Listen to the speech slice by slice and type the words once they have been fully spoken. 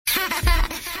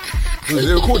Is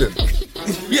it recording?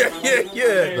 Yeah.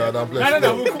 Nah, bless.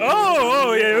 No.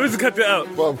 Oh, yeah, let's cut that out.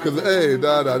 Because,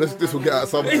 this will get out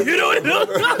something. You know,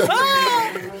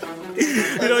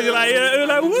 you're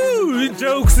like, woo,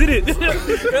 jokes in it.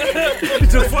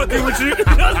 Just fucking with you.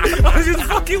 I was just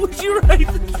fucking with you, right?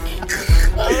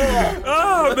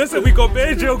 Oh, listen, we got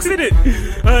bad jokes in it.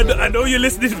 I know you're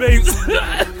listening, babes.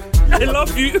 I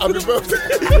love you. Happy birthday.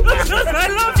 I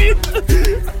love you.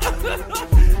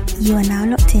 You are now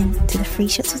locked in to the Free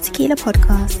Shots of Tequila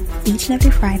podcast each and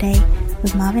every Friday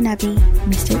with Marvin Abbey,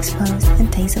 Mr. Exposed, and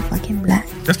Taser fucking Black.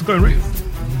 That's the going rate.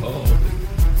 Oh.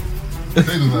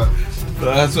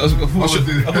 That's what I was going to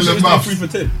do. 3 for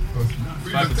 10.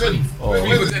 3 for 10? Oh,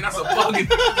 3 for 10, that's a bargain.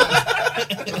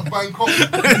 Bangkok.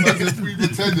 3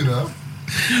 for 10, you know? I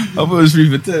thought it was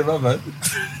 3 for 10, my man.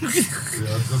 Yeah,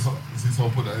 that's how I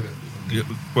put that in it. Yeah,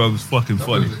 bro, it was fucking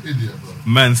funny. Was an idiot, bro.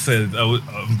 Man said I'm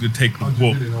going to take the 100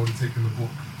 book million, I would have taken the book.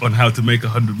 on how to make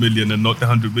 100 million and not the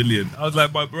 100 million. I was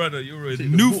like, my brother, you're a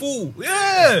new fool.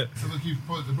 Yeah. So look,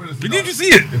 Did you see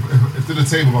it? If to the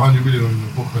table 100 million on the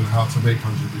book on how to make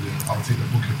 100 million, I'll take the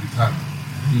book every time.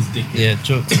 He's dickhead. Yeah,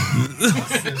 joke.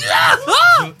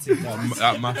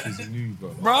 That math is new, bro.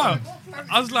 Bro,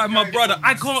 I was like, my brother,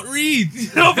 I can't read.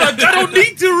 I was like, I don't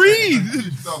need to read.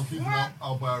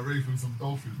 I'll buy a Ray from some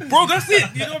dolphins. Bro, that's it.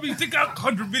 You know what I mean? Take out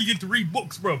 100 million to read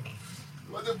books, bro.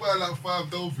 Why did buy like 5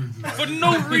 dolphins? For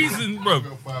no reason, bro.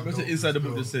 That's inside the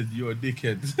book that said you're a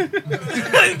dickhead.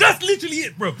 That's literally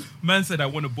it, bro. Man said, I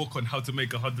want a book on how to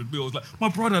make 100 mil. I was like, my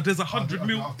brother, there's 100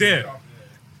 mil there.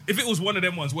 If it was one of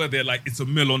them ones where they're like, it's a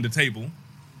mil on the table,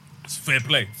 it's fair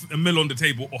play. A mil on the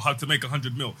table or how to make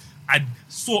 100 mil, I'd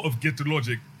sort of get the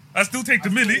logic. I still take the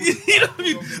milli. You know what I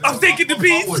mean? I'm taking the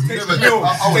piece. I would take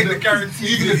the guarantee.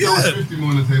 Even if there was 50 mil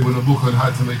on the table and a book on how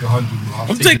to make 100 mil,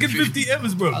 I'm taking 50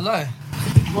 M's, bro. I lie.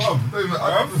 Bro,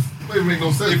 don't make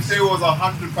no sense. If there was £100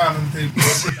 on the table,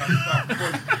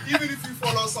 even if you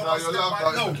follow someone step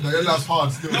by no. Your last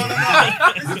hard still. No.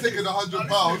 You're taking £100 and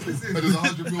there's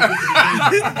 100 mil A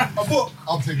book.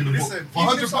 I'm taking the book. Listen, For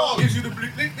even if someone gives £100. you the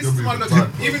blueprint, this is my logic.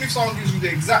 Even if someone gives you the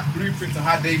exact blueprint to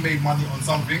how they made money on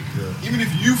something, even if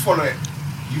you follow it,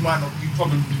 you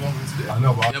probably won't to do it. I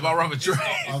know, but Yeah, but I'd rather try.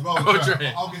 I'll try.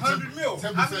 I'll get 100 mil.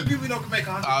 How many 10%. people not can make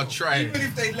 100 I'll mil? try. Even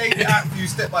if they laid it out for you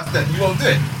step by step, you won't do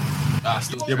it. Yeah,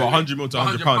 but 100 mil to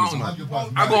 100 pounds, man.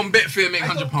 I go on Betfair, make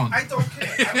 £100. I don't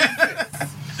care.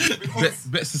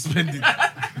 Bet suspended.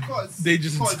 Because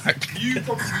Dangerous attack. you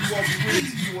probably won't be willing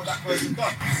to do what that person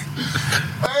done.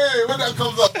 Hey, when that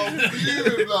comes up, I'm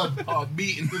fuming, blood. Oh,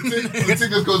 beating. The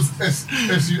ticket goes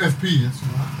SUFP.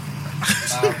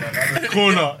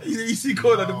 Corner. You see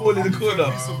corner, the ball in the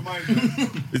corner.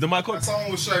 Is the mic on?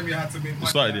 Someone was showing me how to make money.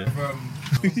 Started,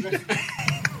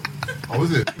 How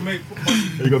is it? You make money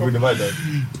You got to bring the mic down.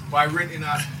 by renting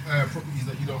out properties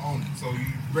that you don't own. So you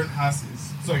rent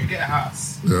houses. So you get a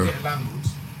house, you get a landlord,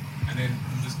 and then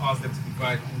you just ask them to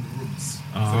divide all the rooms.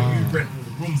 So you rent all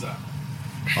the rooms out.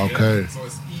 Okay. Yeah? So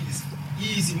it's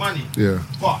easy money. Yeah.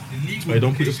 But the legal Hey,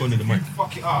 don't put this one in the mic.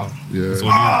 Fuck it up. Yeah.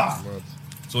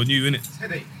 It's on you, innit? It's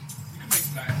headache. You can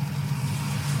make like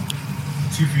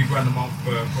 2-3 grand a month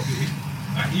per property.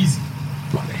 Like easy.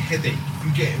 But the headache, if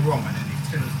you get it wrong and then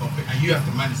if tenants stop it, and you have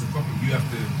to manage the property,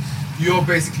 you're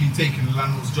basically taking the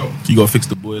landlord's job. You got to fix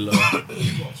the boiler, There's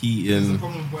heating. a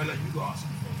problem with boiler, you got to ask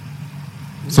him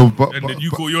for. So, but And then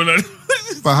you call your landlord.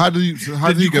 how do you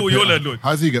you get call paid? your landlord.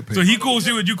 How does he get paid? So he calls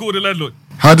you and you call the landlord.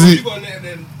 How does You he? got to let him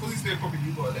then, because he's their property,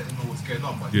 you got to let him know what's going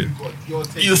on. But Yeah. you're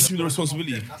taking You assume the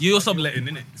responsibility. You're subletting,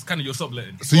 innit? It's kind of your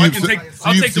subletting. So I you, can so, take, so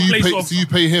I'll you, take so the you place pay, off. so you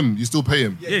pay him. You still pay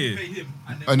him, Yeah, Yeah, you yeah. pay him.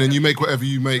 and then you make whatever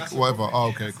you make, That's your whatever.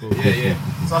 property. Oh, okay, cool. Yeah.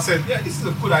 So I said, yeah, this is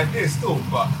a good idea still,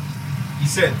 but he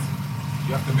said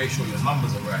you have to make sure your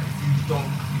numbers are right.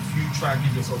 If you try and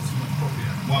give yourself too much profit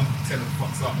and one tenant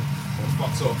fucks up or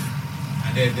fucks off,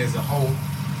 and then there's a whole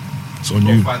It's on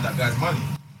you. find that guy's money.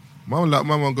 My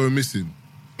one going missing.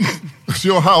 It's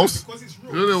your house. Because it's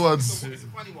real. You're the ones. It's a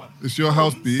funny one. It's your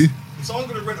house, B. If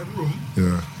someone's gonna rent a room,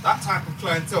 Yeah. that type of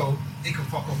clientele, they can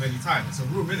fuck off any time. It's a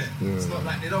room, innit? It's not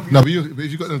like they don't. No, but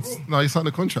if you got the, no, you signed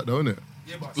the contract though, innit?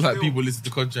 Yeah, but Like still, people listen to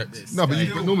contracts. No, but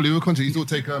normally with a contract you still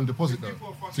take deposit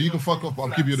though, so you can fuck off, but I'll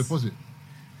give you a deposit.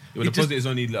 Yeah, the deposit is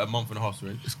only like a month and a half,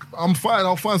 right? I'm fine.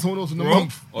 I'll find someone else in a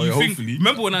month. Oh, You yeah, think- hopefully.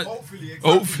 Remember when I...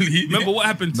 Hopefully. Remember what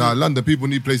happened to... Nah, London people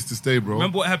need places to stay, bro.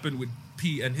 Remember what happened with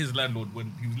P and his landlord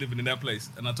when he was living in that place?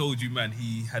 And I told you, man,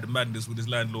 he had a madness with his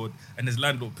landlord, and his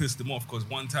landlord pissed him off because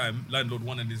one time, landlord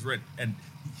wanted his rent, and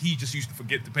he just used to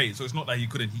forget to pay it. So it's not like he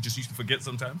couldn't, he just used to forget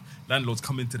sometimes. Landlords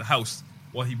come into the house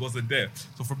while he wasn't there.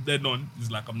 So from then on, he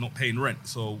was like, I'm not paying rent.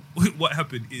 So what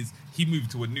happened is he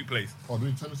moved to a new place. Oh, do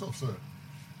we turn this off, sir?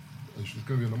 It's going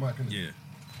to be on the mic, isn't it? Yeah.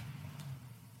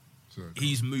 Sorry.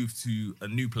 He's moved to a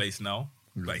new place now.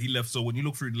 Like he left. So when you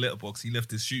look through the letterbox, he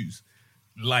left his shoes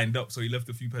lined up. So he left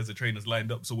a few pairs of trainers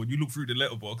lined up. So when you look through the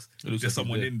letterbox, there's like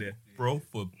someone in there, bro,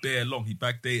 for bare long. He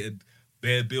backdated,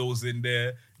 bare bills in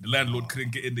there. The landlord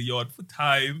couldn't get in the yard for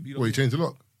time. You know? Well, he changed the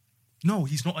lock. No,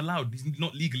 he's not allowed. He's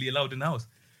not legally allowed in the house.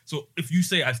 So if you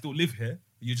say I still live here,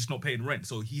 you're just not paying rent.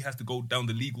 So he has to go down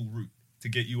the legal route to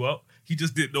get you out. He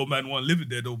just didn't know man want living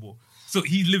there no more. So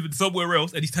he's living somewhere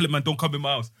else and he's telling man don't come in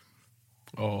my house.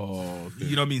 Oh, okay.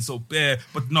 You know what I mean? So bare,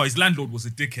 but no, his landlord was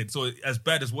a dickhead. So as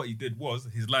bad as what he did was,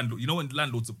 his landlord, you know when the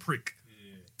landlord's a prick,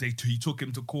 he took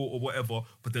him to court or whatever,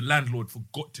 but the landlord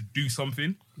forgot to do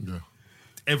something. Yeah.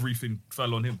 Everything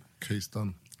fell on him. Case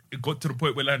done. It got to the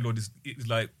point where landlord is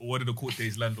like, one of the court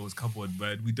days, landlords, come on,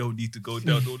 man, we don't need to go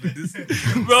down all of this.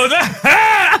 Bro,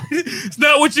 it's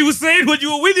not what you were saying when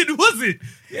you were winning, was it?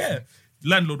 Yeah.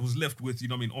 Landlord was left with, you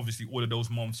know what I mean, obviously all of those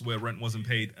months where rent wasn't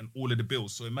paid and all of the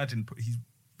bills. So imagine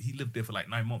he lived there for like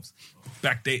 9 months.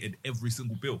 Backdated every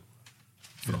single bill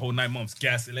for the whole 9 months.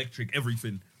 Gas, electric,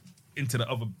 everything into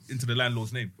the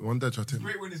landlord's name. One day I tried to take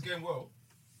Great when it's going well.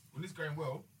 When it's going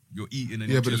well. You're eating and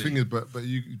Yeah, you're but the chilling. thing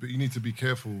is, but you need to be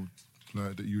careful,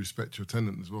 like that you respect your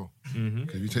tenant as well.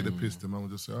 Because if you take the piss, the man will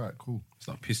just say, "All right, cool."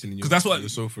 Start pissing in your. Because that's what your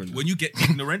sofa. when you get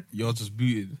ignorant, you're just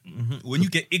booted. when you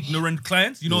get ignorant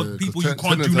clients, you know, Yeah, 'cause people you can't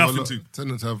tenants do have a nothing lot- to.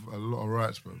 Tenants have a lot of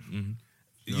rights, bro.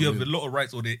 You have a lot of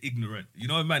rights or they're ignorant. You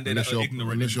know, a man, they're Unless not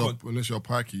ignorant. unless you're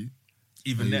pikey,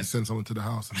 Even and you then. send someone to the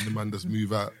house and the man just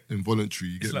move out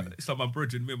involuntary. You get me? It's like my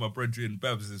brethren, me and my brethren,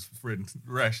 Babs' friend,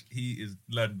 Rash, he is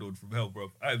landlord from hell,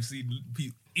 bro. I've seen,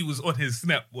 he was on his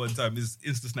Snap one time, his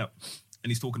Insta Snap, and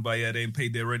he's talking about, they ain't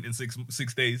paid their rent in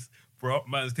six days. Bro,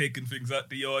 man's taking things out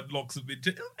the yard, locks them in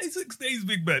jail. Hey, 6 days,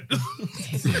 big man.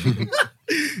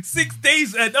 6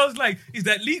 days, and I was like, is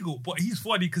that legal? But he's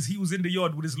funny because he was in the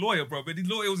yard with his lawyer, bro, and his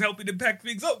lawyer was helping him pack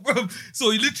things up, bro.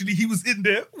 So he was in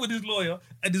there with his lawyer,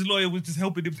 and his lawyer was just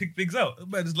helping him pick things out. The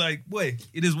man is like, boy,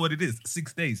 it is what it is.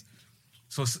 6 days.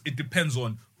 So it depends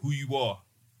on who you are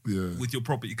with your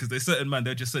property, because there's certain man,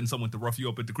 they'll just send someone to rough you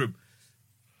up at the crib.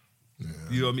 Yeah.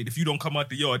 You know what I mean? If you don't come out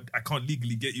the yard, I can't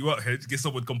legally get you out here. Just get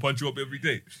someone to come punch you up every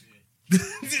day.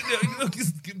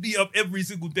 Just be up every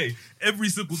single day. Every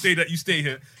single day that you stay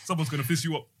here, someone's going to fist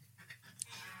you up.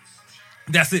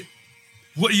 That's it.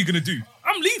 What are you going to do?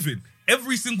 I'm leaving.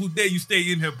 Every single day you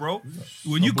stay in here, bro.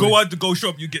 When you go out to go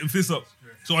shop, you're getting fist up.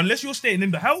 So unless you're staying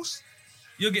in the house,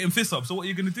 you're getting fist up. So what are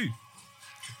you going to do?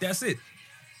 That's it.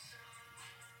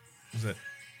 What's that?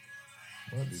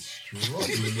 Man is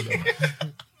struggling with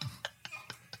that.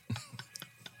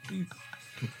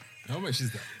 How much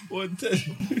is that?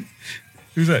 110.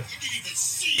 Who's that?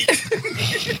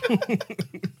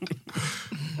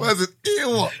 Why is it? Ew,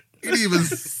 you didn't even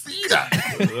see that.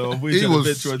 He He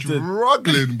was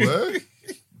struggling, bro.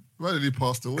 Why did he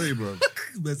pass away, bro?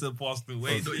 Messer passed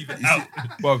away, not even out.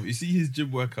 Bruv, you see his gym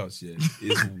workouts, yeah?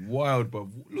 It's wild, bruv.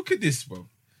 Look at this, bruv.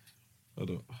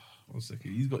 Hold on. 1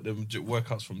 second. He's got them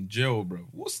workouts from jail, bro.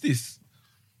 What's this?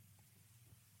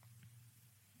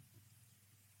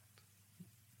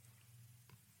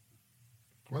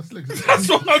 What's legs? That's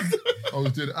what I'm doing. I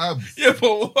was doing abs. Yeah,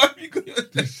 but why have you got your legs?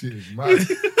 This shit is mad.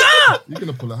 You're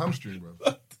gonna pull a hamstring, bro.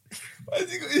 Why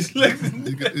has he got his legs in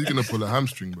He's gonna pull a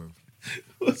hamstring, bro.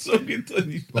 What's wrong with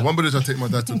Tony? But one minute I take my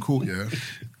dad to court, yeah.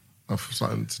 I've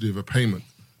something to do with a payment.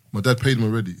 My dad paid him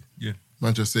already. Yeah.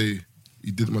 Man just say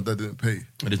my dad didn't pay.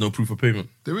 There's no proof of payment.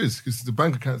 There is, because the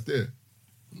bank account's there.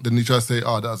 Then he tries to say,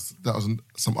 that was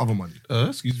some other money.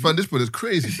 Excuse me. Fam, this brother's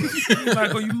crazy, bro.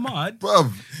 Like, are you mad?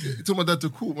 Bruv, he took my dad to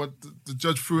court. The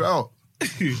judge threw it out.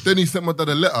 Then he sent my dad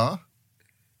a letter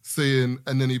saying,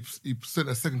 and then he sent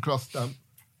a second class stamp.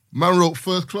 Man wrote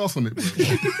first class on it, bro.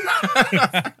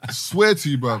 I swear to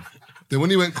you, bruv. Then when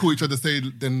he went court, he tried to say,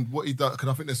 then what he done, because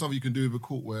I think there's something you can do with a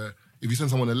court where if you send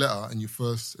someone a letter and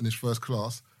it's first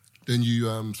class, then you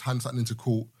hand something into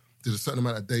court, there's a certain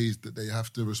amount of days that they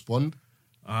have to respond.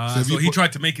 So if you he put-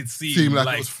 tried to make it seem like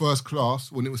it was first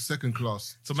class when it was second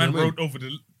class. So Do you man know what I mean? wrote over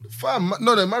the... Fam,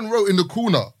 no, the man wrote in the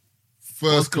corner,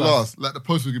 first class. Like the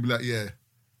postman could be like, yeah,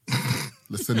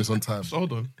 let's send this on time. So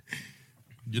hold on.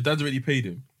 Your dad's already paid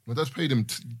him. My dad's paid him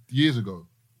years ago.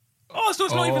 Oh, so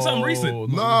it's not even something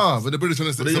recent. Nah, but the British trying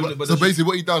to say. But So, they- but so that's- basically,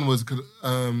 what he done was, 'cause,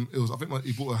 it was I think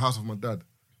he bought a house of my dad.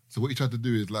 So what he tried to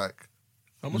do is like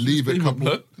How much leave is it this couple.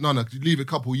 payment, blood? No, leave it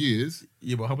couple years.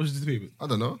 Yeah, but how much is this payment? I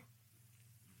don't know.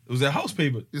 It was their house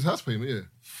payment. His house payment, yeah.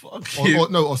 Fuck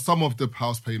Or some of the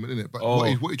house payment in it. But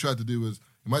Oh. what he tried to do was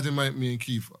imagine me and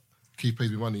Keith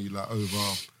pays me money like over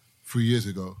 3 years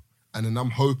ago, and then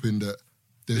I'm hoping that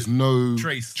there's no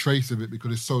Trace. trace of it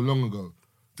because it's so long ago.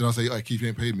 Then I say, "Hey, Keith, you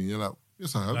ain't paid me." And you're like,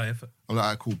 "Yes, I have." Like, if- I'm like,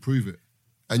 "Alright, cool, prove it."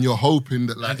 And you're hoping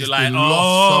that like And it's you're like, been lost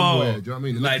oh. somewhere. Do you know what I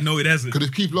mean? Like, no, it hasn't. Because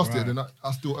if Keith lost it, then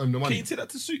I still earn the Can money. you take that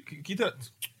to suit? Can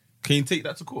you take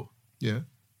that to court? Yeah,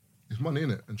 it's money,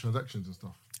 innit? And transactions and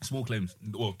stuff. Small claims.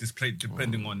 Well, this play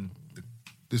depending on the.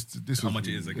 This How was- much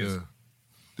it is, I guess. Yeah.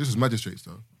 This is magistrates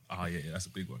though. Yeah, that's a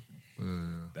big one.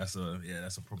 That's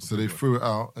a proper. So big they one. threw it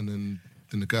out, and then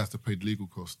the guy has to pay the legal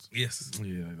costs. Yes.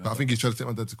 Yeah. But I think he's trying to take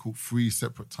my dad to court 3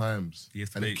 separate times, He has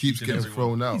to and pay it keeps each and getting every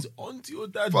thrown out. He's onto your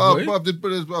dad, Bruv, boy. the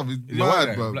brothers, bruv, he's it a white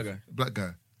mad, guy, bruv. black guy?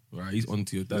 Right, he's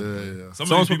onto your dad. Yeah, bro. yeah.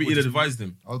 Someone's people probably just- advised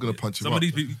him. I was gonna punch him Some up. of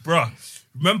these people, bruh.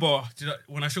 Remember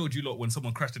when I showed you lot when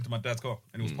someone crashed into my dad's car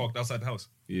and it was parked outside the house?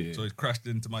 Yeah. So he crashed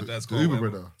into my dad's The car. Uber whatever.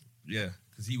 brother. Yeah,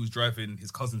 because he was driving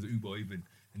his cousin's Uber even,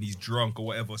 and he's drunk or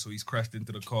whatever. So he's crashed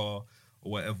into the car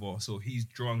or whatever. So he's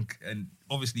drunk, and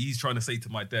obviously he's trying to say to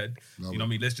my dad, you know what I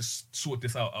mean? Let's just sort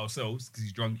this out ourselves because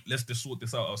he's drunk. Let's just sort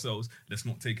this out ourselves. Let's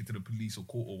not take it to the police or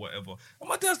court or whatever. And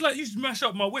my dad's like, you smash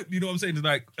up my whip. You know what I'm saying? It's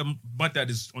like, my dad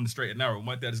is on the straight and narrow.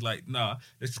 My dad is like, nah,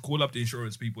 let's just call up the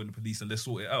insurance people and the police and let's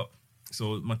sort it out.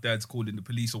 So my dad's calling the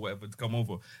police or whatever to come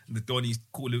over. And the Donnie's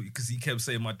calling, because he kept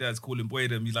saying my dad's calling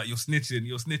Boydem. He's like, you're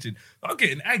snitching. I'm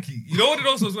getting aggy. You know what it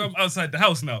also is? I'm outside the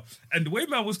house now. And the way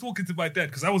man was talking to my dad,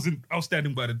 because I was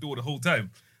standing by the door the whole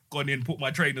time. Gone in, put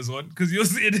my trainers on, because you're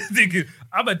sitting there thinking,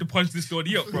 I'm about to punch this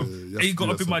Donnie up, bro. And he got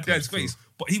up in my dad's face.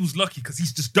 But he was lucky because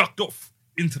he's just ducked off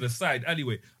into the side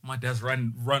alleyway. My dad's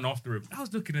run after him. I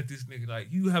was looking at this nigga like,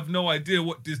 you have no idea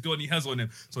what this Donnie has on him.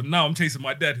 So now I'm chasing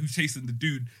my dad, who's chasing the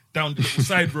dude down the little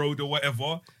side road or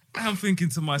whatever. I'm thinking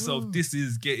to myself, this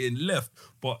is getting left.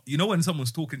 But you know when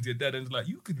someone's talking to your dad and it's like,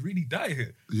 you could really die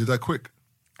here. You're that quick.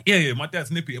 Yeah, my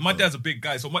dad's nippy. And my dad's a big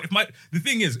guy. So the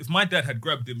thing is, if my dad had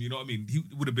grabbed him, you know what I mean, he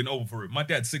would have been over for it. My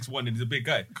dad's 6'1" and he's a big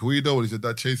guy. Can we know what your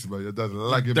dad chasing, bro? Your dad's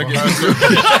lagging Dad behind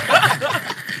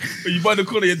you. But you by the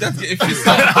corner, your dad's getting pissed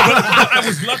But I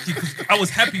was lucky because I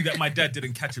was happy that my dad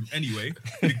didn't catch him anyway,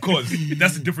 because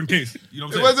that's a different case. You know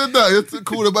what I'm saying? Imagine that. You're too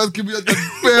cool. The man's giving you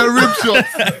bare rib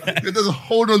shots. You're just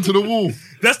hold on to the wall.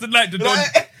 That's the night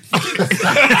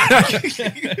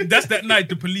that's that night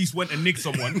the police went and nicked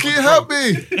someone. Can you help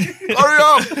me? Hurry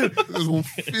up. There's one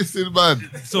fisting man.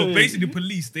 So basically, the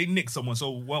police, they nicked someone. So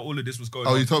while all of this was going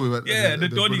on. Oh, you told me about Yeah, the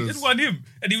Donnie, brothers. it wasn't him.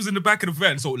 And he was in the back of the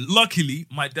van. So luckily,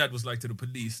 my dad was like to the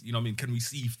police, you know what I mean, can we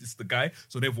see if this is the guy?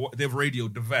 So they've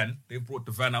radioed the van. They've brought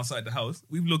the van outside the house.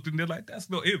 We've looked in there like, that's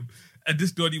not him. And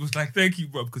this Donnie was like, thank you,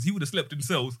 bro, because he would have slept in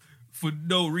cells for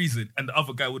no reason, and the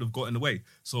other guy would have gotten away.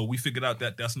 So we figured out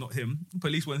that that's not him.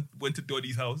 Police went to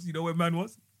Donnie's house. You know where man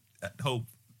was? At home.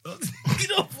 You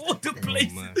know what the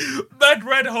place? Man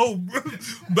ran home, bro.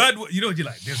 Man, you know, you're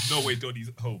like, there's no way Donnie's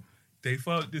at home. They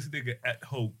found this nigga at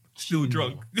home, still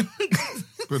drunk.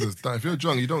 Brothers, if you're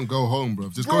drunk, you don't go home, bro.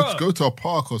 Just Bruh. go to a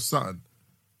park or something.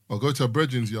 Or go to a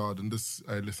brethren's yard and just,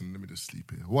 hey, listen, let me just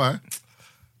sleep here. Why?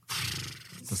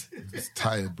 Just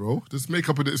tired, bro. Just make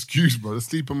up an excuse, bro. Just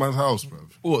sleep in my house, bro.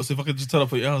 What? So if I could just turn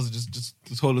up at your house and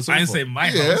just hold us I ain't saying my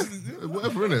Yeah, house.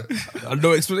 whatever, innit?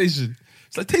 no explanation.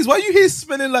 It's like, Taze, why are you here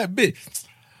smelling like bit?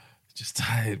 Just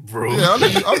tired, bro. Yeah, I'll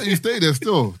let you stay there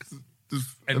still.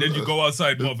 Just- And then you go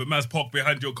outside, Marvin. Man's parked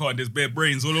behind your car and there's bare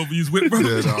brains all over his whip, bro.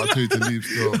 Yeah, no, I'll tell you to leave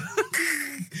still.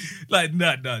 Like,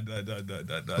 nah.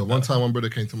 But one time, one brother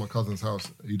came to my cousin's house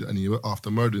and he went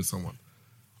after murdering someone.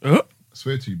 Huh? I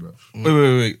swear to you, bro.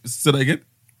 Wait. Say that again.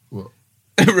 What?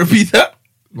 Repeat that.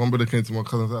 One brother came to my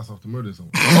cousin's house after murdering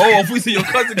someone. Oh, I thought you said your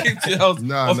cousin came to your house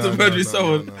after murdering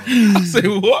someone. No. I say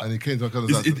what? And he came to my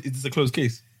cousin's house. It's a closed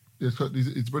case.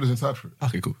 His brother's inside for it.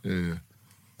 Okay, cool. Yeah.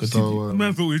 Continue. So,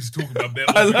 Man thought we were just talking about that.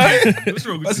 I lied. What's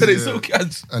wrong with I you? said it's so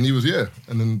catch. and he was, yeah.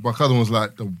 And then my cousin was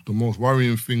like, the most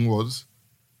worrying thing was,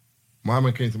 my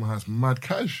man came to my house mad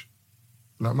cash.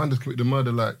 Like, man just committed the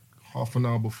murder like half an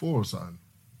hour before or something.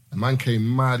 And man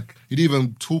came mad. He didn't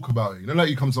even talk about it. You know, like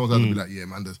you come to someone's house and be like, yeah,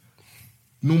 man, there's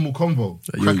normal convo,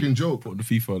 cracking joke. Put the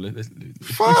FIFA. Let's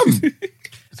Fam!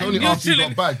 It's only you're after he chilling.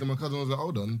 got back that my cousin was like,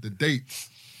 hold on, the dates,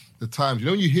 the times. You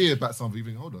know when you hear about something, you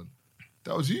think, hold on,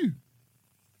 that was you.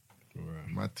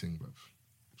 Mad thing, bruv.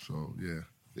 So, yeah.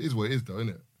 It is what it is, though,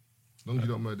 innit? As long as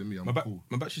you don't murder me, I'm cool.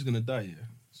 My battery's gonna die, yeah.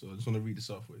 So I just want to read this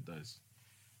off before it dies.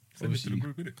 Send it to the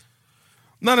group, innit?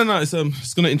 No.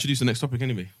 It's gonna introduce the next topic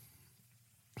anyway.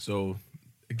 So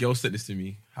a girl said this to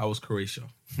me. How was Croatia?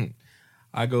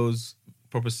 I goes,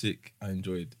 proper sick. I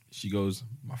enjoyed. She goes,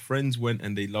 my friends went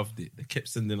and they loved it. They kept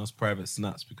sending us private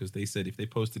snaps because they said if they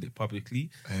posted it publicly,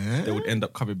 they would end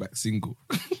up coming back single.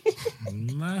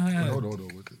 Mad. Hold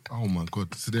on. Oh my God,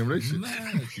 it's a damn relationship.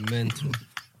 Mad. Mental.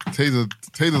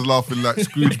 Taser's laughing like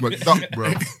Scrooge McDuck,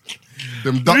 bro.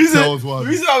 Them The DuckTales the ones.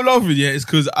 reason I'm laughing, yeah, is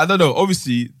because I don't know.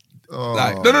 Obviously, Oh.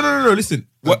 like no. Listen,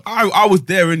 I was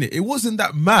there in it. It wasn't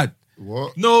that mad.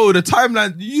 What? No, the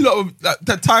timeline. You know,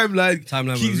 the timeline.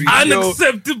 Timeline keeps was video-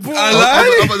 Unacceptable. I like.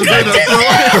 I'm about to say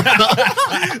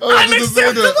that. I'm about to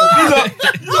say that.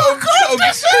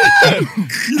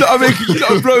 You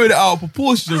lot are blowing it out of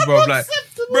proportion, bro. Like,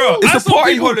 Bro, It's I a saw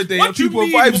party people- holiday What and do you people are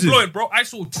mean vibes were in. blowing, bro? I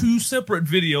saw 2 separate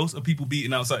videos of people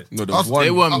beating outside. no, there was one.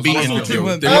 They weren't beating. I saw two. They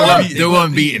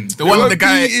weren't beating. The one the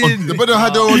guy. The brother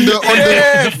had her on the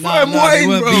Yeah, the. firm they wine,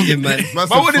 weren't bro. beating, man. Man I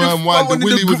said wanted firm wine. The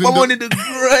willy was in I wanted the. the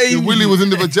gravy. The willy was in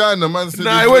the vagina. Man said.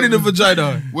 Nah, it wasn't in the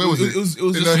vagina. Where was it? It was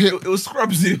In just, her hip. it was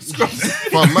scrubsy. It was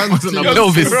scrubsy. But man Wasn't said a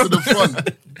pelvis. to the front.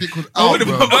 Dick was out,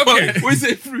 bro. Okay. What is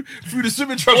it? Through the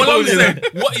swimming trunk. All I'm hole in saying,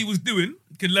 there. what he was doing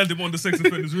can land him on the sex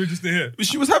offenders register here. But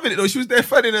she was having it though. She was there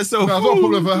fanning herself. No, it's not a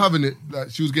problem with her having it. Like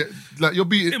she was getting, like you're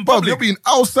beating, In bro. public. You're being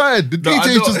outside. The I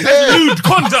DJ's know. just there. Lewd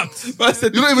conduct. But I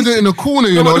said, You're not even doing it in the corner,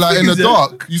 you No, know, but the like thing in the is that-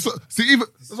 dark. You saw, see, even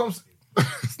that's what I'm saying.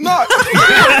 no.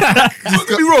 Don't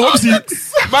get me wrong. Obviously,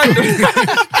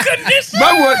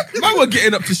 man were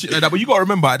getting up to shit like that. But you got to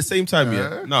remember at the same time,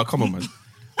 yeah. No, come on, man.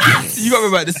 You got to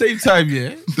remember at the same time,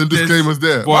 yeah. The disclaimer's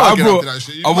there. Well, Why I get brought, up to that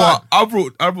shit? You mad?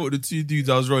 I brought the 2 dudes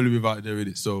I was rolling with out there in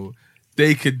it, so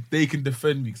they can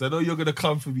defend me because I know you're gonna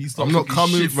come for me. Stop I'm not talking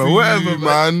coming shit, for bro. you, Whatever,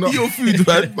 man. man. Eat your food,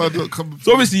 man. Man, don't come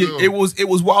So obviously for me, it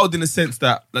was wild in the sense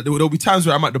that like there'll be times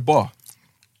where I'm at the bar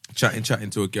chatting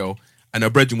to a girl and her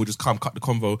brethren will just come cut the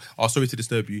convo. Oh, sorry to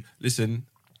disturb you. Listen,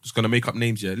 just gonna make up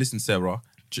names here. Listen, Sarah,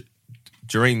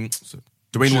 Dwayne wants to,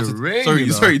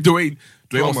 Dwayne,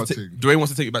 Dwayne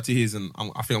wants to take you back to his and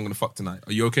I think I'm gonna fuck tonight.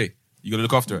 Are you okay? You gonna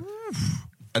look after her?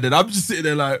 And then I'm just sitting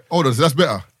there like, Hold on, so that's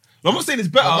better. no, I'm not saying it's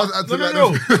better. I think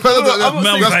No. that's- I'm not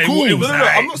saying that's cool.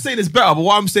 I'm not saying it's better, but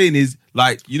what I'm saying is,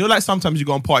 like, you know, like sometimes you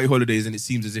go on party holidays and it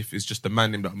seems as if it's just the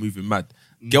man them that are moving mad.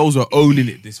 Girls are owning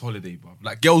it this holiday, bro.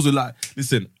 Like, girls are like,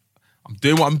 listen, I'm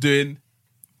doing what I'm doing,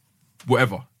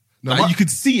 whatever. No, Like, my- you could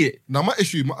see it. Now my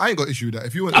issue, I ain't got issue with that.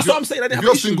 If you want, That's if you're- what I'm saying, I didn't If have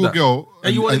you're a an issue with single that. girl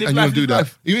And you wanna live and life, do live that,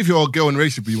 life. even if you're a girl in a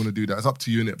relationship, you want to do that. It's up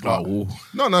to you, innit? But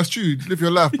no, it's true. Live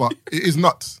your life, but it is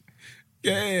nuts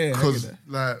Yeah. because,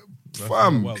 like,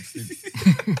 fam. Wild stint.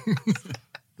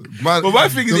 Man, But my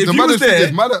thing is, if you man was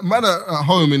there- man are at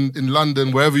home in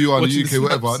London, wherever you are in Watching the the UK,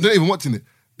 whatever, snaps. they're not even watching it.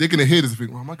 They're gonna hear this and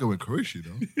think, "Well, my girl went Croatia,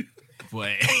 though."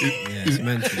 Boy. Yeah, it's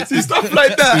mental. See, stuff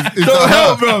like that. It's Don't not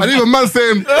help, her. bro. And even man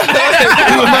saying,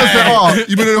 "Oh,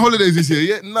 you been on holidays this year?"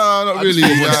 Yeah, no, not really.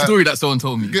 What the Like, story that someone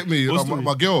told me. get me,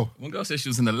 my girl. One girl said she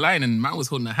was in the line and man was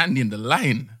holding her handy in the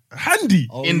line. Handy.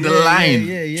 In the line.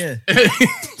 Yeah.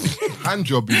 Hand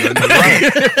job, you know.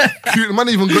 Right. Cute, man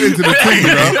even got into the thing, you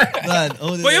know. Man,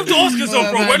 But you have to ask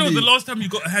yourself, bro, when was the last time you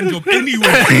got a hand job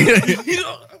anywhere? You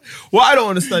know? What I don't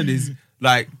understand is,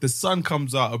 like, the sun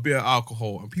comes out, a bit of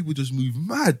alcohol, and people just move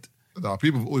mad. Nah,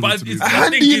 people have always But wanted to be. it's- A I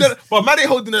think handy in it's- but man ain't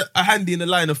holding a handy in the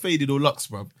line of faded or Lux,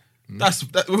 bro. That's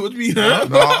that. What do you mean? Huh?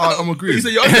 No, I'm agreeing. You say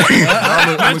you're I'm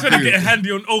I'm trying to agreeing. get a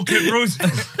handy on Old Kent Road.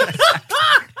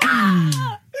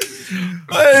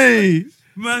 hey,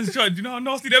 Man's trying, you know how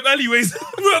nasty them alleyways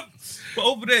But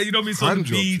over there, you know what I mean? So the Hand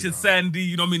jobs, beach you and sandy,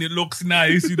 you know what I mean? It looks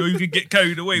nice, you know, you can get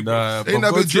carried away, bro. nah, Ain't but that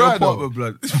go bit to your dry, though? apartment,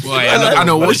 blood. Boy, I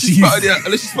know what Unless she's.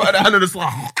 unless she spotted her hand on the floor.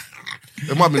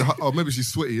 It might be, or maybe she's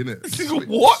sweaty, innit?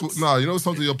 What? Nah, you know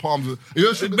something your palms.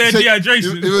 If you're Bad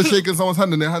dehydration. If you're shaking someone's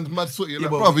hand and their hand's mad sweaty, you're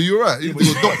like, brother, you alright? You're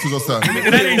doctors or something.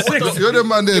 That ain't sex. You're the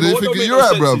man there. They What don't think make you're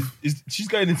no right, bruv. sense is she's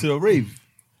going into a rave.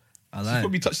 I She like.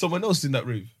 probably touched someone else in that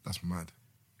rave. That's mad.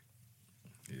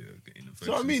 Yeah, getting Do you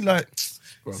know what I mean? Like,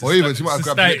 Or even she might have it's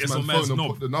a grabbed the next status man's on man's phone and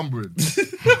knob. put the number in.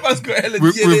 man's got hella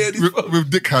with, DNA on his with, phone. with, with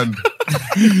dick hand.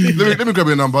 let me grab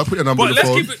your number. Put your number But in the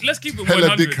phone. let's keep it Hella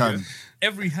 100. dick yeah? hand.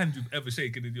 Every hand you've ever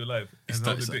shaken in your life has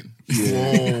Stop held a dick. saying.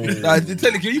 Whoa. Nah,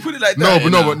 tell can you put it like No,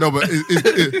 that? but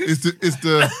it's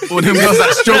the All them girls that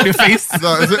stroke their face.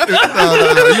 no, you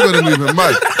gotta move it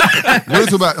mad. When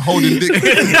it's about holding dick,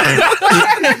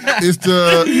 it's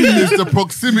the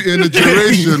proximity and the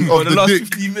duration Or of the the last dick.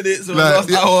 15 minutes or Like,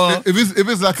 the last hour. if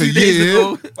it's like a 2 days year,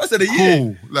 ago. I said a year.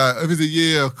 cool. Like if it's a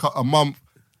year, a month,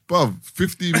 bruv,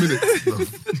 15 minutes,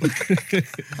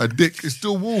 bruv. A dick is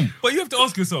still warm. But you have to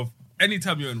ask yourself,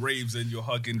 anytime you're in raves and you're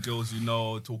hugging girls you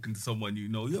know, talking to someone you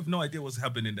know, you have no idea what's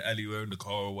happening in the alleyway or in the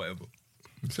car or whatever.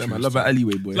 I love that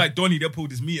alleyway, boy. Like Donnie, they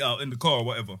pulled his meat out in the car or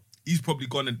whatever. He's probably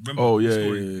gone and remember Oh, the yeah,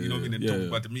 story. yeah, You know what I mean? And yeah, talking yeah.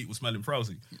 about the meat was smelling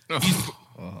frowsy. Bro,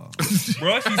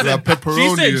 she said, Like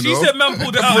pepperoni, she you know? said man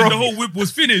pulled it out and the whole whip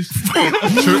was finished.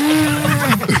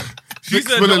 She Dick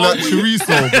said smelling the like whole whip-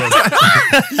 chorizo,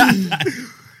 bruv.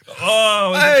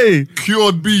 oh, hey,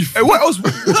 Cured beef. hey, what else?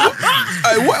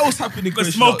 What else happened in got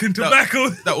Croatia smoking that- tobacco.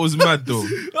 That was mad though.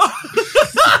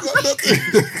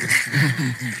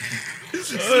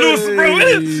 Snus, bro.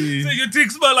 So your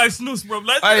dick smell like snus, bro.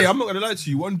 Like, Hey, I'm not gonna lie to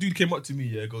you. One dude came up to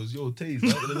me, goes, "Yo, Taze, I'm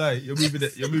not gonna lie,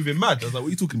 you're moving mad." I was like, "What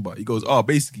are you talking about?" He goes, "Oh,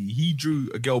 basically, he drew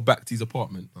a girl back to his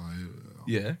apartment.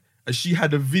 Yeah, and she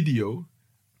had a video,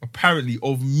 apparently,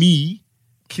 of me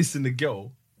kissing the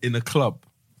girl in a club."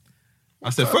 I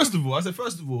said, first of all,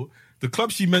 the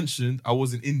club she mentioned, I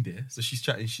wasn't in there, so she's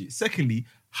chatting shit. Secondly,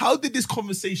 how did this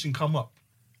conversation come up?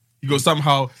 He goes,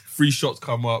 somehow 3 shots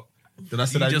come up. Then I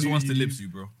said, he I just knew wants to you. lips you,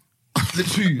 bro.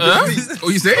 Literally.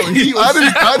 What you say? I didn't get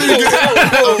it.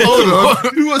 Hold on.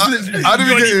 Who wants lips me? I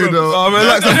didn't get it though. Oh, man,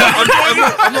 like,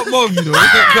 I'm not Marv, you know.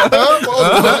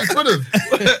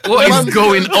 What is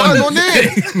going on?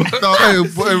 No, hey,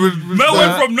 Man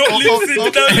went from not lips to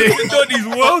Donny's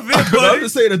world. I'm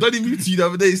just saying, I done moved to you the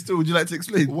other day still. Would you like to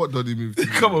explain? What did he move to?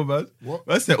 Come on, man. What?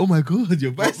 I said, oh my God,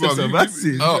 your biceps are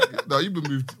massive. No, you've been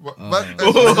moved.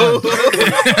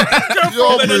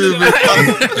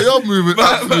 You're moving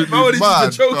absolutely Man,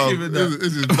 mad. this is a joke even now.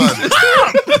 This is mad.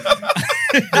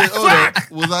 Hey, hold on.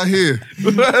 Was I here?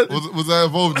 Was I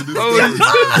involved in this? I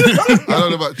don't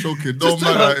know about choking. No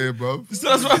man out here, bro. So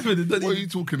that's what happened. What are you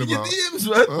talking Your about? DMs,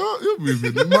 man. You're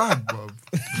moving mad, bro.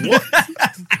 What?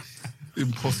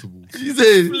 Impossible. You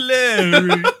saying?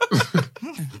 Larry.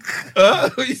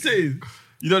 What you saying?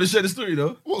 You know to share the story,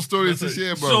 though? What story is this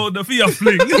here, bro? So the Fia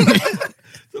fling.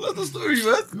 Tell us the story,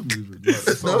 man. You're moving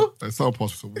mad. Sound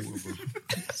pass some water, bro.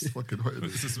 It's fucking hot in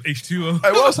This here. is some H2O.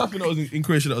 Hey, what else happened that was in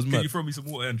Croatia that was Can mad? you throw me some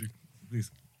water, Andrew? Please.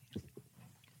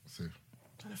 See. I'm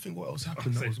trying to think what else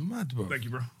happened that was mad, bro. Thank you,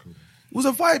 bro. It was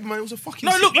a vibe, man. It was a fucking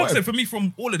No, look, sick like I vibe. said, for me,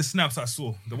 from all of the snaps I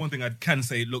saw, the one thing I can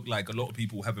say, it looked like a lot of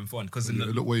people having fun. Because Yeah,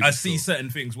 it looked wavy I see still. certain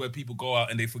things where people go out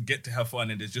and they forget to have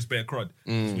fun and there's just bare crud.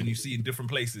 So when you see in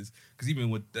different places, because even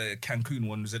with the Cancun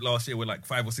one, was it last year where like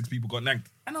 5 or 6 people got nanked?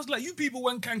 And I was like, you people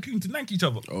went Cancun to nank each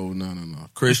other. Oh, no.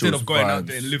 Croatia Instead was of going out vibes.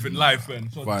 there and living life. And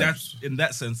so Vibes. that's, in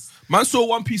that sense, Man saw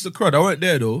one piece of crud. I weren't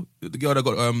there, though. The girl that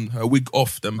got her wig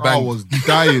off and I banged. was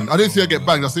dying. I didn't see her get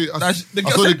banged. I The girl saw said,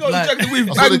 the go and check the wig.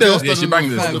 I saw the Banged girl her. Yeah, she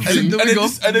banged standing on it. the And thing. the And wig then off.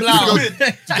 this- and then The this girl- bit.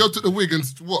 the girl took the wig and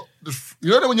what? You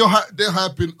know that when they're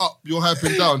hyping up, you're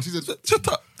hyping down. She said, Shut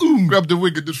up. grab the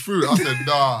wig and just threw it. I said,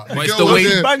 nah. But it's girl the was way-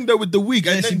 there. Banged her with the wig.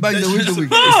 Yeah, and she then- banged then her with she the just-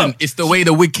 wig. Listen, it's the way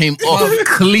the wig came off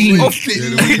clean. Off Yeah, it.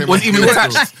 the wig came Wasn't off. even Yeah,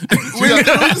 attached.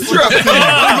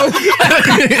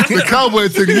 The cowboy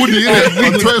thing, Woody,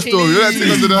 innit? On Toy Story. You know that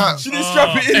thing under the hat? She didn't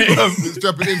strap it in, bro.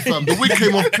 Strap it in, fam. The wig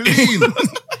came off clean.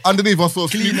 Underneath, I saw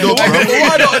Snoop Dogg, What bro.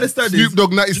 I don't understand is, Snoop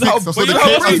Dogg 96. you know I how- saw but the you know how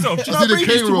cane- brave- I you know see how the brave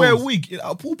cane used to wear a rolls. wig at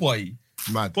a pool party.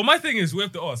 Mad. but my thing is, we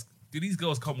have to ask, do these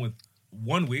girls come with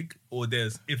one wig or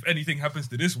there's, if anything happens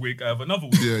to this wig, I have another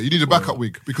wig? Yeah, you need a backup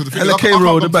wig. Because the thing Hella is, I K can't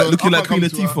roll come the back, to- looking I like can't Queen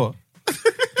come to her. Latifah.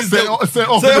 Set it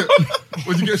off, innit?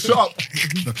 When you get shot up.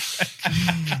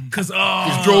 Because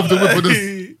Just drove the whip with us.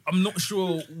 I'm not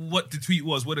sure what the tweet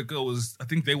was, where the girl was, I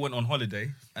think they went on holiday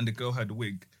and the girl had a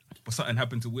wig, but something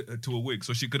happened to a wig,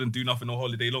 so she couldn't do nothing all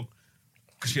holiday long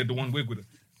because she had the one wig with her.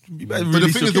 But the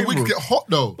thing is, the wigs get hot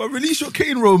though. But release your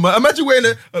cane roll, man. Imagine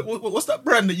wearing what's that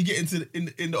brand that you get into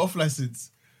in the off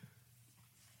license?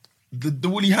 The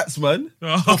woolly hats, man.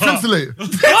 Insulate.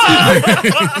 Imagine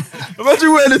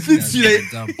wearing a thin insulate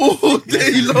dumb. all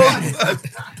day long, man.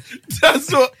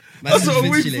 That's what Massive a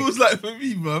wig insulate. feels like for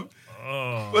me, man.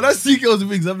 When I see girls with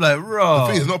wigs, I'm like, The raw.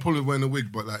 thing is, not a problem wearing a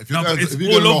wig, but like if No, you're but it's if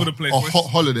you're all going over on the place, a bro. hot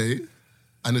holiday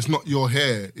and it's not your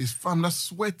hair, it's fam, that's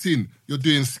sweating. You're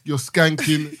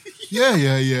skanking.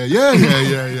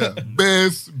 Yeah.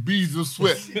 Bears, beads of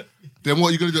sweat. Then what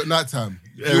are you gonna do at night time?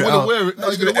 Air You it want to out. wear it? No,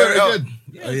 No, you're you're gonna wear gonna air it it again.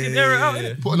 Yeah, you can air it out,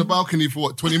 innit? Put on the balcony for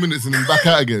what, 20 minutes and then back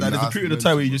out again. Like, there's a Nah, period of that's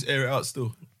time where you just air it out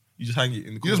still. You just hang it in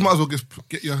the You corner. just might as well just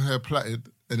get your hair plaited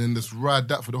and then just ride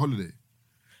that for the holiday.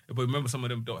 But remember, some of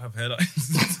them don't have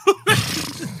hairlines.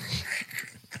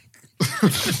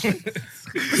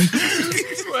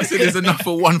 I said there's enough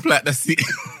for one flat, that's it.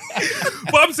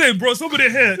 But I'm saying, bro, some of their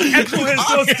hair, actual hair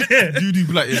starts there. You do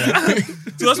black, yeah.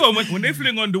 So that's why when they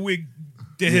fling on the wig,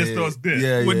 their hair Yeah, starts there.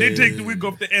 yeah, When yeah, they take yeah, the wig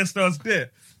off, the hair starts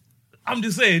there. I'm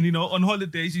just saying, you know, on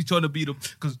holidays, you're trying to be the...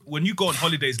 Because when you go on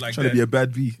holidays like Trying that... to be a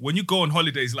bad V. when you go on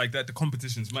holidays like that, the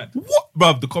competition's mad. What,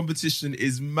 bruv? The competition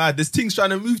is mad. There's things trying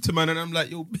to move to man, and I'm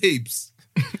like, yo, babes.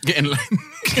 Getting like,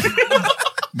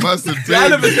 Man said, I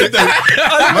never babes. said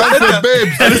that. Man said,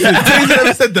 babes. Taser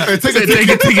never said that. Hey, take a take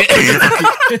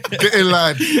it. get in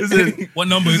line. Listen, What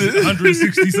number is it?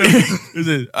 167.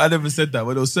 listen, I never said that.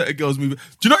 When there was certain girls moving. Do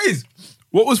you know what it is?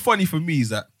 What was funny for me is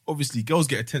that obviously girls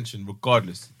get attention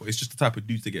regardless, but it's just the type of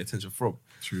dudes they get attention from.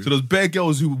 True. So those bare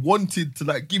girls who wanted to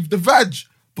like give the vag,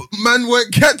 but man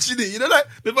weren't catching it. You know, like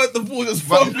the ball just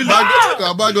fumbling.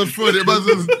 Man got thrown it. You know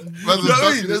what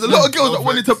I mean? There's a lot of girls that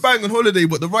wanted to bang on holiday,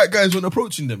 but the right guys weren't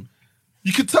approaching them.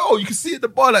 You could tell, you could see at the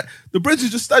bar, like the bridge is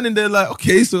just standing there, like,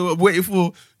 okay, so I'm waiting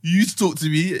for you to talk to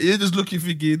me. You're just looking,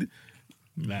 thinking,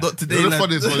 not today. The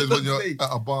funniest one is when you're at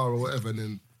a bar or whatever, and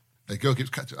then a girl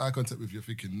keeps catching eye contact with you,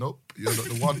 thinking, nope, you're not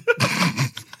the one.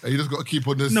 And you just got to keep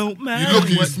on this. No, man. You look,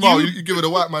 you smile, you give it a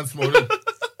white man smile. Then.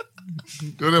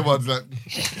 The other one's like,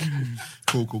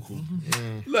 cool.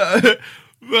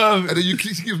 And then you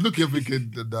keep looking,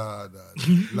 thinking, nah.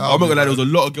 I'm not gonna lie, there was a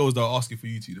lot of girls that were asking for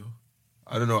you two, though.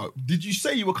 I don't know. Did you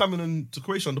say you were coming on to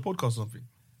Croatia on the podcast or something?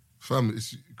 Fam,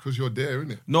 it's because you're there,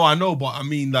 isn't it? No, I know, but I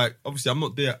mean, like, obviously, I'm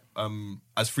not there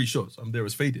as free shots. I'm there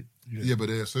as Faded. Yeah, but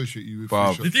they associate you with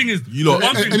Wow. free The shots. thing is, You lot-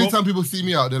 one thing, Anytime people see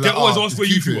me out, they're like, They always "Ah, ask just where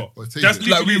you keep two it, are." or take That's it."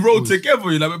 literally- Like, we rode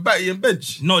together, like, with Batty and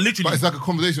Bench. no, But literally. it's like a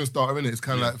conversation starter, innit? It's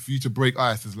kind of like for you to break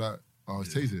ice. It's like, oh,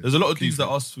 it's tasty. There's a lot of dudes that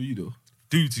asked for you, though.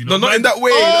 Dudes, you No, know. not in that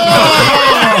way.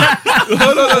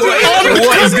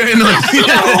 What is going on?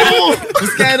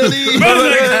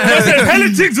 Hella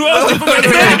chicks were asking for my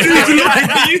dudes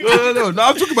like you. No,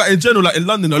 I'm talking about in general, like in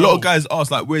London, a lot of guys ask,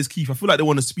 like, where's Keith? I feel like they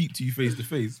want to speak to you face to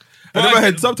face. And in my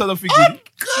head, sometimes I'm thinking,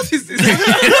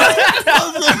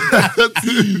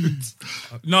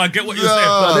 No, I get what you're Yeah.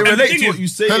 saying. they And the relate thing to what is, you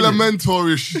say. Hella innit?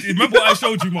 mentorish. remember what I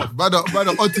showed you, Marv? By the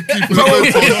onto keep the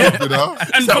mentorship, you know?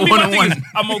 And that for me, my thing one-on-one? is,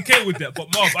 I'm okay with that.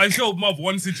 But Marv, I showed Marv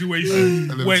one situation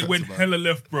Hella where chats when about it. Hella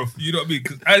left, bro. You know what I mean?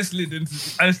 Because I slid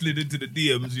into the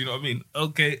DMs. You know what I mean?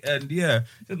 Okay, and yeah,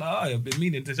 she's like, I've been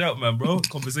meaning to shout, man, bro.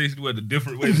 Conversation went a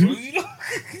different way, bro. You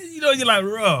know, you're like,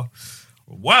 raw.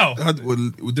 Wow,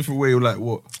 With different way, like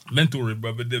what? mentoring,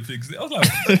 bro, but then fix it. I was like,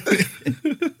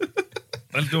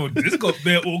 I know this got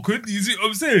bare awkward. You see what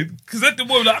I'm saying? Because at the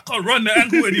moment, like, I can't run the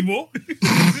ankle anymore.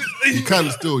 You kind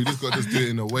of still, you just got to just do it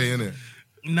in a way, innit?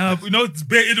 Nah, but you know, it's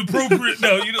bare inappropriate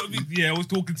now. You know what I mean? Yeah, I was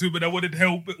talking to him and I wanted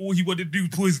help, but all he wanted to do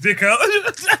was pull his dick out.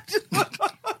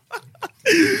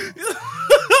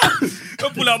 I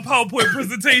pull out PowerPoint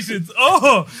presentations.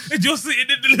 Oh, and you're sitting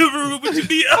in the living room with your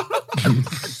meat out.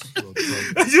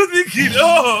 And you're thinking,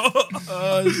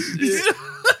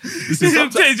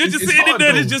 you're just sitting in there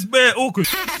and it's just bare awkward.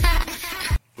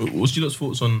 What's your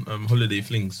thoughts on holiday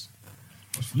flings?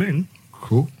 Fling?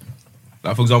 Cool.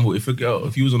 Like, for example, if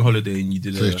you was on holiday and you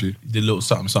did Safe G. a little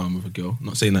something with a girl,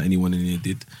 not saying that anyone in here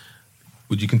did,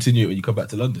 would you continue it when you come back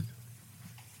to London?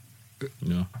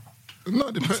 No. No,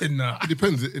 it depends. Nah. It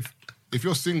depends. If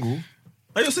you're single,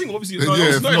 Are you single? Obviously, then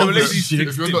it's yeah, not in a relationship.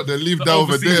 if you're not, then leave that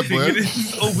over there, boy.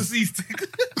 Overseas thing.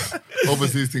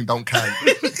 Overseas thing don't count.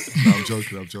 No, I'm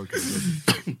joking.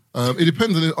 It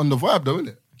depends on the vibe, though,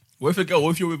 innit? What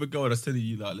if you're with a girl that's telling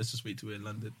you, like, let's just wait till we're in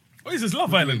London? What is this,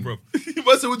 Love Island, bro?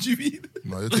 What's what you mean?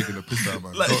 No, you're taking the piss out,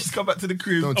 man. Like, just come back to the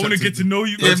crib. don't I want to chat get to know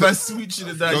you. Yeah, bro. man, smooching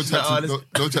and that. Don't She's like, chat, let's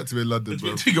don't chat to me in London,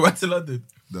 bro. go back to London.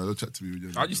 No, don't chat to me when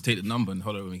you're in I'll just take the number and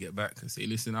holler when we get back and say,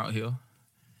 listen, out here,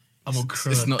 I'm on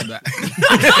it's not that.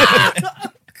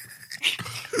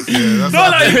 Yeah, that's No,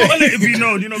 how- like, you gotta let it be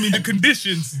known. You know what I mean? The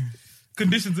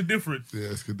conditions are different. Yeah,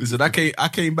 it's good. Listen, I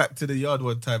came back to the yard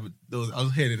one time. I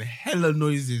was hearing hella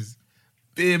noises.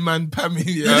 Beer man pamming,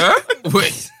 yeah.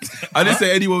 Wait. I didn't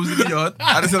say anyone was in the yard.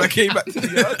 I just said I came back to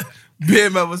the yard. Beer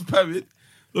man was pamming.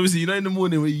 Obviously, you know, in the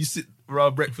morning when you sit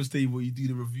around breakfast table, you do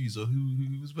the reviews of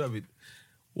who was pamming.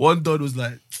 One dad was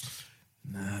like,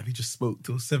 nah, we just spoke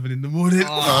till 7 in the morning.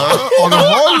 On a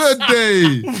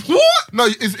holiday. What? No,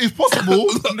 it's possible.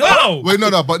 No. Wait,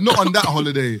 no, but not on that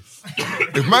holiday.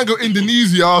 If man go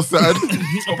Indonesia outside,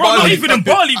 Bro, not even in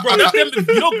Bali, bro. That's them,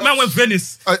 you know, man went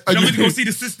Venice. And You know, you- we go see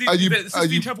the Sistine and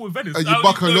you- Chapel in Venice. and you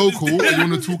buck a local and you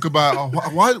want to talk about,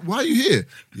 why are you here?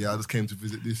 Yeah, I just came to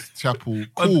visit this chapel.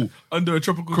 Cool. Under a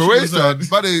tropical tree. Croatia,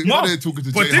 but they Mark, talking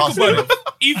to but Jay think Huss. about it.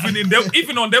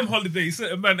 Even on them holidays,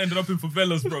 certain man ended up in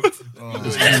favelas, bro.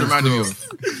 It's reminding me of.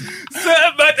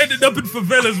 Certain man ended up in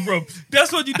favelas, bro.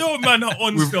 That's what you know, man, are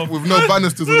on stuff. With no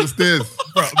banisters on the stairs.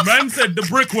 Bro, man said the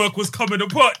brickwork was coming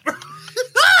apart. Man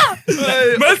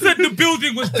said the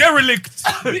building was derelict.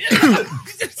 You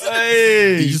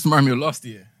just remind me of last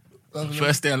year.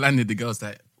 First day I landed, the girl's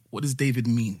like, what does David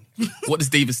mean? What does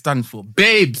David stand for?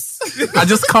 Babes! I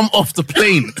just come off the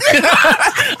plane.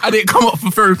 I didn't come up for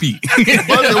therapy. Man, they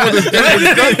want to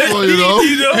stand for, you know.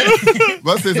 You know?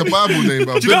 Man says a Bible name,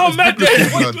 bro. Do you know how mad that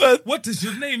is? Blood. What does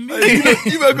your name mean?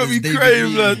 You man got me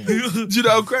crying, man. Do you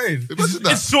know I'm crying? Imagine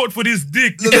that. It's short for this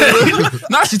dick.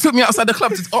 Nah, she took me outside the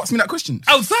club to ask me that question.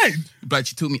 Outside. But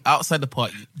she took me outside the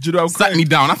party. Do you know I'm Sat crying? me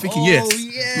down. I'm thinking, yes,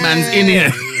 man's in here.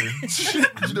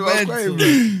 Do you know I'm crying,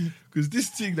 man? Because this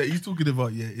thing that he's talking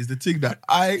about, yeah, is the thing that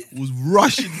I was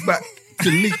rushing back to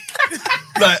link.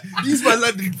 Like, these man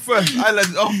landed first, I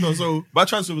landed after. So my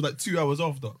transfer was like 2 hours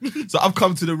after. So I've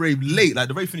come to the rave late. Like,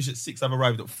 the rave finished at 6, I've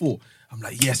arrived at 4. I'm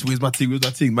like, yes, where's my team? Where's my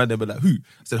team? Man, they were like, who?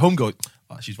 I said, homegirl.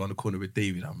 Oh, she's round the corner with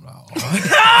David. I'm like, oh.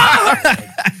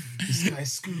 This guy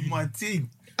screwed my team.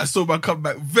 I saw man come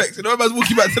back vexed. And everybody's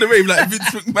walking back to the rave like Vince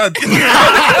McMahon.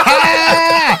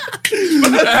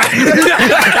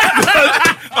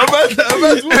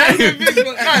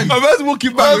 A man's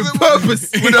walking back with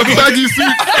purpose with a baggy suit.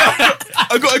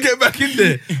 I gotta get back in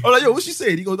there. I'm like, yo, what's she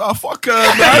saying? He goes, oh, fuck her,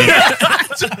 man.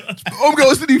 Homegirl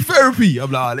wants to do therapy. I'm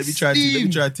like, let me try a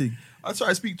thing. I try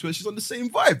to speak to her. She's on the same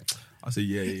vibe. I say,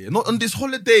 yeah. Not on this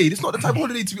holiday. This is not the type of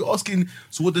holiday to be asking,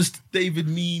 so what does David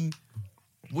mean?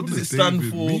 What does it stand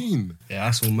for? Mean? Yeah,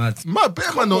 that's all mad. Man,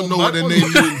 better man don't know what their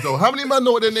name means, though. How many man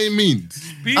know what their name means?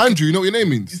 Andrew, you know what your name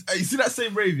means? Hey, you see that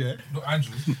same rave, yeah? Not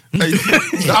Andrew. Hey,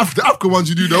 the African ones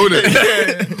you do, know, innit?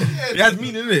 Yeah. It has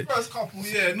meaning, innit? First couple,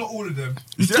 yeah, not all of them.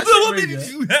 You see that What same rave, did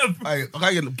yeah?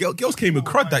 you have? Girls came with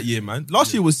crud that year, man.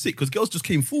 Last year was sick because girls just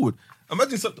came forward.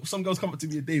 Imagine some girls come up to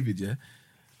me at David, yeah?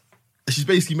 And she's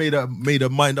basically made her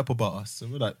mind up about us.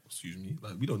 And we're like, excuse me,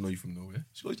 like, we don't know you from nowhere.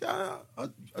 She goes, yeah,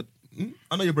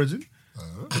 I know your brethren.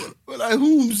 We're like,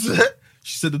 whom's that?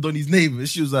 She said the Donny's name, and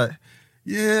she was like,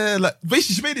 yeah, like,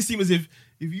 basically she made it seem as if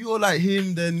you're like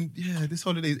him, then yeah, this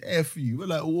holiday is air for you. We're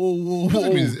like, whoa. What do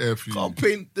you mean it's air for you? Can't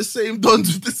paint the same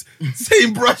dons with the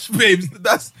same brush, babes.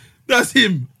 That's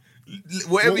him.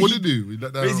 Whatever. What did he do?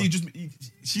 Basically,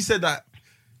 she said that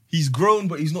he's grown,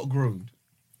 but he's not grown.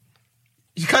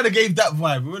 She kind of gave that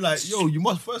vibe. We were like, yo,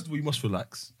 first of all, you must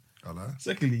relax.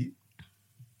 Secondly,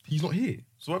 he's not here.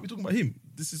 So why are we talking about him?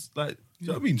 This is like, you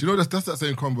know what I mean? Do you know that's that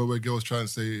same combo where girls try and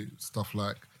say stuff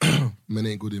like, men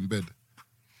ain't good in bed.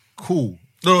 Cool.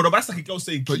 No, that's like a girl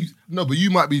saying, but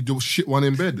you might be the shit one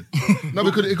in bed. No,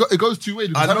 because it goes two ways.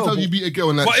 I know, Sometimes you beat a girl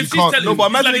and like, But she if she's can't. telling No, but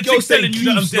imagine a girl saying you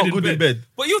that I'm Keith's dead not good in bed.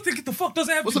 But you're thinking the fuck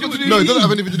doesn't have to do with No, it doesn't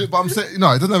have anything to do. But I'm saying,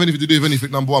 no, it doesn't have anything to do with anything.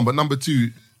 Number one, but number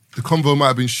two, the convo might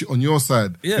have been shit on your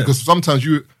side. Yeah. Because sometimes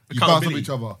you bounce off Accountability. each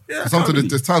other. Yeah, Sometimes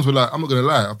there's times where, like, I'm not gonna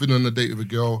lie, I've been on a date with a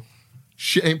girl,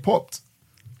 shit ain't popped,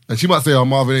 and she might say, "Oh,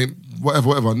 Marvin ain't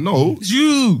whatever." No, It's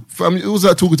you. fam, it was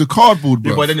like talking to cardboard,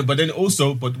 bro. Yeah, but then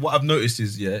also, what I've noticed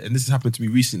is, yeah, and this has happened to me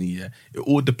recently, yeah, it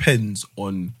all depends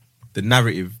on the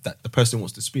narrative that the person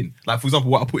wants to spin. Like, for example,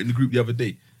 what I put in the group the other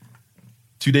day,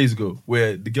 2 days ago,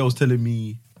 where the girl's telling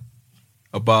me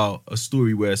about a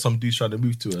story where some dude's trying to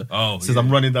move to her. Says, I'm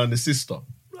running down the sister.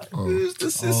 Like, who's the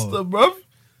sister, bruv?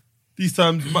 These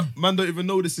times, man don't even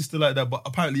know the sister like that, but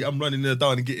apparently I'm running her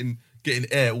down and getting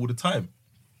air all the time.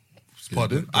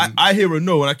 Pardon? I hear her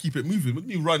no and I keep it moving. What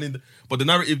do you mean running? But the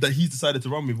narrative that he's decided to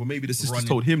run with, or maybe the sister's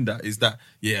told him that, is that,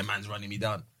 yeah, man's running me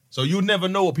down. So you'll never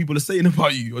know what people are saying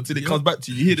about you until it comes back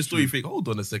to you. You hear the story, you think, hold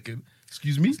on a second.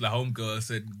 Excuse me? It's like homegirl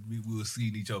said we were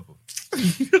seeing each other.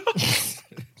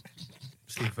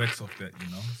 Still vexed off that,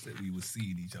 you know. Said we were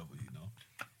seeing each other, you know.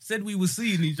 Said we were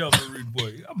seeing each other, rude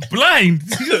boy. I'm blind.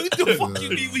 What the fuck you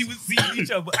mean we were seeing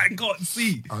each other? I can't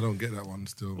see. I don't get that one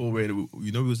still. Or wait,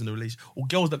 you know he was in a relationship. Or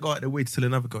girls that go out their way to tell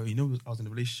another girl, you know I was in a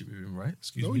relationship with him, right?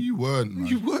 Excuse No, me. you weren't, man.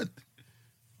 You weren't.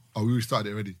 Oh, we started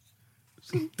it already.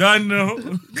 Don't know.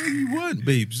 No, you weren't,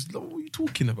 babes. What are you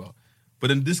talking about? But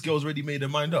then this girl's already made her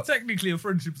mind up. Technically, a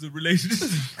friendship's a relationship.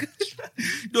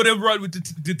 You know, they're right with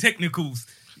the technicals.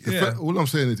 Yeah. All I'm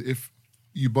saying is, if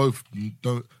you both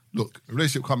don't look, a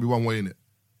relationship can't be one way in it.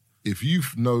 If you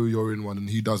know you're in one and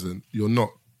he doesn't, you're not.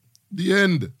 The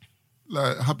end.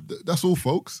 Like, that's all,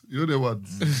 folks. You know the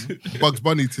ones. Bugs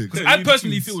Bunny thing. I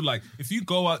personally feel like if you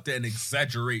go out there and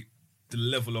exaggerate the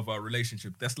level of our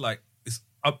relationship, that's like, it's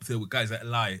up there with guys that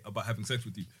lie about having sex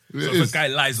with you. It So if is. a guy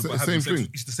lies It's about the having same sex,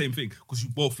 thing. it's the same thing because you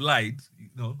both lied. You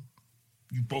know,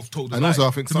 you both told a And lie also,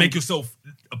 I think to make yourself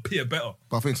appear better.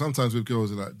 But I think sometimes with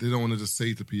girls, like, they don't want to just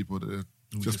say to people that they've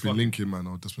just been linking, man,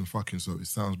 or just been fucking. So it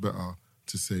sounds better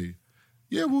to say,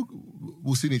 yeah,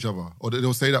 we'll see each other. Or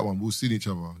they'll say that one, we'll see each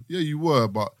other. Yeah, you were,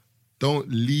 but don't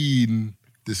lean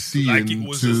the scene Like it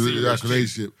was a to serious that thing.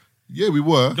 relationship. Yeah, we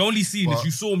were. The only scene is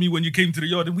you saw me when you came to the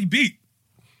yard and we beat.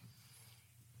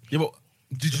 Yeah, but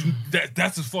Did you?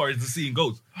 That's as far as the scene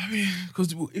goes. I mean,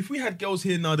 because if we had girls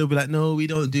here now, they'll be like, no, we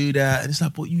don't do that. And it's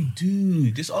like, but you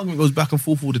do. This argument goes back and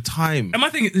forth all the time. And my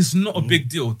thing is, it's not a big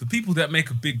deal. The people that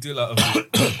make a big deal out of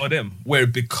it are them, where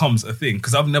it becomes a thing.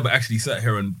 Because I've never actually sat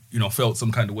here and, you know, felt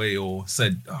some kind of way or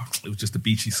said, oh, it was just a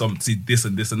beachy something, this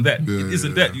and this and that. Yeah, it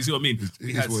isn't yeah, that. You see what I mean? It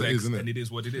We is had what it sex is, isn't it? and it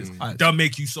is what it is. Mm. That'll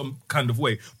make you some kind of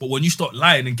way. But when you start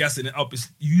lying and gassing it up,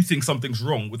 you think something's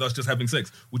wrong with us just having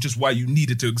sex, which is why you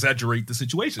needed to exaggerate the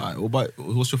situation. All right, well, but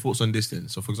what's your thoughts on this then?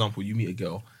 So, for example, you meet a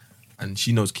girl and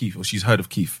she knows Keith or she's heard of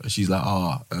Keith and she's like,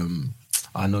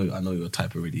 I know your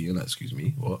type already. You're like, excuse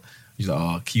me. Or he's like,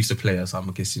 oh, he used to play us. I'm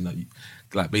guessing that,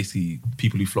 like, basically,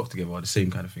 people who flock together are the same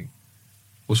kind of thing.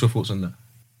 What's your thoughts on that?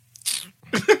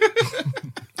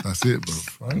 That's it,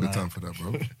 bro. I ain't got time for that,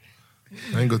 bro.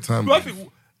 I ain't got time. But I bro.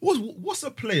 think, what's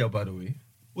a player, by the way?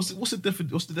 What's the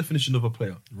definition of a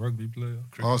player? Rugby player.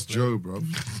 Ask Joe, bro.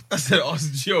 I said,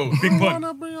 ask Joe. Big one.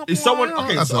 Is someone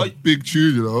okay? That's So a big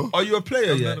tune, you know. are you a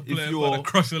player? I'm Yeah. not a player, If but I you're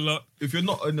crush a lot. if you're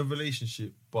not in a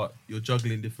relationship but you're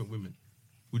juggling different women,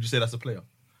 would you say that's a player?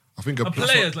 I think A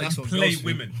player is like that's you what play girls do.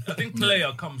 women. I think player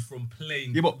comes from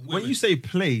playing. Yeah, but when women. you say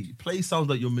play sounds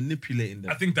like you're manipulating them.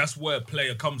 I think that's where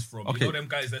player comes from. Okay. You know them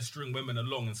guys that string women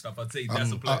along and stuff. I'd say that's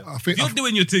a player. I think- if you're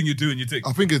doing your thing, you're doing your thing.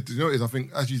 I think it, you know, what it is. I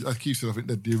think as Keith said, I think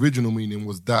that the original meaning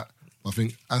was that. I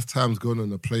think as time's gone on,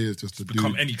 the players just to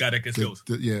Become do any guy that gets girls.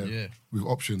 Yeah. with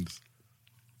options.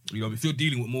 You know, if you're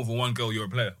dealing with more than one girl, you're a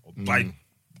player. Or by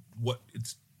what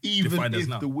it's even defined as if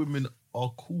now. the women are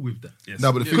cool with that. Yes.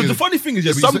 No, but the thing Because the is, funny thing is,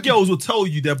 yeah, but you some said- girls will tell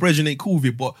you their brethren ain't cool with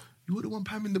it, but you're the one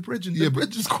pamming the brethren. Yeah, The but-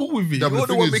 brethren's cool with it. No, but You're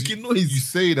the thing one is, making noise. You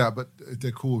say that, but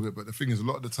they're cool with it. But the thing is, a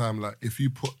lot of the time, like if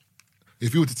you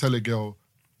were to tell a girl,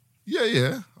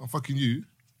 yeah, I'm fucking you,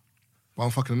 but I'm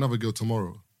fucking another girl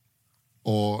tomorrow,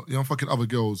 or I'm fucking other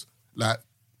girls, like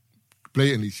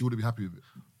blatantly, she wouldn't be happy with it.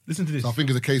 Listen to this. So I think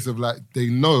it's a case of like they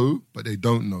know, but they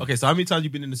don't know. Okay, so how many times have you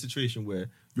been in a situation where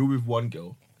you're with one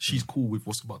girl, she's cool with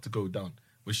what's about to go down,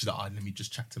 where she's like, let me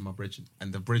just chat to my brethren,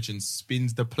 and the brethren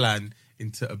spins the plan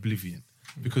into oblivion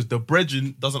because the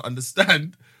brethren doesn't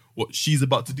understand what she's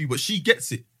about to do, but she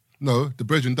gets it. No, the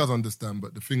brethren does understand,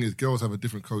 but the thing is, girls have a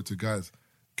different code to guys.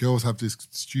 Girls have this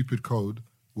stupid code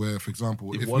where, for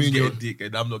example, If if one's me and getting you, dick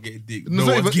and I'm not getting dick, No,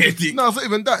 no it's one's not getting even, dick. no, it's not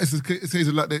even that. It's a case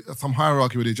of like some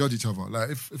hierarchy where they judge each other. Like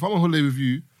if I'm on holiday with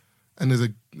you and there's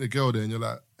a girl there and you're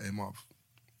like, hey, Marv,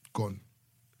 gone.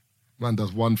 Man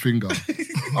does one finger.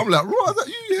 I'm like, right, is that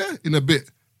you? Yeah. In a bit.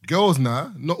 Girls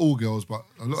now, not all girls, but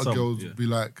a lot Some, of girls yeah. be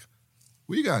like,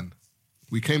 where you going?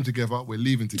 We came together, we're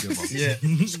leaving together. Yeah.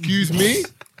 Excuse me?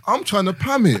 I'm trying to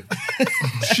pam it.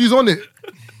 She's on it.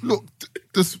 Look,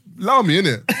 just allow me,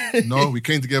 innit? No, we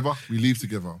came together, we leave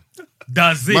together.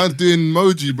 That's it. Man's doing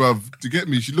emoji, bruv, to get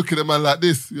me. She's looking at man like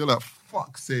this. You're like,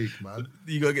 fuck's sake, man.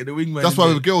 You gotta get the wingman. That's in why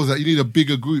there. with girls, like, you need a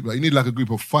bigger group. Like, you need like a group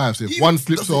of 5. So if one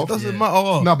slips off, doesn't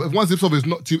matter. no, but if one slips off, it's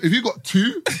not 2. If you got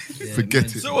 2, forget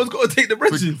it. Someone's got to take the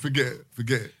brethren. Forget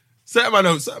it. Certain man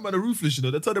are ruthless, you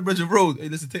know. They tell the brethren, bro, hey,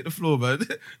 listen, take the floor, man.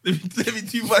 let me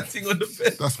do my thing on the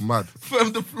bed. That's mad.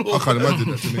 Firm the floor. I can't imagine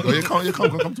that. To me. Oh, you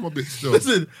can't come to my bitch still.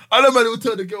 Listen, I know man will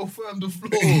tell the girl, firm the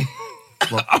floor.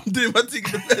 But I'm doing my thing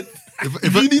in the bed. If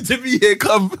if you need to be here,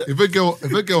 come. If a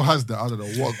girl has that, I don't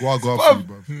know what I go Fam,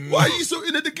 up for you, bruv. why are you so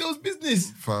into the girl's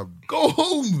business? Fam, Go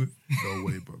home. no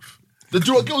way, bruv. The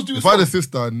what girls do If is I had a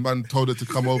sister and man told her to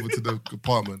come over to the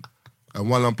apartment and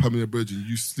while I'm pamming a bridge and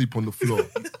you sleep on the floor,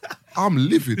 I'm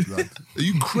livid, lad. Are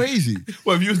you crazy?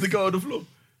 Well, if you was the girl on the floor.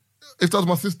 If that's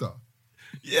my sister,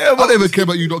 Yeah, I but don't even care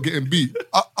about you not getting beat.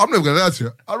 I'm never gonna lie to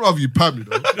you. I'd rather you pam, you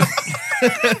know.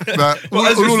 Like, Well,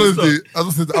 as your sister. as I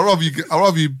said, I'd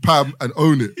rather you pam and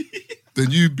own it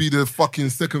than you be the fucking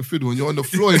second fiddle when you're on the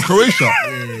floor in Croatia.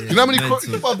 You know how many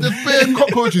there's bare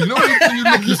cockroaches. You know when you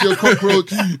look, you see a cockroach,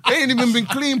 they ain't even been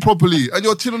cleaned properly, and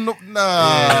you're chilling up.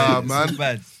 Nah, man.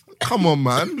 Bad. Come on,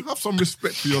 man. Have some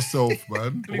respect for yourself,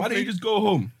 man. why don't you just go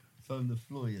home? On the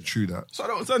floor, yeah. True that. So I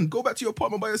don't understand. Go back to your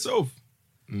apartment by yourself.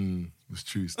 It's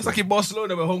true. That's like in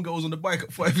Barcelona where homegirl was on the bike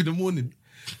at 5 a.m.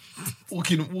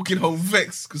 walking home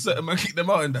vexed because certain man kicked them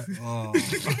out and that.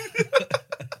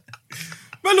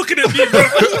 Man, looking at me, bro.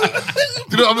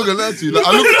 You know, I'm not gonna lie to you. Like,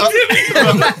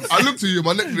 I looked at you,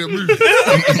 my neck didn't move.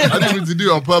 I didn't mean to do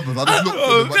it on purpose. I just looked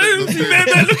at you.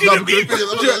 man, looking at me. I'm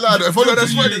not gonna lie. If I looked at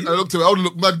you and I looked at you, I would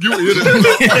look mad guilty.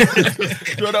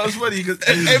 Innit? You know, that was funny because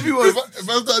everyone. If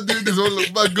I start doing this, I would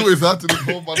look mad guilty. So I had to look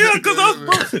hold my Yeah, neck. because I was,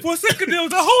 bro, for a second there, I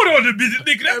was like, hold on a minute,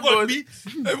 nigga. That got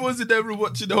me. Everyone's in their room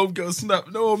watching the homegirl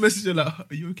snap. No one messaging like,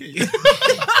 are you okay?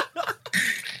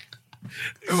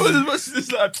 Everyone's watching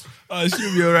this like, oh,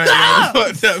 she'll be alright.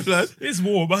 Fuck that, man. It's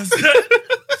warm, I said.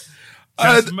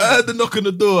 I had the knock on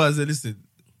the door. I said, listen.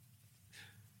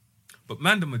 But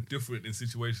man, them are different in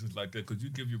situations like that because you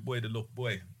give your boy the look,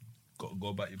 boy, got to go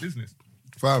about your business.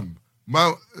 Fam,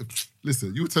 man,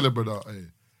 listen, you tell a brother, hey,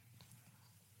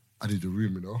 I need your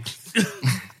room, you know.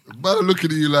 Man looking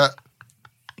at you like,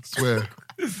 I swear.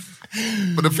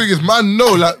 But the thing is, man,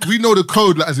 know, like, we know the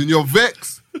code, like, as in you're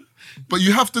vexed. But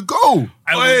you have to go.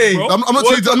 Hey, bro. I'm not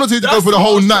telling you to go for the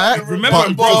whole night. Remember but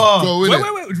in just Brum? go in it.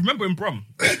 Wait. Remember in Brum?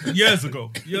 Years ago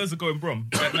in Brum,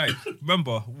 that night.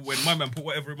 Remember when my man put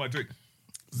whatever in my drink?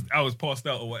 I was passed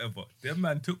out or whatever. That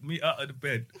man took me out of the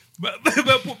bed. But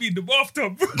put me in the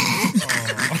bathtub.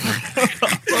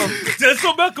 There's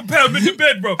some man compare him in the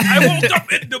bed, bro. I woke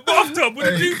up in the bathtub with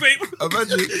a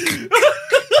Imagine,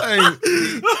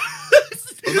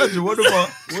 imagine one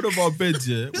of our beds,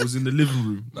 yeah, was in the living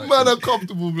room. Like, Man,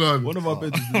 uncomfortable, man. one of our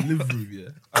beds was in the living room, yeah.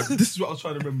 This is what I was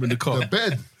trying to remember in the car. The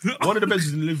bed. One of the beds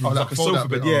was in the living room, Oh, like that a fold sofa out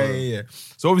bed. bed. Yeah, Oh, yeah.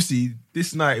 So obviously,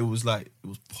 this night it was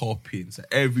popping. So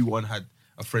everyone had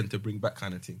a friend to bring back,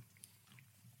 kind of thing.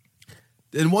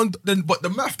 But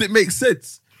the math didn't make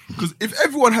sense because if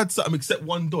everyone had something except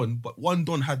one don, but one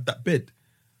don had that bed.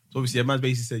 So obviously, a man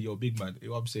basically said, "Yo, big man,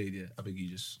 what I'm saying, yeah, I beg you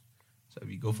just." So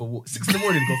we go for a walk. 6 in the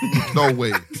morning, go for a walk. No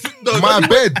way.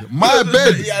 My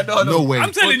bed. Yeah, no. way.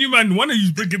 I'm telling you, man, one of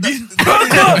you's bringing me.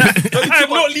 I'm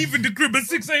not leaving the crib at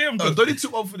 6 a.m. Donnie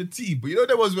took one for the tea, but you know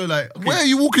there was where like, okay, Where are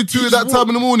you walking to he at just that time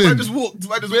in the morning? I just walked.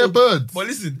 Where birds? But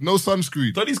listen, No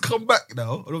sunscreen. Donnie's come back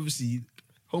now, and obviously,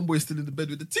 homeboy's still in the bed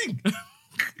with the ting.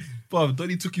 But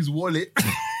Donnie took his wallet,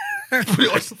 put it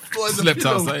on the floor as a Slept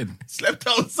pillow. outside. Slept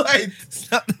outside.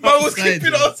 Man was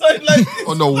sleeping outside like this.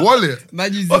 On the wallet.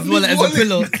 Man uses On his wallet his as a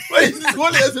pillow. Man used his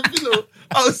wallet as a pillow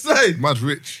outside. Man's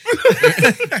rich.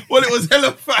 Wallet was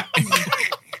hella fat.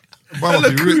 Man Hella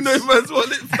must be rich. kuno in man's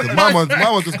wallet. My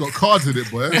man just got cards in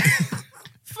it, boy.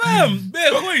 Fam,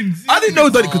 bare coins. I didn't know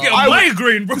Donnie could Get a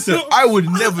migraine, bro. Listen, I would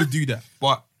never do that,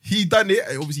 but he done it.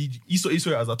 And obviously, he saw it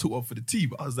as I took one for the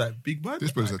team. I was like, big man.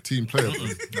 This brother's a team player, bro.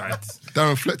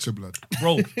 Darren Fletcher, blood.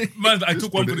 Bro, man, I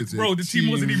took one for brother the is a bro. The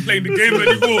team wasn't team. even playing the game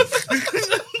anymore.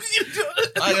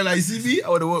 I like, see me? I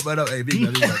would have walked man up. Hey, big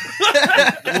man.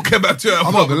 We'll come back to it.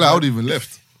 I'm not gonna lie, I would have even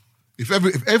left. If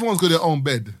everyone's got their own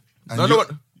bed and, No, you're,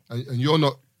 no, and you're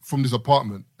not from this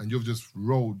apartment and you've just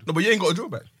rolled, No, but you ain't got a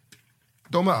drawback.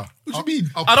 don't matter. What you mean?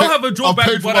 I don't have a drawback,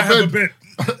 I'll pay for but my I have a bed. bed.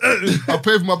 I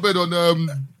pay for my bed on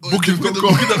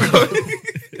bookings.com.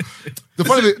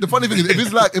 The funny thing is, if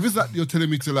it's like you're telling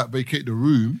me to like vacate the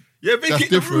room, Yeah, that's vacate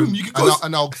the different. room. You can go.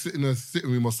 and I'll sit in a sitting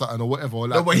room or something or whatever. Or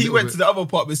like No, but he a went little to the other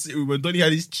apartment sitting room and Donnie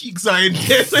had his cheeks out in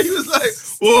there, so he was like,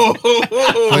 whoa, whoa,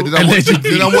 whoa. Wait, did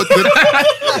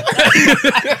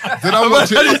I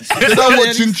watch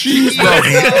watching Cheeks, bro?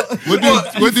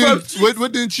 We're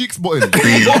doing Cheeks button.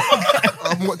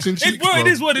 I'm watching Cheeks, Bro, it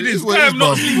is what it is. what it I'm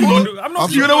not bro. sleeping on the- I'm not I'm-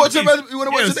 sleeping You wanna on watch the a team. man? You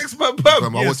wanna watch Yes. the next man, Fam,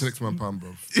 pub? I watch Next Man Pam, bro.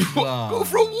 Go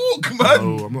for a walk,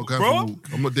 man. No, I'm not going Bro? for a walk.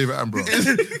 I'm not David Attenborough.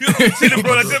 See the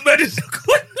bro, I said, man, it's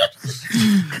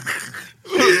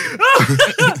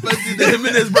The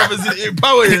Jimenez brothers in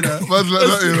power here now. Man's like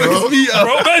that, you know.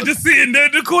 bro, man, just sitting there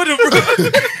in the corner, bro.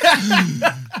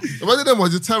 Imagine them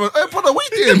ones just telling, hey, brother,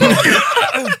 what you doing, bro?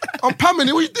 I'm pamming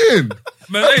it, what you doing?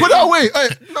 Man, Hey, hey, put that away. Hey,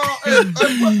 no, hey.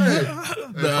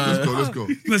 Let's go.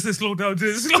 let's say slow down,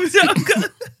 just slow down.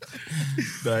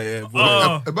 Nah, yeah, boy.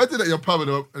 Oh, Imagine that you're pamming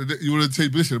and you want to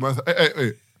take position. The man's like,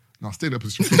 hey. Now stay in that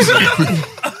position.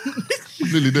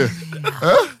 Nearly there.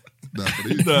 Huh? Nah,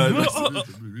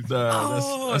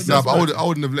 That's but I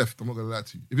wouldn't have left. I'm not gonna lie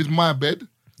to you. If it's my bed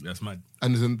that's mad.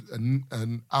 and there's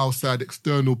an outside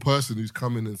external person who's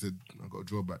come in and said, "I got a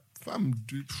drawback," fam,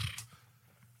 dude,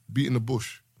 beating the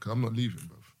bush because I'm not leaving,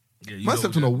 bro. Yeah, you Man know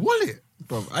slept on a wallet.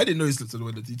 bro. I didn't know he slept on the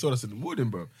window. He told us in the morning,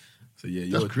 bro. So yeah,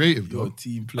 That's creative, You're a though.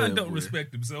 team player. Man don't boy.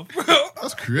 respect himself, bro.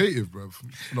 That's creative, bro.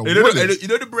 On a You know, wallet. you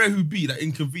know the bro who be like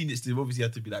inconvenienced him. Obviously,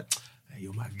 had to be like, "Hey,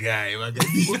 you're my guy, my guy."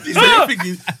 What this you're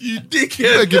thinking? You You better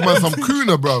dickhead. give man some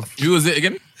kuna, bro. Who was it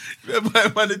again? Man,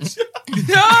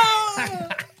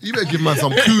 You better give man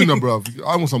some kuna, bro.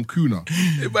 I want some kuna.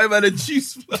 my man a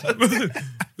juice.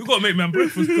 We gotta make man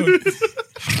breakfast, bro.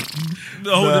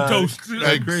 Hold the toast.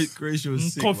 Hey, Gracia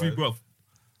was sick, Coffee, man. bro.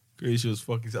 Gracia was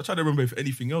fucking sick. I'm trying to remember if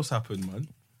anything else happened, man.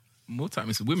 More time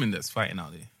it's women that's fighting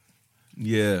out there.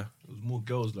 Yeah, there was more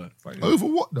girls like fighting. Over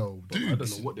what though, I dude? don't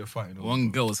know what they're fighting over.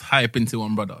 One girl's hype into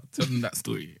one brother. Tell them that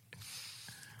story.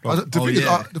 The thing is,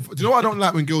 do you know what I don't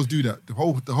like when girls do that? The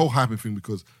whole hyping thing,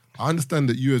 because I understand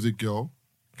that you as a girl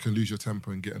can lose your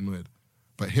temper and get annoyed,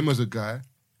 but him as a guy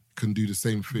can do the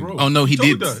same thing. Bro, Oh, no, he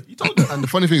told did. her. He told her. And the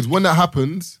funny thing is, when that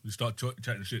happens, You start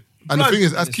chatting shit. and the Blood, thing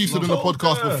is, as it's Keith said on not the told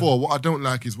podcast her. before, what I don't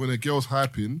like is when a girl's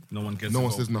hyping, No one gets no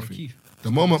one involved. says nothing. Keith. The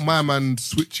moment my man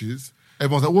switches,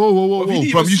 everyone's like, whoa, But he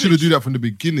didn't bro, even you should have switch. do that from the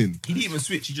beginning. He didn't even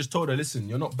switch. He just told her, "Listen,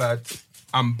 you're not bad.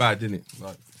 I'm bad, innit?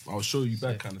 Like, I'll show you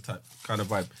bad kind of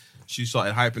vibe." She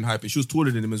started hyping. She was taller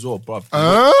than him as well, bruv.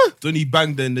 Then he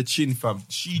banged her in the chin, fam.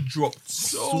 She dropped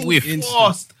so Swift.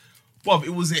 fast. Bruv, it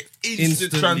was an instant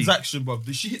Instantly. transaction,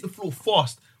 bruv. She hit the floor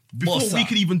fast before Boss we up.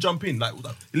 could even jump in. Like, it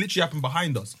literally happened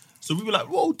behind us. So we were like,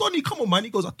 whoa, Donnie, come on, man.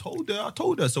 He goes, I told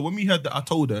her. So when we heard that I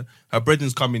told her, her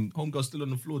brethren's coming, homegirl's still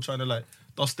on the floor trying to like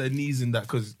dust their knees in that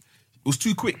because was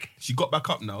too quick. She got back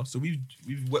up now, so we've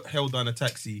held down a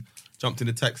taxi, jumped in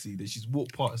a taxi. Then she's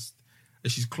walked past,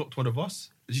 and she's clocked one of us,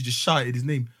 and she just shouted his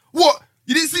name. What?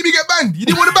 You didn't see me get banged? You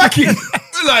didn't want to back it?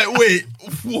 We're like, wait,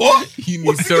 what? You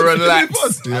need to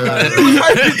relax.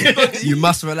 You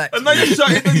must relax. And now you're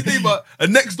shouting on his name,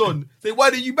 and next on, say, why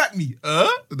didn't you back me?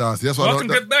 Nah, see, that's why I I can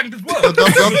don't. get banged as well.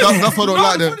 That's why I don't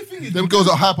like the them. funny thing is, Them girls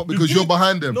are hype up because dude- you're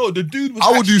behind them. No, the dude was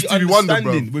I would do actually Stevie Wonder,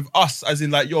 understanding bro. with us, as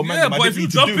in like, yo, man, Yeah, I but didn't if you mean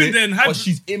to jump do in it, there and have- but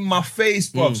she's in my face,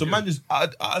 bro. So man just,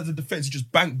 as a defense, he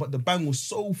just banged, but the bang was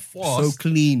so fast. So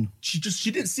clean. She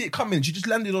didn't see it coming. She just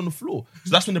landed on the floor.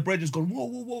 So that's when the brother's gone, whoa,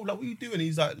 like, what are you doing? And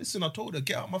he's like, listen, I told her,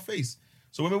 get out of my face.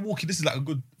 So when we're walking, this is like a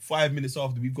good 5 minutes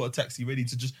after we've got a taxi ready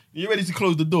to you're ready to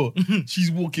close the door. She's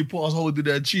walking past, holding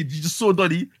her chin. You just saw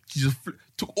Donny. She just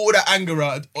took all that anger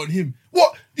out on him.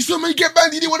 What? You saw me get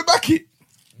banged? You didn't want to back it?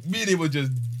 Me and him were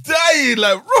just dying,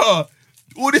 like, bruh.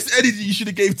 All this energy you should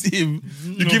have gave to him,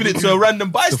 you're giving it to a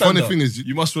random bystander. funny thing is,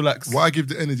 you must relax. Why give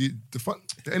the energy? The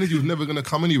energy was never going to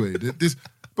come anyway.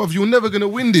 Bruv, you're never going to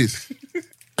win this.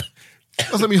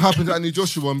 That's like me hopping to Anthony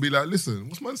Joshua and be like, listen,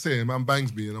 what's man saying? Man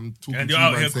bangs me and I'm talking And to you're you,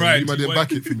 out man here saying, crying you man to didn't your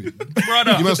back it for me.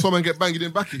 Brother. You man saw man get banged, you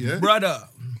didn't back it, yeah? Brother.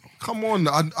 Come on,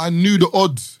 I knew the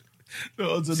odds.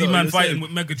 See man fighting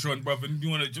with Megatron, brother. And you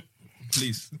want to...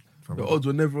 Please. The odds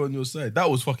were never on your side. That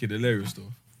was fucking hilarious,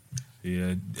 though.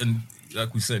 Yeah, and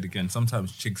like we said again,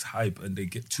 sometimes chicks hype and they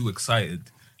get too excited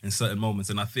in certain moments.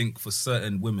 And I think for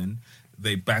certain women,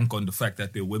 they bank on the fact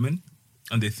that they're women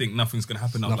and they think nothing's going to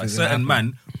happen. Like Nothing's gonna certain happen.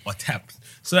 man are tapped.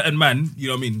 Certain man, you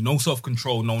know what I mean, no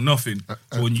self-control, no nothing.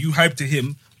 So when you hype to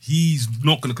him, he's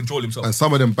not going to control himself. And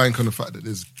some of them bank on the fact that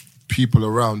there's people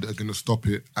around that are going to stop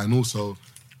it. And also,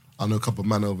 I know a couple of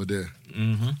men over there.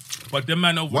 But the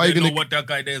man over Why you there know gonna- what that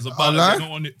guy there is about. I and lie? they're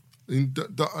not on it. And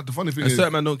the funny thing And is,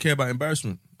 certain men don't care about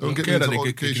embarrassment. They Don't don't get care that into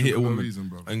they can altercation hit a for no woman. reason,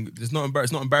 bro. And it's not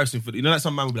embarrassing for, you know, like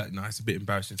some man will be like, nah, it's a bit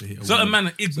embarrassing to hit a Certain woman. man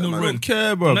are ignorant. man don't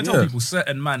care, bro. And I tell Yeah. people,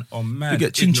 certain man are mad You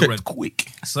get chin ignorant. checked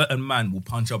quick. Certain man will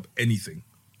punch up anything.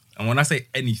 And when I say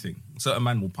anything, certain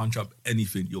man will punch up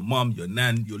anything. Your mum, your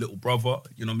nan, your little brother,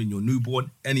 you know what I mean, your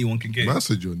newborn, anyone can get man it.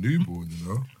 said you're newborn, you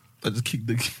know? I just kick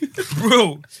the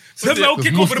Bro, certain man will Just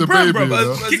kick muff over the the prem, baby, bro. you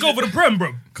know? Kick over the prem,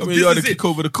 bro. Come This here, you had to is kick it.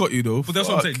 over the cot, you know. But that's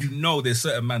what I'm Fuck. saying. You know there's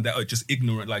certain man that are just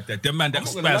ignorant like that. They're man that I'm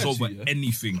not gonna lie spaz to over you, yeah.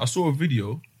 anything. I saw a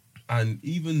video, and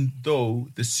even though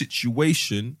the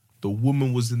situation, the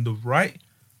woman was in the right,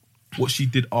 what she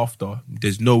did after,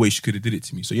 there's no way she could have did it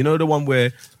to me. So you know the one where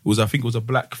it was, I think it was a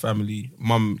black family,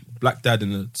 black dad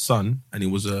and a son, and it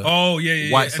was a Oh,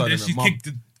 yeah. white And son then and a she mum. kicked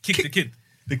the kid.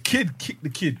 The kid kicked the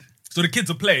kid. So the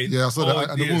kids are playing. Yeah, I saw that.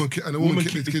 Oh, And the yes. woman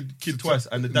Kicked kicked the the kid twice,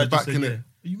 and the in dad back, just said, innit? yeah.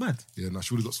 Are you mad? Yeah, nah,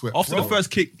 she would have got swept. After Bro. the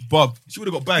first kick, Bob, she would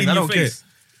have got banged. In I your don't care. face.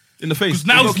 In the face. Because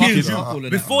now There's it's no kids. fucking-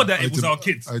 Before that, I it had was to- our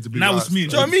kids. I had to bleep Now that it's out. me. Do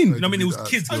you know what I mean? I mean, it was I had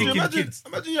to kids bleep that out. kicking kids.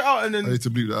 Imagine you're out and then I need to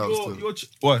bleep that out still.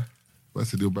 what? I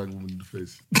said they'll bang a woman in the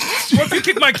face. Bro, if you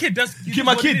kick my kid, that's You kick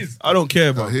my kid. I don't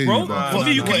care, bro. I hear Bro, you, bro. for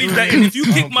me, you can leave that in. If you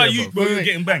kick my care, youth, bro, you're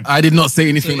getting banged. I did not say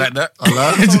anything like that. I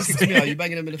lie. Are you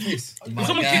banging them in the face? Someone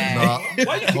kick Nah, Why you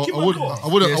I kicking my wouldn't. dog? I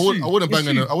wouldn't. Yeah, I wouldn't. she- I wouldn't bang yeah,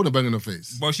 in she- her. I wouldn't bang in her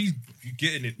face. Bro, she's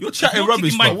getting it. You're chatting If rubbish,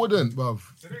 kicking my- I wouldn't, bruv.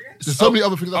 There's so many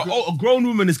other things I could. A grown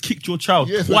woman has kicked your child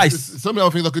Yes, twice. there's so many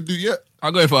other things I could do. Yeah.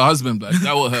 I'll go for a husband, but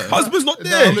that will hurt. Husband's not Nah,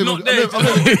 there. I'm not never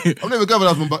there. gathered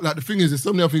husband, but like the thing is, there's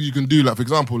so many other things you can do. Like for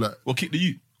example, like Well, kick the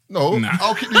youth. no,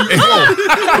 I'll kick the youth as well.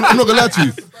 I'm not gonna lie to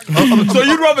you. So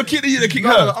you'd rather kick the youth than kick No,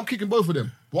 her? I'm kicking both of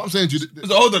them. What I'm saying to you,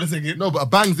 So hold on a second. no, but a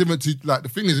bang's different to like the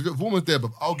thing is, if a woman's there,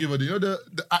 but I'll give her the, you know,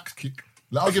 the axe kick.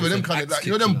 Like I'll give her them kind of like,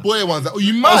 you know, them boy ones. Like, oh,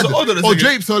 you mad? so hold on a Or second.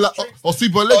 drapes or like or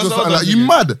sweep her legs Oh, or so something. hold on Like a you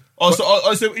second.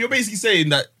 mad? So you're basically saying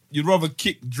that you'd rather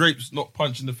kick drapes, not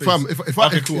punch in the face. Fam, if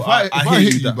Okay, I cool. I hear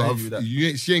hit you, that, I hear bruv, you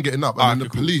ain't, she ain't getting up. Ah, And then okay, the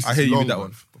cool. police. I hear you long, with that bruv.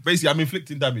 one. Basically, I'm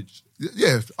inflicting damage.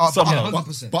 Yeah, Somehow.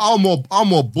 but I'll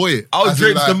more boy it. I'll As in,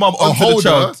 drape like, the mum I'll onto the hold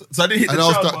child. her, So I didn't hit the and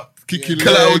I'll child. start kicking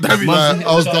Collateral legs. damage. Man,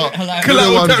 I'll start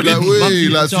Collateral ones damage. like, wait,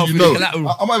 like, so you know.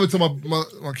 Collateral. I might even tell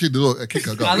my kid to kick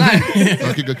her. I like.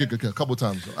 I kick her a couple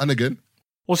times. And again.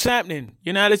 What's happening?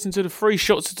 You're now listening to the Free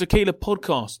Shots of Tequila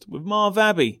podcast with Marv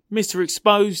Abbey, Mr.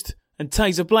 Exposed, and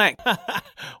Taser Black.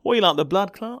 What, you like the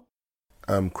blood clot?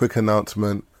 Quick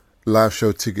announcement. Live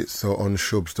show tickets are on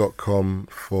shubs.com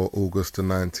for August the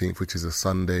 19th, which is a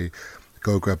Sunday.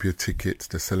 Go grab your tickets.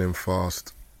 They're selling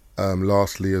fast.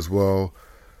 Lastly as well,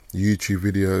 YouTube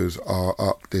videos are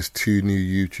up. There's 2 new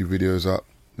YouTube videos up.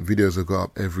 The videos are got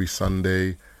up every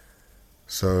Sunday.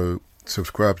 So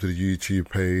subscribe to the YouTube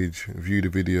page, view the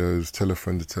videos, tell a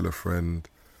friend to tell a friend,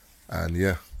 and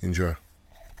yeah, enjoy.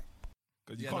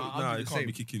 You Yeah, can't, I'll do you the can't same.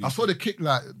 be kicking. I saw the kick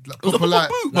like It was a proper proper like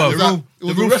boot, it was bro. like- it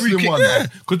was a wrestling one. Yeah,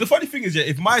 because the funny thing is,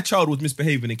 if my child was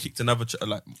misbehaving and kicked another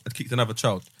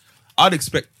child, I'd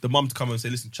expect the mum to come and say,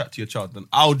 "Listen, chat to your child." Then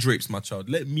I'll drapes my child.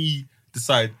 Let me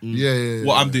decide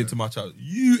what I'm doing to my child.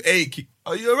 You ain't kick.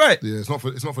 Are you alright? Yeah, it's not for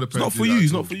the It's not parents for to do you. that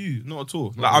It's at not all. for you. Not at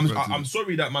all. Not Like, for the parents to I'm do.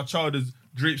 sorry that my child has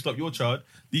draped up your child.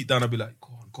 Deep down, I'd be like,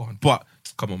 go on. But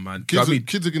come on, man. Do you know what I mean?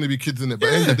 Kids are going to be kids in it, but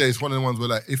at the end of the day, it's one of the ones where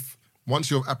like if once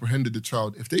you've apprehended the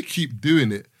child, if they keep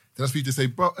doing it, then that's for you to say,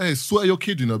 bro, hey, swear your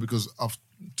kid, because I've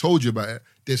told you about it.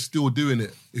 They're still doing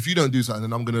it. If you don't do something,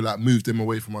 then I'm going to like move them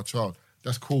away from my child.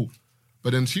 That's cool.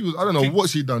 But then she was, I don't know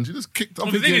what she done. She just kicked. I'm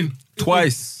The thing thinking, is,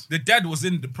 Twice. the dad was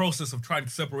in the process of trying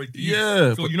to separate the youth.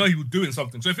 Yeah, So but- he was doing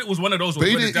something. So if it was one of those but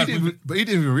he where the didn't, dad was... but he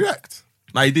didn't even react.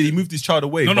 Nah, he did. He moved his child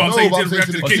away. No, but- I'm saying but he I'm didn't saying react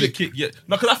to to the the to the kick. kick, yeah.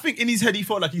 No, because I think in his head he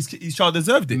felt like his child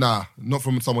deserved it. Nah, not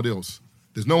from somebody else.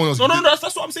 There's no one else. No, that's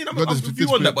what I'm saying. I'm Because with you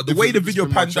on that. But the way the video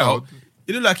panned out,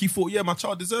 it looked like he thought, yeah, my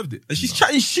child deserved it. And she's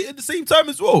chatting shit at the same time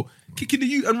as well. Kicking the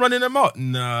youth and running them out.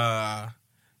 Nah.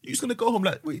 You're just going to go home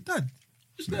like, wait, Dad,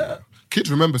 just there. Kids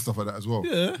remember stuff like that as well.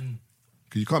 Yeah.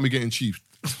 Because you can't be getting chiefed.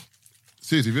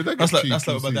 Seriously, if your dad That's gets like, chiefed, that's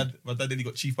like you'll see. my dad nearly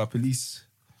got chiefed by police.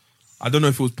 I don't know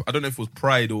if it was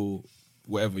pride or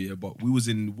whatever, yeah, but we was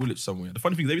in Woolwich somewhere. The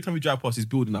funny thing is every time we drive past his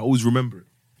building, I always remember it.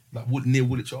 Like near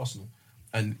Woolwich Arsenal.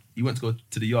 And he went to go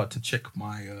to the yard to check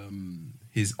my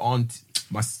his aunt,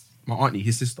 my auntie,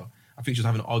 his sister. I think she was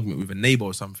having an argument with a neighbour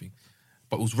or something.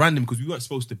 But it was random because we weren't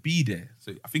supposed to be there.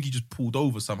 So I think he just pulled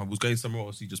over somehow. Was going somewhere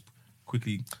else. He just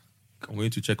quickly, I'm going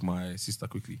to check my sister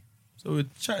quickly. So we're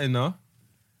chatting now.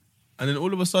 And then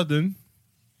all of a sudden,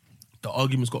 the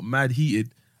arguments got mad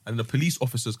heated and the police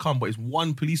officers come, but it's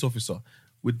one police officer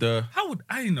with the... How would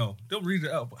I know? Don't read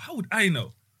it out, but how would I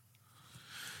know?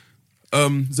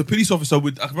 There's a police officer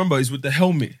with, I remember, he's with the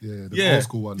helmet. Yeah, the old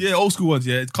school ones. Yeah, old school ones,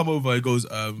 yeah. Come over, it goes,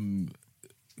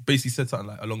 basically said something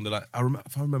like along the line,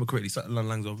 if I remember correctly, something along the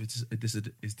lines of, is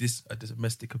this a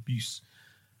domestic abuse?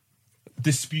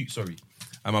 Dispute, sorry.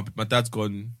 And my dad's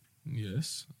gone,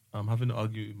 yes, I'm having an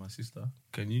argument with my sister.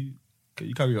 Can you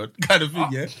carry on? Kind of thing,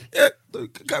 yeah? Yeah,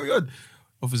 carry on.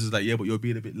 Officer's like, yeah, but you're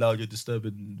being a bit loud, you're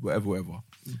disturbing, whatever.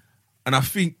 And I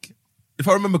think, if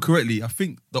I remember correctly, I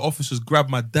think the officers grabbed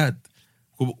my dad.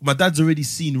 My dad's already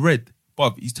seen red.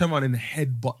 But he's turned around and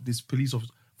headbutt this police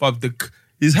officer. But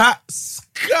his hat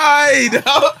skied.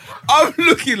 I'm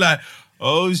looking like,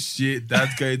 oh shit,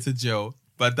 dad's going to jail.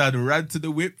 My dad ran to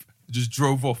the whip, just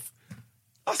drove off.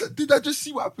 I said, did I just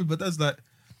see what happened? But that's like,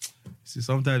 see,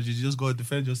 sometimes you just gotta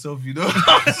defend yourself, I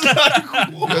was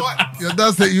like, what? Yeah,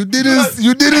 that's it. You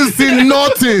didn't see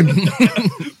nothing.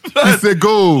 It's a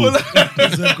goal.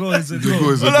 It's a goal. It's a goal.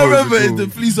 It's a All I goal, remember it's a is the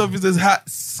goal. police officer's hat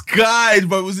skied,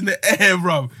 but it was in the air,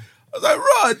 bro. I was like,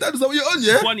 right, that is that what you're on,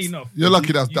 yeah? Funny enough. You're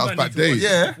lucky that You was might back need to days.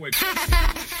 Yeah. Wait.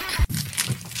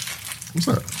 What's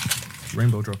that?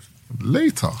 Rainbow drops.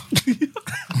 Later.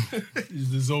 It's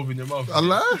dissolving your mouth. I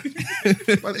lie.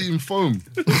 Man eating foam.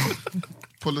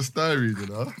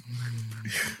 Polystyrene,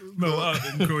 No,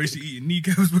 out in Croatia eating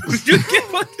kneecaps.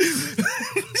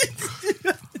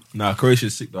 Nah,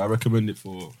 Croatia's sick though. I recommend it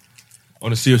for,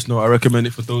 on a serious note, I recommend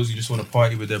it for those who just want to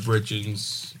party with their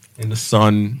brethrens in the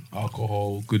sun,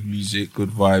 alcohol, good music, good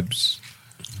vibes.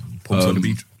 Pumps on the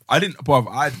beach. I didn't,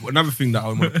 bruv, another thing that I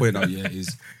want to point out, yeah,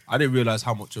 is I didn't realize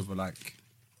how much of a, like,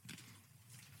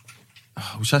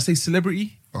 should I say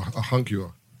celebrity? A hunk you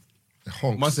are. A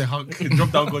honk. Must say hunk. Drop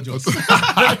down, Gojos.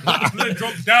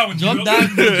 Drop down. Drop down.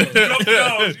 Drop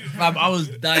down. Fam, I was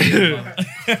dying. Man.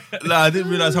 Nah, I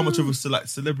didn't realize how much of a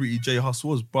celebrity J Hus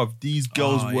was, bruv. These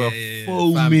girls Oh, were yeah.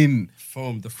 foaming.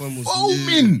 Foam. The foam was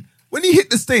Foaming. When he hit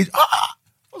the stage, I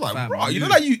was like, Fam, bro, you know,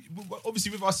 like you,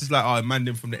 obviously with us, it's like, oh, man,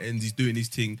 them from the ends, he's doing his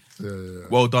thing. Yeah.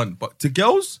 Well done. But to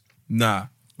girls, nah.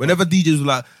 Whenever DJs were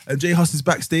like, and J Hus is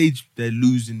backstage, they're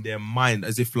losing their mind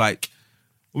as if like,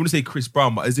 I want to say Chris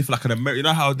Brown, but as if like an American, you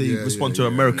know how they respond to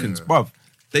Americans, bruv.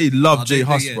 They love J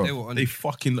Hus, bro. they were on They it.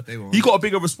 fucking, They were on he it. got a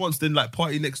bigger response than like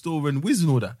Party Next Door and Wiz and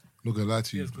all that. Not gonna lie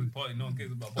to you. Yes, because party, no one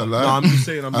cares about I party. lie. No, I'm just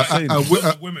saying, I'm just saying.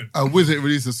 Women. And Wiz ain't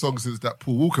released a song since that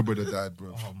Paul Walker brother died,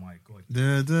 bro. Oh my god.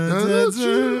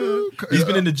 He's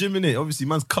been in the gym, innit? Obviously,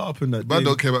 man's cut up in that. Man day.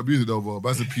 don't care about music though, bro.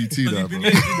 Man's a PT now, He's been bro.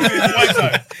 doing the white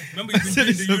side. Remember, he's been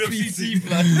doing the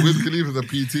UFC. Wiz Khalifa's a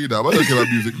PT now. Man don't care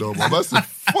about music no more. Man said,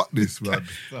 fuck this, man.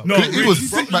 No, He was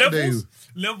sick back levels,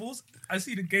 then. levels. I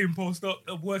see the game post up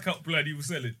a workout plan he was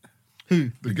selling.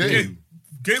 The game.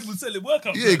 Game was selling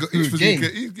workout Yeah, he plans. got his physique.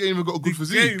 Game. He's even got a good The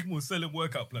physique. game was selling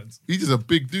workout plans. He's just a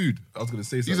big dude. I was gonna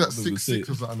say something. He's at I was gonna 6'6" say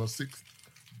or something, or 6.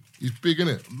 He's big,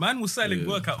 innit? Man was selling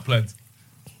workout plans.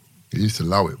 He used to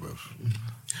allow it, bro.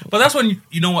 But that's when,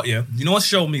 you know what, yeah? You know what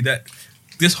showed me that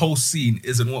this whole scene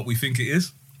isn't what we think it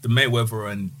is. The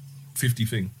Mayweather and 50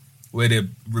 thing, where they're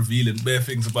revealing bare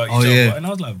things about each other, and I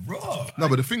was like, bro. No,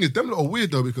 but the thing is, them lot are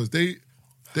weird though because they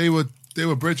were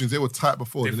brethren. They were tight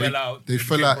before. They fell out. They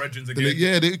fell became out. brethren Then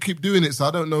again. they keep doing it. So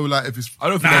I don't know, like if it's. I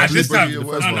don't think Nah, they this were time, brothers in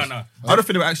the first no. place. I don't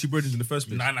think they were actually brothers in the first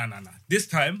place. Nah. This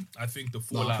time, I think the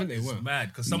fallout think they is were. mad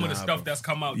because some of the stuff that's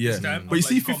come out this time. But you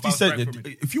see 50 Cent,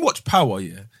 if you watch Power,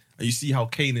 and you see how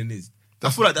Kanan is, I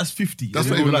feel like that's 50. That's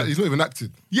not even. He's not even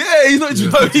acted. Yeah, he's not even.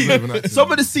 he's not even acting.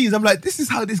 Some of the scenes, I'm like, this is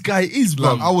how this guy is,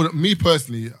 bro. Like, I would, me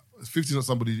personally, 50's not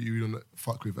somebody that you don't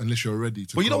fuck with unless you're ready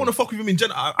to. But you don't want to fuck with him in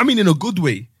general. I mean, in a good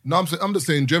way. No, I'm just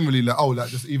saying generally, like,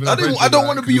 just even. I don't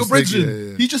want to be your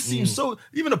brethren. Yeah. He just seems so.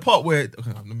 Even the part where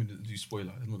let me do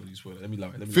spoiler. I'm not gonna do spoiler. Let me lie.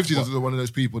 50's is one of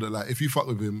those people that, like, if you fuck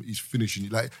with him, he's finishing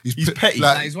you. Like, he's Like,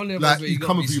 Like, He's one of the ones where he's you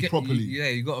coming got for you properly.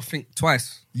 You got to think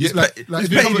twice. Yeah, like if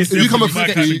you come at 50, if you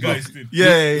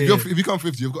come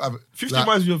 50, you've got to have 50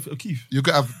 reminds me of Keith. You've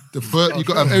got to have the first. You've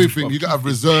got to have everything. You got to have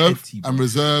reserve and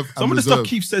reserve. Some of the stuff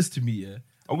Keith says to me,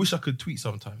 I wish I could tweet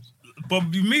sometimes. But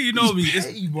me, you know me.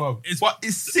 But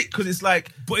it's sick because it's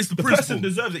like, but it's the person principle.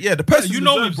 deserves it. Yeah, the person You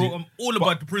know me, deserves bro. it. I'm all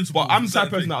about the principle. But I'm the type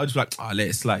of person that I just like, let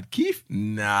it slide. Keith,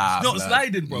 nah. It's not blood.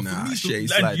 sliding, bro. Nah, For me, shit,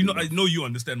 like, sliding, you know, bro. I know you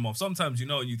understand, Mom. Sometimes and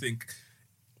you think,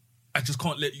 I just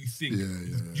can't let you think.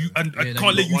 Yeah. I then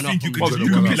can't let you you got think you one could up just on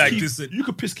do me. me like this. You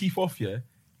could piss Keith off,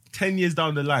 10 years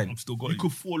down the line, I'm still got you you.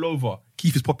 could fall over.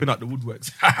 Keith is popping out the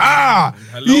woodworks.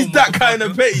 He's that kind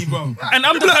of petty, bro. And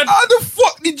I'm You'd the be like, kind- how the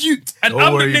fuck did you? And Don't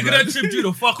I'm the worry, nigga man. that tripped you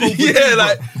the fuck over. Yeah, too, bro.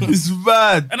 like, it's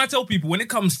bad. And I tell people, when it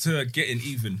comes to getting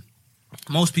even,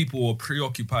 most people are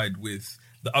preoccupied with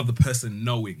the other person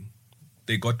knowing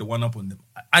they got the one up on them.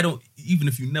 I don't, even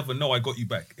if you never know I got you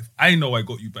back, if I know I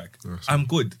got you back, I'm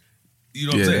good. You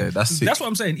know what I'm saying? that's sick. That's what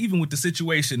I'm saying. Even with the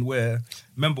situation where,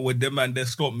 remember when them man there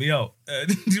stopped me out,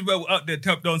 you were out there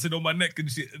tap dancing on my neck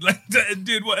and shit, like that, and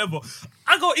did whatever.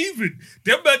 I got even.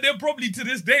 Them man, they probably to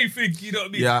this day think, you know what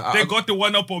I mean? Yeah, they got the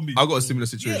one up on me. I got a similar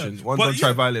situation. Yeah, One but time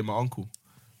tried violating my uncle.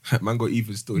 Man got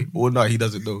even still. All night he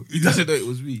doesn't know. He doesn't know it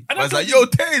was me. And I was I like, yo,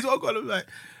 Taze, what I got? I'm like,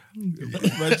 he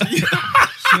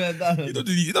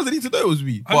doesn't need to know it was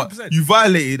me. But 100%. you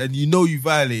violated and you know you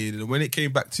violated. And when it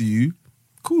came back to you,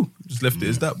 cool. Just left it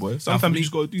as that, boy. Sometimes you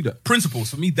just got to do that. Principles,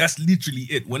 for me, that's literally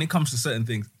it. When it comes to certain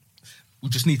things, we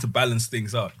just need to balance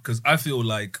things out. Because I feel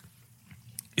like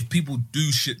if people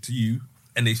do shit to you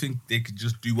and they think they could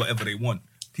just do whatever they want,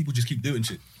 people just keep doing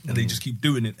shit. And they just keep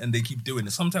doing it and they keep doing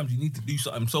it. Sometimes you need to do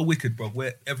something so wicked, bro,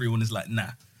 where everyone is like, nah,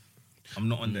 I'm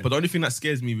not on there. But the only thing that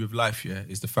scares me with life,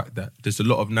 is the fact that there's a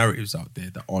lot of narratives out there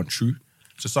that aren't true.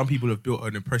 So some people have built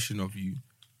an impression of you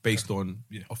based on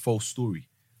a false story.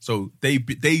 So they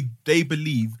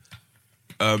believe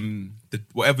that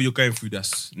whatever you're going through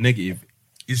that's negative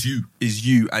Is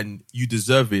you and you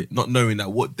deserve it, not knowing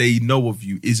that what they know of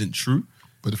you isn't true.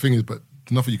 But the thing is, there's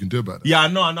nothing you can do about that. Yeah, I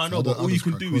know. So But all you just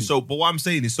can crack do is on. but what I'm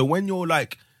saying is, so when you're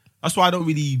like, that's why I don't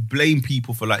really blame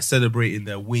people for like celebrating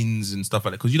their wins and stuff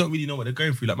like that, because you don't really know what they're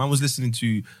going through. Like, man was listening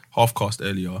to Halfcast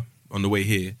earlier on the way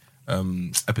here,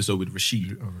 episode with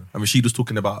Rashid, and Rashid was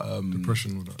talking about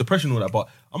Depression, all that. depression, all that. But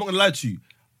I'm not gonna lie to you,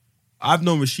 I've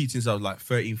known Rashid since I was like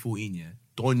 13, 14. Yeah,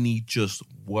 Donny just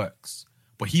works,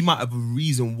 but he might have a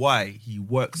reason why he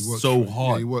works so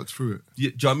hard. Yeah, he works through it. Yeah, do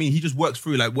you know what I mean? He just works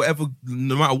through like whatever,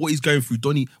 no matter what he's going through.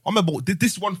 Donny, I remember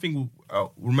this one thing.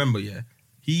 Remember,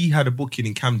 he had a booking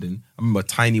in Camden. I remember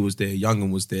Tiny was there, Young'un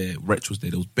was there, Wretch was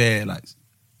there. There was bare like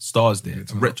stars there.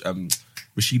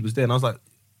 Rashid was there, and I was like,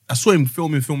 I saw him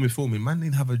filming. Man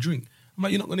didn't have a drink. I'm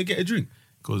like, you're not gonna get a drink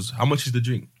because how much is the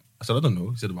drink? I said, I don't know.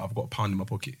 He said, I've got £1 in my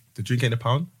pocket. The drink ain't £1.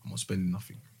 I'm not spending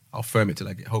nothing. I'll firm it till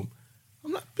I get home.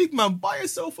 I'm like, big man, buy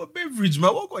yourself a beverage,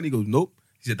 man. What? And he goes, nope.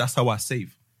 He said, that's how I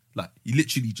save. Like, he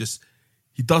literally just,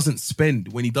 he doesn't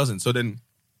spend when he doesn't. So then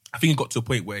I think he got to a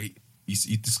point where he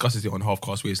discusses it on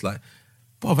Halfcast where it's like,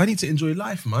 bruv, I need to enjoy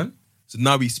life, man. So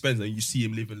now he spends and you see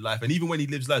him living life. And even when he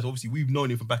lives life, obviously we've known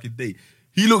him from back in the day.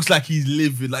 He looks like he's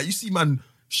living, like you see man,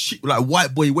 shit, like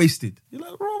white boy wasted. You're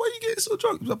like, bro, why are you getting so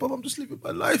drunk? He's like, bruv, I'm just living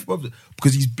my life, bruv.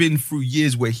 Because he's been through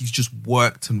years where he's just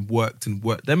worked and worked and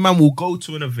worked. Then man will go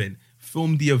to an event,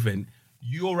 film the event.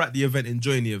 You're at the event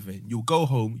enjoying the event. You'll go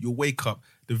home, you'll wake up.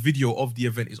 The video of the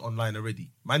event is online already.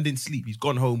 Man didn't sleep. He's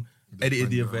gone home, edited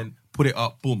the event, put it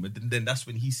up, boom. And then that's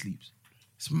when he sleeps.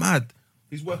 It's mad.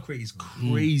 His work rate is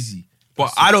crazy.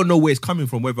 But I don't know where it's coming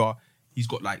from, whether he's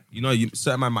got like,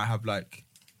 certain man might have like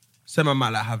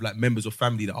members of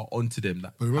family that are onto them.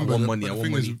 Like, But remember, I want the money.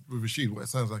 thing is with Rashid, what it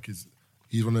sounds like is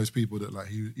he's one of those people that like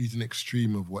he's an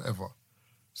extreme of whatever.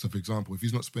 So for example, if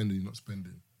he's not spending, he's not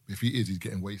spending. If he is, he's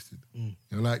getting wasted. You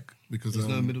know, like, because There's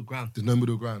no middle ground. There's no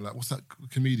middle ground. Like, what's that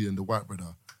comedian, the white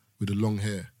brother with the long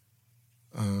hair?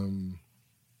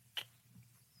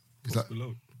 Is that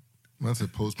Malone. man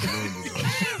said Post Malone?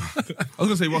 I was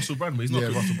gonna say Russell Brand, but he's not.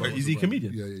 Russell Brand. Is he a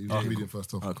comedian? Yeah, he's a comedian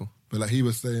first off. Oh, cool. But like he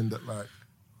was saying that like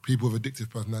people with addictive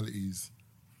personalities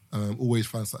always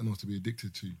find something else to be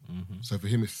addicted to. So for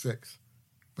him, it's sex.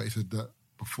 But he said that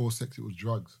before sex, it was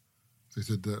drugs. So he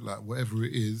said that like whatever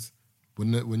it is,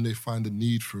 when they find a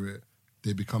need for it,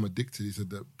 they become addicted. He said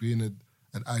that being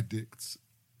an addict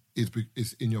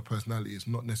is in your personality. It's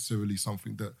not necessarily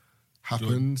something that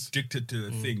happens. You're addicted to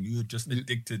a thing. You're just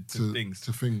addicted to things.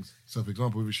 To things. So for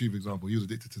example, with Rashid, for example, he was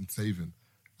addicted to saving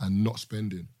and not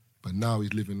spending. But now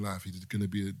he's living life. He's going to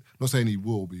be, not saying he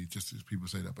will be, just as people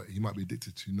say that, but he might be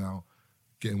addicted to now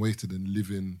getting wasted and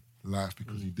living life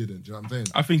because he didn't. Do you know what I'm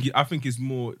saying? I think it's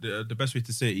more the best way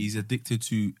to say it. He's addicted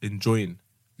to enjoying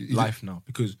life now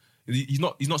because he's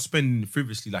not spending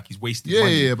frivolously like he's wasting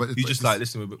money. Yeah, but he's just like,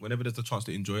 listen, whenever there's a chance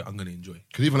to enjoy it, I'm going to enjoy.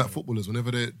 Because even like footballers, whenever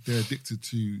they're addicted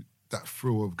to that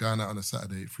thrill of going out on a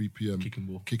Saturday at 3 p.m.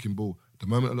 kicking ball, the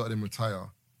moment a lot of them retire,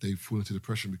 they fall into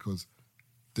depression because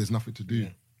there's nothing to do. Yeah.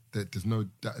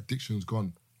 That addiction's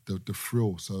gone. The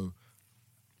thrill. So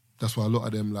that's why a lot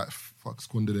of them like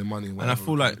squander their money. And I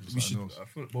feel like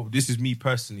well, this is me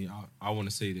personally. I want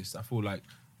to say this. I feel like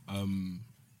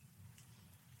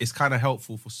it's kind of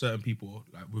helpful for certain people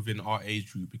like within our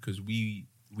age group because we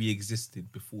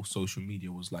existed before social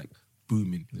media was like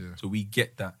booming. Yeah. So we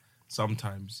get that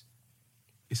sometimes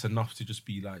it's enough to just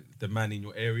be like the man in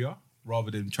your area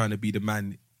rather than trying to be the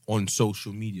man on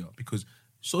social media because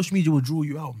social media will draw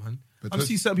you out, man. But I've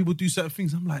seen certain people do certain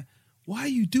things. I'm like, why are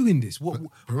you doing this? But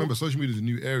remember, social media is a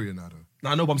new area now, though. No,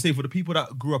 I know, but I'm saying for the people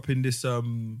that grew up in this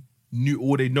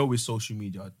all they know is social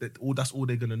media. That's all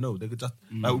they're gonna know. They could just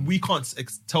like we can't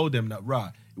tell them that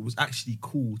it was actually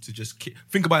cool to just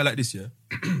think about it like this. Yeah,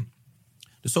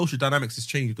 the social dynamics has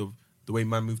changed of the way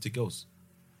man moved to girls.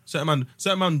 Certain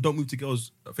man don't move to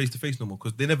girls face to face no more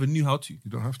because they never knew how to. You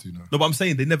don't have to now. No, but I'm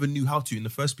saying they never knew how to in the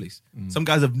first place. Some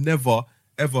guys have never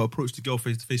ever approached a girl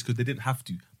face to face because they didn't have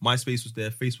to. MySpace was there,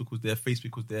 Facebook was there,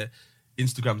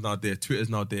 Instagram's now there, Twitter's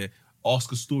now there.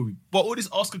 Ask a story, but all this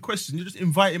ask a question, you're just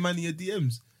inviting man in your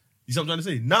DMs. You see what I'm trying to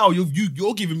say? Now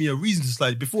you're giving me a reason to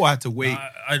slide. Before I had to wait.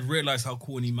 I realised how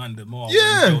corny man them are.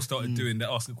 Yeah. When girls started doing that,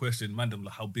 ask a question, man them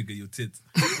like, how big are your tits?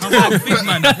 I'm like, big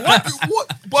man,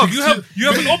 what? But you have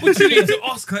an opportunity to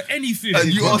ask her anything.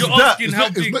 And you're asking how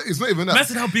big. It's not even that. Man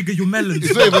said, how big are your melons?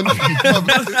 It's not even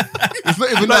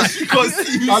that. She can't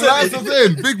see you. I like what I'm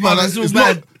saying. Big man,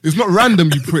 it's not random,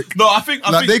 you prick. No, I think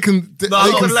they can see you.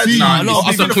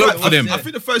 It's a cloak for them. I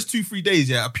think the first 2-3 days,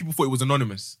 people thought it was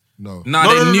anonymous. No. Nah,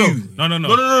 they knew. No.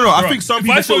 I think some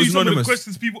people If I thought show it you was some of the anonymous.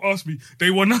 questions people ask me, they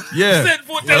were not. Yeah.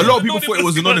 A lot of people thought it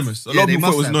was anonymous.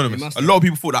 anonymous. A lot of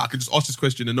people thought that I could just ask this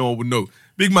question and no one would know.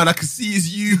 Big man, I can see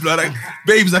it's you. Like,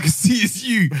 babes, I can see it's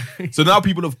you. So now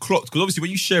people have clocked. Because obviously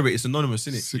when you share it, it's anonymous,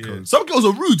 isn't it? Sickos. Some girls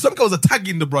are rude. Some girls are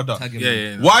tagging the brother.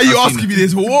 Yeah. Why are you asking me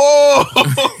this? Whoa!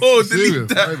 Delete Serious?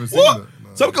 that. I haven't seen What? that. No.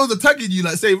 Some girls are tagging you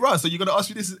like, say, right, so you're going to ask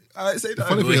me this? Say that.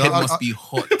 funny Your thing, head I- must be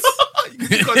hot.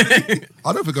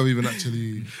 I don't think I've even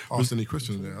actually asked any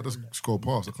questions there. I just scroll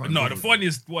past. I can't No, the remember.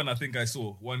 funniest one I think I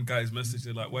saw, one guy's message,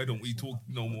 they're like, why don't we talk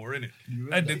no more, innit?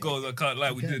 And the girls, I can't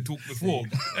lie, we didn't talk before.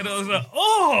 And I was like,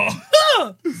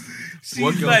 oh!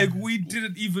 She's like, we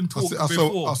didn't even talk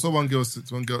before. I saw one girl said,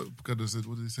 what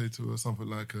did he say to her? Something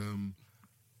like,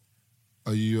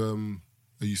 are you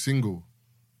single?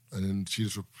 And then she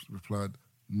just replied,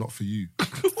 not for you.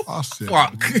 I said,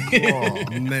 Fuck. "Wow."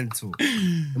 Mental.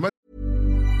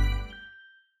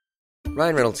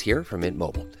 Ryan Reynolds here from Mint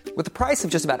Mobile. With the price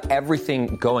of just about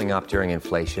everything going up during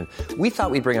inflation, we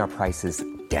thought we'd bring our prices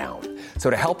down. So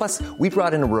to help us, we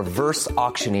brought in a reverse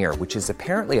auctioneer, which is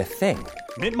apparently a thing.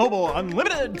 Mint Mobile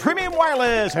Unlimited Premium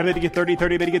Wireless. How to get 30,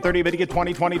 30, bit to get 30, bit to get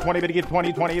 20, 20, 20, bit to get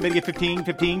 20, 20, bit to get 15,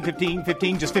 15, 15,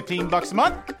 15, just $15 a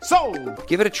month? Sold!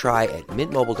 Give it a try at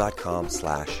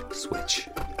mintmobile.com/switch.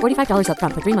 $45 up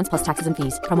front for 3 months plus taxes and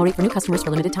fees. Promo rate for new customers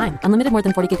for limited time. Unlimited more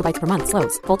than 40 gigabytes per month.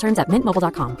 Slows full terms at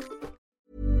mintmobile.com.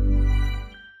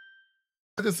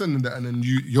 I just send them that, and then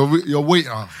your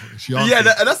waiter. She asked Yeah, me,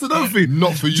 and that's another thing.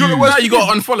 not for Do you know you. what? Now you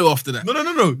got to unfollow after that. No. Do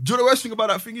you know the worst thing about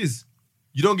that thing is?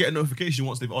 You don't get a notification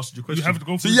once they've asked you a question. have to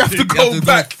go So through you have the to thing. go You have to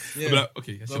back. go- You'll be like,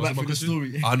 okay, Go back my through the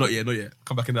story. Not yet.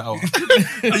 Come back in an hour.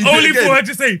 Only for her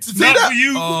to say, See not that? for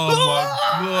you.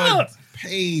 Oh my God.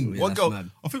 Pain. Yeah, One that's girl,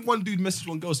 mad. I think one dude messaged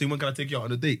one girl saying, when can I take you out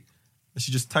on a date? And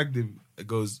she just tagged him. It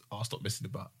goes, stop messing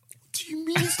about. What do you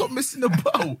mean stop messing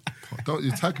about? Don't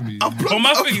you tag me? On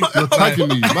my thing. You're tagging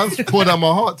me. Man's poured out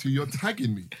my heart to you. You're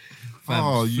tagging me.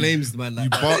 Oh, you Flames, man.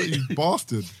 Like you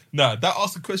bastard. Nah, that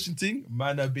ask a question thing,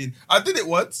 man, I did it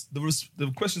once.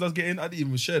 The questions I was getting, I didn't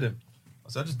even share them.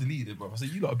 So I just deleted it, bro. I said,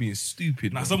 you lot are being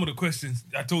stupid. Now, bro. some of the questions,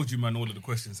 I told you, man, all of the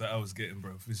questions that I was getting,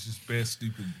 bro. It's just bare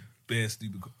stupid.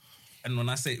 And when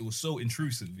I say it was so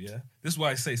intrusive, yeah, this is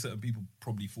why I say certain people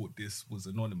probably thought this was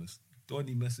anonymous.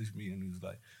 Donnie messaged me and he was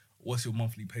like, what's your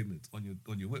monthly payment on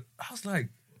your whip? I was like,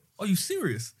 are you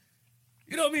serious?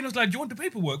 You know what I mean? I was like, do you want the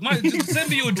paperwork? Just send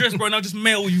me your address, bro, and I'll just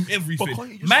mail you everything. But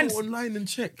can't you just go online and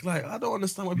check? Like, I don't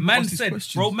understand why people ask these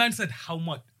questions. Man said, how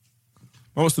much?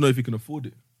 I wants to know if you can afford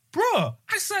it. Bruh,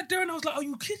 I sat there and I was like, are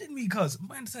you kidding me, cuz?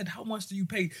 Man said, how much do you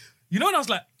pay? You know, and I was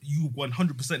like, you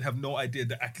 100% have no idea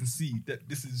that I can see that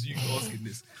this is you asking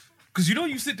this. Because you know,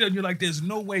 you sit there and you're like, there's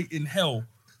no way in hell.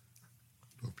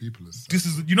 Well, people are this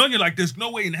is, you know, and you're like, there's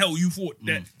no way in hell you thought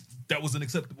that was an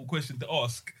acceptable question to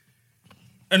ask.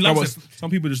 And like some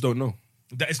people just don't know.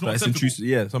 That it's not That it's acceptable. intrusive.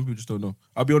 Yeah, some people just don't know.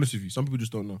 I'll be honest with you. Some people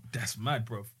just don't know. That's mad,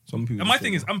 bro. Some people. And my just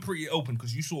thing don't is, I'm pretty open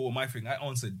because you saw my thing. I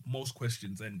answered most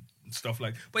questions and stuff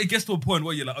like. But it gets to a point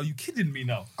where you're like, "Are you kidding me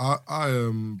now?" I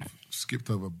skipped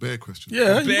over bare questions.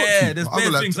 Yeah, you got bare. to. There's I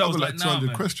bare got things I was like like, 200 nah,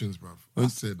 man. questions, bro. I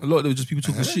said A lot of them were just people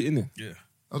talking shit, innit? Yeah.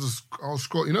 I was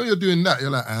scrolling. You know, you're doing that. You're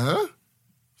like,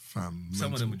 fam.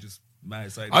 Some of them were just mad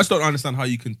excited. I just don't understand how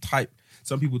you can type.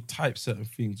 Some people type certain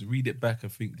things, read it back,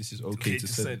 and think this is okay to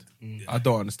send. I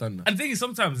don't understand that. And the thing is,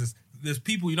 sometimes there's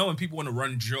people, you know, when people want to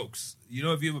run jokes, you know,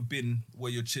 have you ever been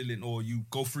where you're chilling or you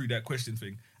go through that question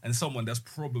thing and someone that's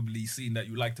probably seen that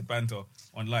you like to banter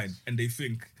online and they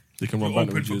think They can you're run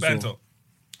banter open with you for as banter. well.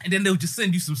 And then they'll just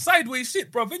send you some sideways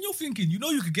shit, bruv. And you're thinking, you know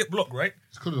you could get blocked, right?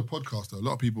 It's because of the podcast, though. A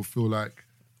lot of people feel like...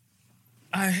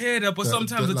 I hear that, but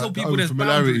sometimes I tell like, people the there's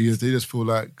familiarity boundaries. is they just feel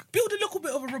like... Build a little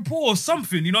bit of a rapport or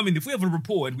something, you know what I mean? If we have a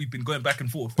rapport and we've been going back and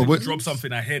forth, But and what- we drop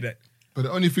something, I hear that. But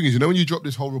the only thing is, you know, when you drop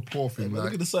this whole rapport thing, Look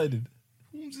like... at the sided.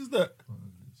 Whom's is that?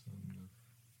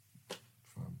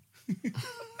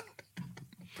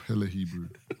 Hella Hebrew.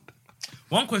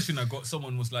 One question I got,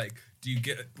 someone was like, this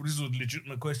was a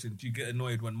legitimate question, do you get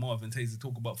annoyed when Marv and Taser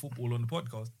talk about football on the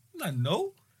podcast? I'm like,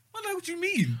 no. I'm like, what do you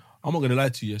mean? I'm not going to lie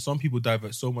to you. Some people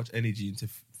divert so much energy into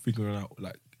figuring out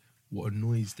like what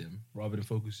annoys them rather than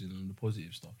focusing on the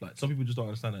positive stuff. Like some people just don't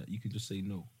understand that you can just say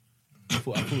no. I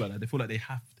feel like that. They feel like they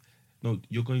have to. No,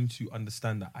 you're going to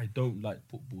understand that I don't like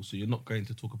football, so you're not going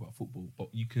to talk about football, but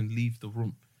you can leave the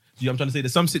room. You know what I'm trying to say?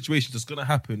 There's some situations that's going to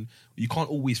happen. You can't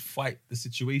always fight the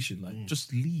situation. Like,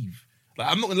 just leave. Like,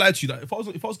 I'm not going to lie to you. Like,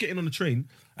 if I was getting on the train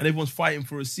and everyone's fighting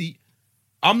for a seat,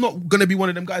 I'm not going to be one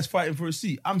of them guys fighting for a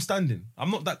seat. I'm standing. I'm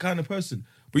not that kind of person.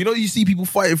 But you know, you see people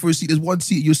fighting for a seat. There's one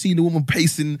seat. You're seeing the woman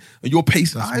pacing and you're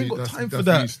pacing. I ain't got time for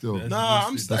that. Me still. Nah,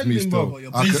 I'm standing, bro.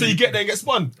 Still. So you get there and get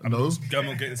spun? No. I'm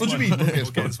not getting What do you mean?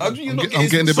 How do you not I'm getting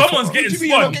get there Someone's before- getting What do you mean spun.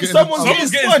 you're not I'm getting- Someone's getting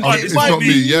getting spun. spun. It It's might not be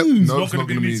me. you. Yep. No, not it's gonna not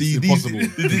be going to me. be. See, Impossible.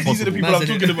 these are the people I'm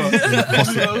talking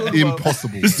about.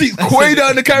 Impossible. The seat's way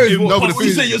down the carriage. No, but the What thing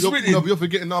you say? is, You're sprinting. No, but you're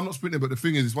forgetting. No, I'm not sprinting. But the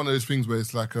thing is, it's one of those things where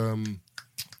it's like,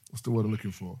 what's the word I'm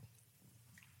looking for?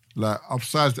 Like, I've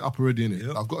sized it up already,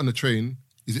 innit? I've got on the train.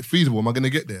 Is it feasible? Am I going to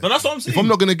get there? But that's what I'm saying. If I'm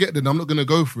not going to get there, then I'm not going to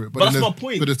go for it. But then that's there's- my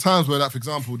point. But there's times where, like, for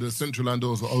example, the central line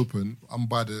doors are open. I'm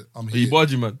Are you here.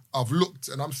 barging, man? I've looked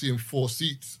and I'm seeing 4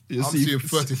 seats. You're I'm seeing- seeing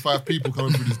 35 people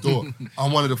coming through this door.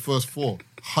 I'm one of the first 4,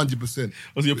 100%.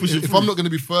 Oh, so you're pushing If through. I'm not going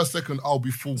to be first, second, I'll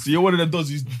be full. So you're one of them dogs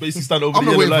who basically stand over I'm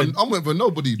the not yellow waiting line. I'm waiting for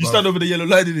nobody, You bro. stand over the yellow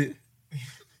line, innit?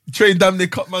 Train damn near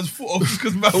cut man's foot off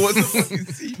because man wants to fucking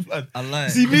see, man. I lie.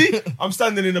 See me? I'm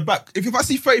standing in the back. If I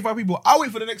see 35 people, I'll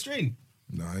wait for the next train.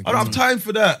 Nah, I don't have time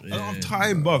for that. I don't have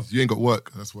time, bruv. You ain't got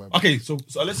work. That's why. Okay, so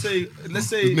let's say This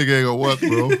nigga ain't got work,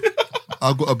 bro.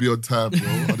 I've got to be on time, bro.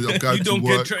 I've got You to don't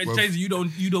work, get trained, bro. Taser.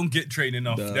 You don't get trained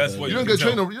enough. That's what You don't get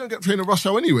trained. You don't get trained at rush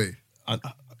hour anyway.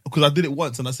 Because I did it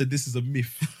once and I said this is a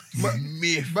myth.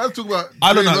 Man's talking about.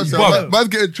 I don't know, training rush hour. bruv. Man's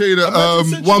getting trained at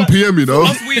Imagine 1 p.m. You know.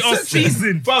 Once we are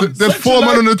seasoned, fam. There's 4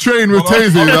 men on the train with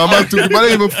tasers. You know, man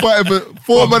ain't even fighting for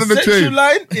 4 men on the Central train.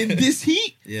 line in this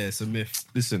heat. Yeah, it's a myth.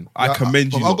 Listen, I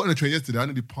commend you. I lot. got on the train yesterday. I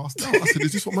nearly passed out. I said,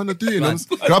 "Is this what man are doing?" I've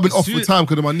been off for time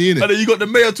because of my knee in And it. then you got the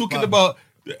mayor talking about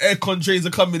the aircon trains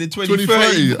are coming in 2030.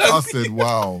 2030. I said,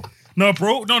 "Wow." No,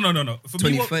 bro. No. For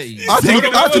me, 2030. I had to look-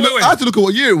 Wait, I had to wait, look- wait. I had to look at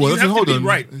what year it was. You I said, have to "Hold be on."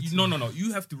 right. No.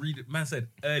 You have to read it. Man said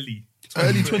early.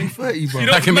 Early 2030, bro. You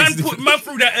know, That can man, make- man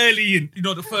threw that early in. You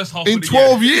know, the first half In of the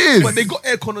 12 years. But they got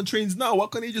aircon on trains now. Why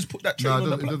can't they just put that train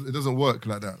Nah, on the it doesn't work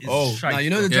like that. Oh, Now, you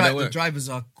know the, Yeah, they the work. drivers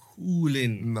are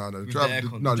cooling. No, with drive- the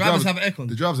aircon. no, the drivers have aircon.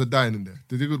 The drivers are dying in there.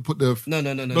 They could put the. No.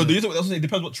 No, it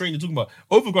depends what train you're talking about.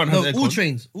 Overground has No,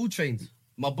 aircon. all trains.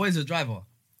 My boy's a driver.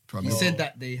 He said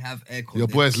that they have aircon. Your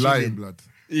They're boy's chilling. lying, blood.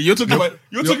 You're talking about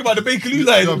the Bakerloo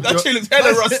line. That chain looks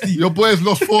hella rusty. Your boys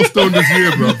lost 4 stone this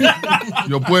year, bro.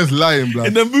 Your boys lying, bro.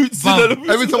 In the boots.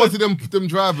 Every time I see them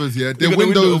drivers, yeah, their got the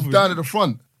window windows open. down at the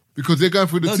front because they're going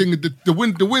through the thing.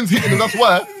 The wind's hitting them. That's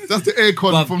why. That's the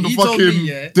aircon Bruv, from the he told me, fucking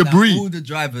yeah, debris. that all the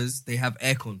drivers, they have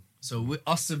aircon. So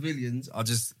us civilians are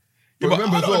just... But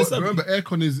remember,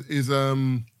 aircon is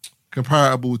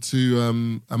comparable to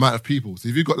amount of people. So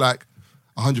if you've got like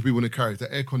 100 people in a carriage, the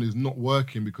aircon is not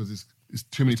working because it's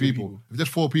too many people. If there's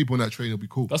 4 people on that train, it'll be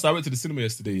cool. That's why I went to the cinema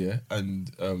yesterday, yeah, and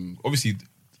obviously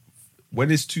when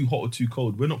it's too hot or too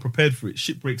cold, we're not prepared for it.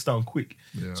 Shit breaks down quick.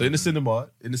 Yeah, so in the cinema,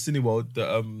 the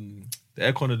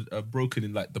aircon had broken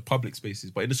in like the public spaces,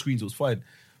 but in the screens it was fine.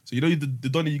 So you know the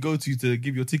Donny you go to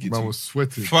give your ticket Man to, was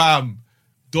sweating. fam.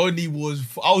 Donny was,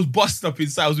 I was busted up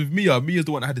inside. I was with Mia. Mia's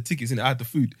the one that had the tickets and I had the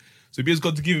food. So Mia's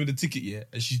gone to give him the ticket, yeah,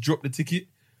 and she dropped the ticket.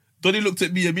 Donny looked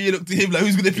at me and Mia looked at him like,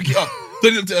 who's gonna pick it up?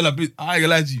 Donny looked at her like, I ain't gonna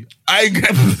lie to you. I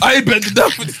ain't bending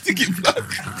down for the ticket,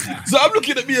 blood. So I'm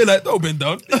looking at Mia like, don't bend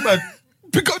down. Man,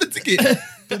 pick up the ticket.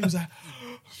 Donny was like,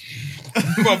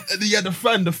 bruv, and then he had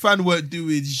the fan weren't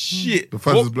doing shit. The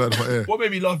fans was blowing hot air. What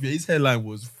made me laugh, yeah, his hairline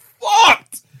was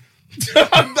fucked.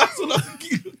 That's all I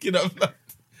keep looking at, man.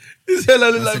 His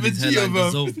hairline looked like Vegeta, bro.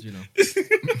 dissolved, you know.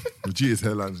 Vegeta's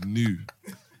hairline's new.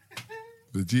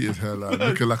 Vegeta's hairline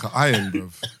looking like an iron,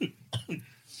 bruv.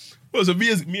 Well, so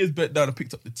Mia's bent down and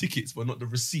picked up the tickets, but not the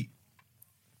receipt.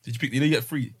 Did you pick? You know, you get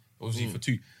 3, obviously for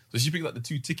 2. So she picked up the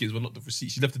 2 tickets, but not the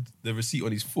receipt. She left the receipt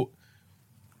on his foot.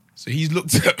 So he's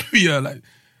looked at Mia like.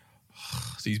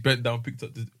 So he's bent down, picked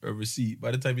up the receipt.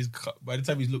 By the time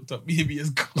he's looked up, Mia's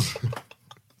gone.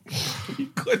 He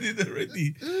got it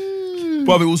already.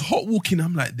 But it was hot walking.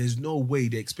 I'm like, there's no way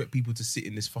they expect people to sit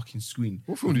in this fucking screen.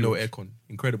 What film with do you no watch? aircon.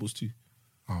 Incredibles 2.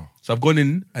 Oh. So I've gone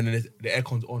in and then the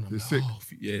aircon's on. I'm It's like, sick. oh,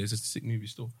 yeah, it's just a sick movie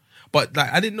still. But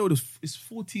like, I didn't know it's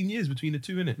 14 years between the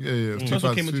two, innit? Yeah. First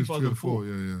one came in 2002, 2004.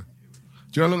 Yeah. Do you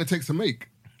know how long it takes to make?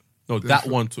 No, that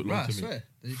one took long Right, I to me. swear.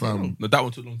 Fam, No, that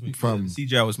one took long to me. Fam. The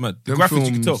CGI was mad. The them graphics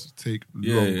you can tell. films take long.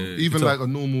 Yeah, bro. you Even can like tell. a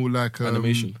normal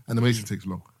Animation. Animation takes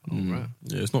long. Yeah,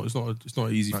 it's not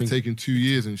an easy Like thing. taking 2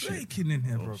 years and shit. Breaking in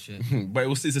here, bro. But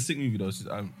it's a sick movie though.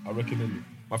 I recommend it.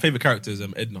 My favorite character is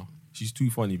Edna. She's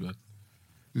too funny, blood.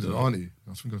 Who's an auntie?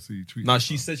 I think I see you tweet. Nah,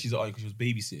 she said she's an auntie because she was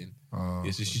babysitting. Oh,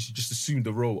 Yeah, so she just assumed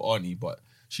the role auntie, but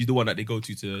she's the one that they go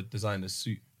to design the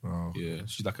suit. Oh. Yeah,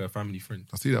 she's like a family friend.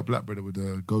 I see that black brother with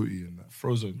the goatee and that.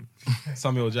 Frozen.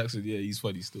 Samuel Jackson, yeah, he's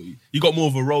funny still. You got more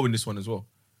of a role in this one as well.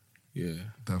 Yeah.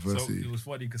 So Diversity. it was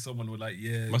funny because someone was like,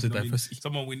 yeah, Must have you know what I mean?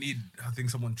 diversity. I think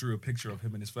someone drew a picture of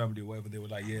him and his family or whatever. They were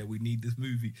like, yeah, we need this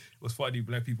movie. It was funny.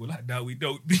 Black people were like, no, we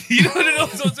don't. You know what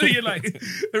I mean? So you're like,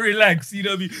 relax. You know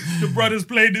what I mean? The brothers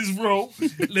played this role.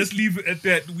 Let's leave it at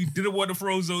that. We didn't want a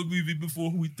Frozen movie before.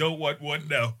 We don't want one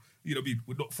now. You know what I mean?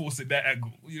 We're not forcing that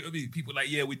angle. You know what I mean? People are like,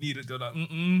 yeah, we need it. They're like,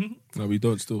 No, we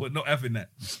don't still. we're not having that.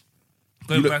 You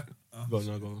Going look- back. Go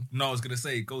on. No, I was gonna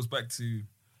say it goes back to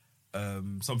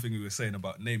something we were saying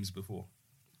about names before.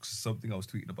 Something I was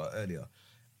tweeting about earlier.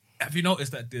 Have you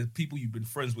noticed that there's people you've been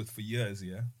friends with for years,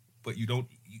 yeah, but you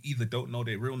either don't know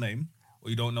their real name or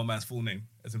you don't know man's full name,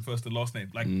 as in first and last name,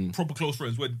 like proper close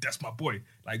friends. Where that's my boy,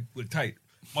 like we're tight.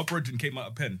 My brethren came out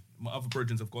of Penn. My other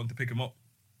brethren have gone to pick him up.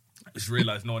 I just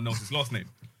realised no one knows his last name.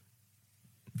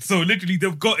 So literally,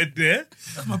 they've got it there.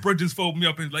 That's my brethren's phoned me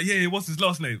up and like, yeah, what's his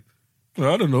last name?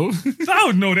 I don't know. I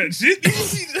don't know that shit.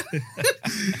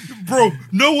 Bro,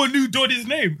 no one knew Donny's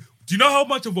name. Do you know how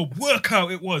much of a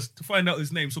workout it was to find out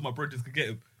his name so my brothers could get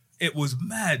him? It was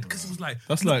mad because it was like...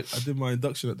 That's like, I did my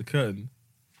induction at the Curtain.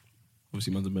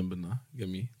 Obviously, man's a member now. You get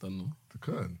me? Don't know. The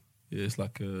Curtain? Yeah, it's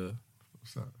like a...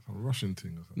 What's that? Some Russian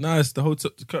thing or something? Nah, it's the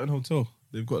hotel, the Curtain Hotel.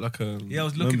 They've got like a Yeah, I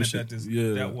was looking membership. at that.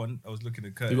 Yeah, That one. I was looking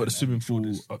at Curtin. They've got the swimming and pool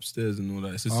Shoreditch. upstairs and all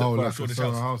that. It's a Oh, separate- like a Shoreditch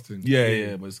Soho House. House thing.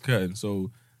 yeah, but it's Curtain.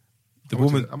 So the How much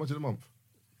woman... is it- How much is a month?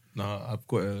 Nah, I've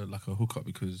got a hookup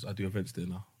because I do events there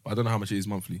now. But I don't know how much it is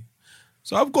monthly.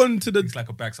 So I've gone to the... It's like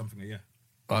a bag something a year.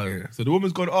 Oh, yeah. So the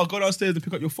woman's gone, go downstairs and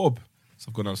pick up your fob. So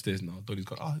I've gone downstairs now. Donnie's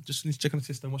gone, just need to check on the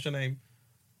system. What's your name?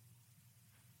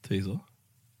 Taser.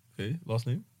 Okay, last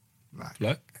name?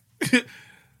 Black.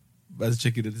 Man's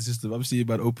checking in the system. I'm seeing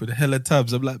man open hella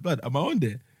tabs. I'm like, man, am I on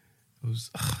there? I was,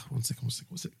 one second.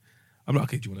 I'm like,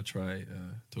 okay, do you want to try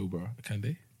Tobra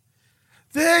Akande?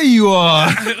 There you are.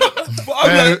 But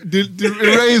I'm like,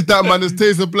 Erase that, man. It's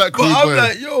Taser Black. but I'm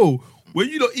like, yo, when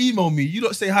you don't email me, you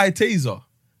don't say hi, Taser.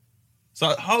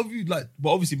 So how have you but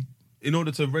obviously, in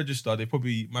order to register,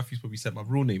 Matthew's probably sent my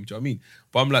real name. Do you know what I mean?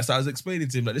 But I'm like, so I was explaining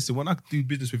to him, like, listen, when I do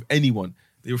business with anyone,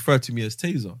 they refer to me as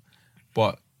Taser.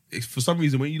 But for some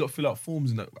reason, when you don't fill out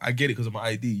forms, and I get it because of my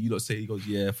ID, you don't say, he goes,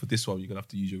 yeah, for this one, you're going to have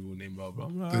to use your real name, blah, blah.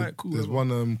 I'm like, all right, cool. There's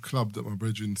one club that my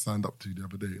brethren signed up to the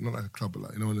other day. Not like a club, but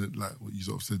like, you know, like what you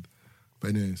sort of said. But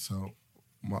anyway, so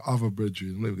my other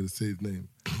brethren, I'm not even going to say his name,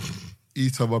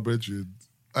 each of my brethren,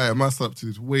 I man signed up to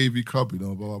this wavy club, you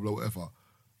know, blah, blah, blah, whatever.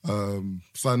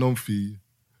 Sign-on fee,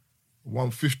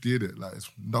 150 in it, like it's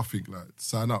nothing, like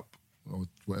sign up or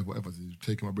whatever. So you're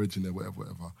taking my brethren there,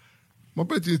 whatever. My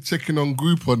brethren is checking on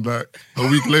Groupon like a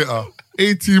week later,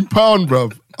 £18,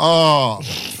 bruv.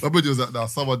 My brethren was like, nah,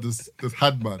 someone just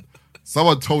had, man.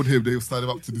 Someone told him they were signing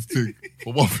up to this thing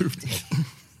for 150.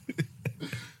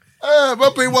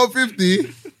 Man paid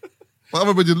 150. My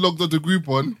other brethren logged onto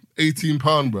Groupon, £18,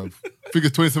 bruv. Figure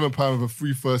 £27 with a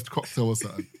free first cocktail or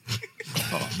something.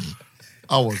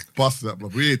 I was busted up, bro.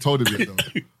 We ain't told him yet, though.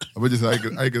 I just said,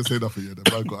 I ain't gonna say nothing yet.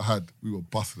 The man got had. We were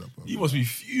busted up, bro. You must be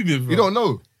fuming, bro. You don't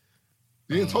know.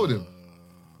 You ain't told him.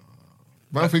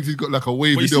 Man thinks he's got like a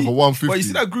wave video for 150. But you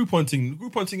see that Groupon thing?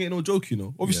 Groupon thing ain't no joke, you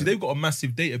know. Obviously, they've got a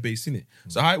massive database in it.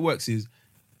 So how it works is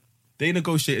they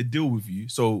negotiate a deal with you.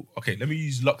 So, okay, let me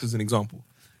use Lux as an example.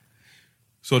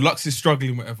 So Lux is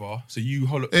struggling, whatever. So you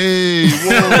Hey,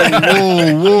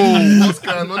 whoa. What's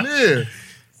going on here?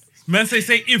 Man, say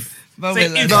if. No, I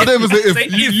never say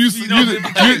if. Use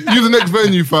the next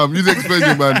venue, fam. Use the next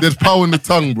venue, man. There's power in the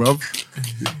tongue, bruv.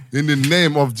 In the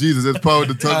name of Jesus, there's power in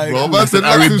the tongue, bro. Man said,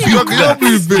 I rebuke that.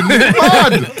 You're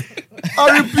mad.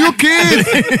 I rebuke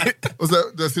it. What's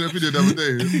that? Did I see that video the other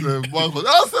day?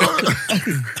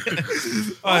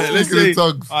 All right, let's say,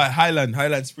 all right,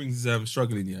 Highland Springs is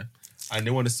struggling, yeah, and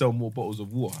they want to sell more bottles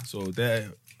of water. So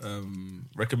their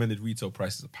recommended retail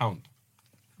price is £1.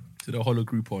 So they'll hollow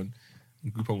Groupon,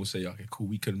 and Groupon will say, okay, cool,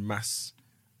 we can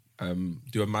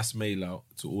do a mass mail out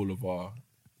to all of our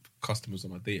customers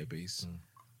on our database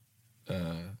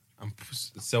and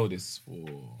sell this for,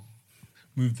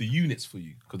 move the units for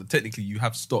you, because technically you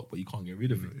have stock, but you can't get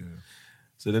rid of it. Yeah.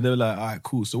 So then they're like, all right,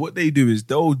 cool. So what they do is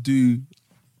they'll do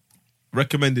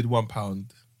recommended £1,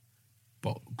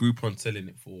 but Groupon selling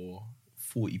it for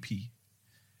 40p,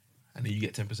 and then you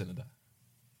get 10% of that.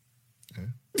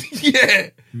 Yeah.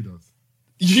 Who does?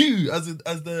 You as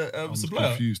the I'm supplier.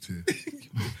 confused here.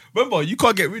 Remember, you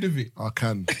can't get rid of it. I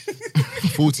can.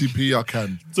 40p, I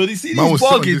can. So you see Man these was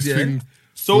sitting on bargains, this yeah. thing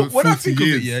So for when I 40 think of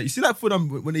years. it, yeah, you see that for them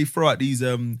when they throw out these, you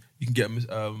can get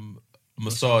a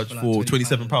massage for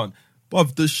 £27.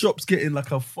 But the shop's getting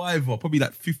like a £5, probably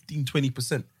like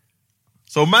 15-20%.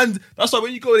 So man, that's why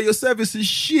when you go there, your service is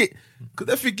shit. Because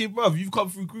they're thinking, bruv, you've come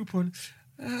through Groupon.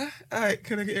 All right,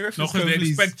 can I get a No, reference because code, they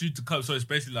please? expect you to come. So it's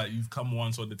basically like you've come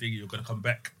once on the thing, you're gonna come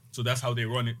back. So that's how they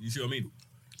run it. You see what I mean?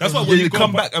 That's why when you you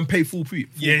come go back and pay full fee.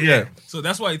 Yeah. So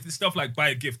that's why it's stuff like buy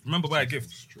a gift. Remember, buy a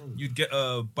gift. You'd get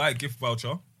a buy a gift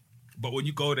voucher, but when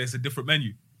you go there, it's a different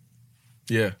menu.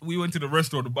 Yeah. We went to the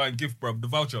restaurant to buy a gift, bruv, the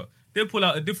voucher. They pull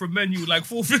out a different menu, like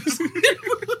 4 things.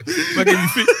 I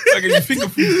gave you finger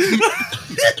food.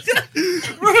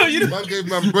 Bro, you know, Man gave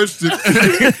man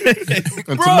breadsticks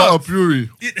and tomato puree.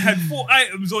 it had 4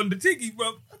 items on the thingy, bro.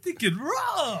 I'm thinking,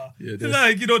 raw. Yeah,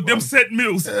 like, you know, them set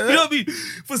meals. You know what I mean?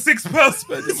 For £6.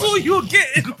 That's all you're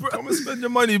getting, bro. Come and spend your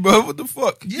money, bro. What the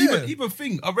fuck? Yeah. Even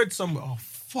thing, I read somewhere, oh,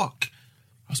 fuck.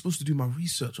 I was supposed to do my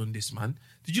research on this, man.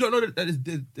 Did you not know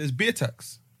that there's beer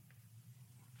tax?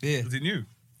 Yeah. Is it new?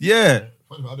 Yeah.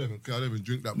 I don't even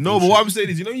drink that. No, but what I'm saying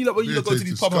is, you know, when you Beer go to tastes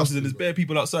these pub houses and there's disgusting, bare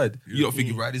people outside, you're not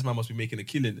thinking, right, this man must be making a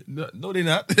killing. No, they're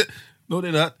not. No,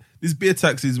 they're not. This beer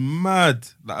tax is mad.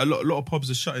 Like a lot of pubs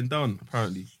are shutting down,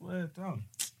 apparently. Swear down.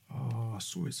 Oh, I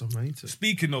saw it somewhere. I need to.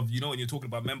 Speaking of, you know, when you're talking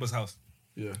about Members House,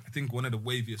 Yeah. I think one of the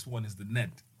waviest one is the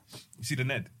Ned. You see the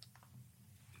Ned?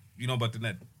 You know about the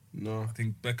Ned? No. I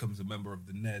think Beckham's a member of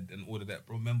the Ned and all of that.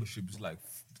 Bro, membership is like,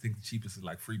 I think the cheapest is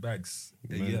like 3 bags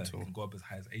a year. It can go up as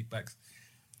high as 8 bags,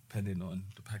 depending on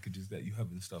the packages that you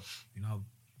have and stuff. You know how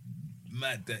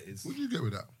mad that is. What do you get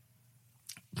with that?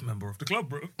 Member of the club,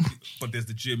 bro. But there's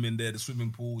the gym in there, the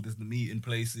swimming pool, there's the meeting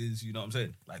places, you know what I'm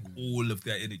saying? Like all of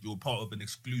that in it, you're part of an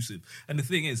exclusive. And the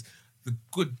thing is, the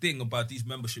good thing about these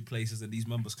membership places and these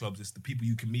members clubs is the people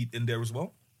you can meet in there as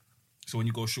well. So when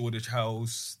you go Shoreditch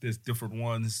House, there's different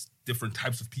ones, different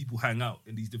types of people hang out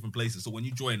in these different places. So when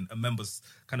you join a members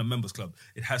club,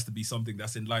 it has to be something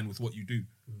that's in line with what you do,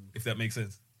 if that makes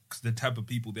sense. Because the type of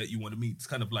people that you want to meet, it's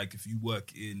kind of like if you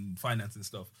work in finance and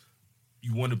stuff,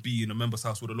 you want to be in a members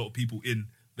house with a lot of people in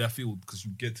that field because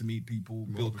you get to meet people,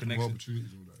 build connections.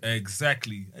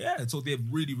 Exactly. Yeah, so they're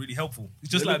really, really helpful.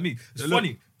 It's just like me. It's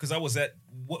funny because I was at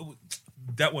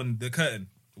that one, the Curtain.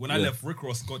 When I left, Rick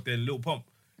Ross got there in Lil Pump.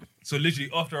 So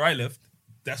literally after I left,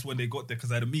 that's when they got there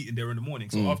because I had a meeting there in the morning.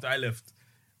 So after I left,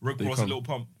 Rick They Ross come. and Lil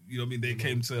Pump, you know what I mean? They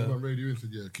came to. I radio in said,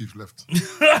 yeah, Keith left.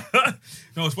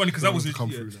 No, it's funny because that was Come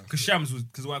through now. because Shams was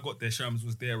because when I got there, Shams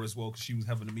was there as well because she was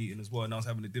having a meeting as well, and I was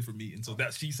having a different meeting. So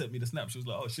that she sent me the snap. She was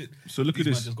like, "Oh shit!" So look at these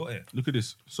man this. Just got here. Look at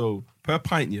this. So per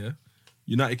pint, yeah,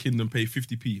 United Kingdom pay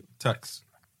 50p tax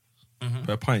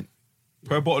per pint.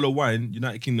 Per bottle of wine,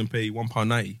 United Kingdom pay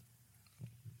 £1.90.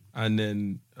 And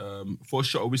then for a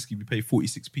shot of whiskey, we pay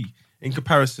 46p. In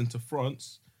comparison to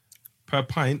France, per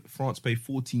pint, France pay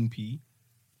 14p.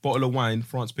 Bottle of wine,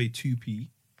 France pay 2p.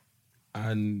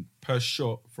 And per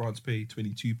shot, France pay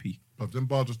 22p. But them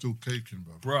bars are still caking,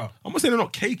 bro. Bruh, I'm not saying they're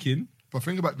not caking. But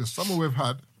think about the summer we've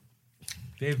had.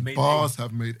 they've made Bars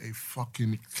have made a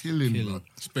fucking killing, bro.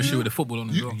 Especially with the football on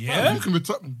as well. Yeah? You can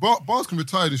bars can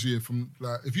retire this year from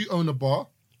like if you own a bar,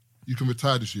 you can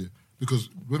retire this year because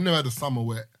we've never had a summer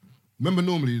where. Remember,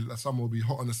 normally the summer will be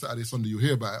hot on a Saturday, Sunday. You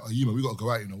hear about it. Oh, man, we got to go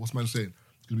out. You know what's man saying?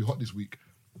 It's gonna be hot this week,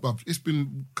 but it's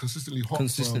been consistently hot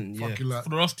Consistent, for yeah. fucking like for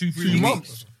the last 2-3 few weeks.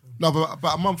 months. No, but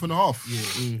about a month and a half.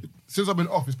 Yeah. Since I've been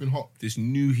off, it's been hot. This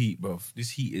new heat, bruv.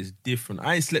 This heat is different.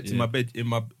 I ain't slept in my bed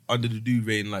under the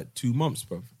duvet in like 2 months,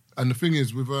 bruv. And the thing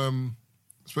is, with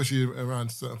especially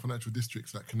around certain financial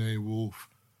districts like Canary Wharf,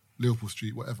 Liverpool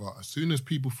Street, whatever, as soon as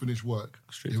people finish work,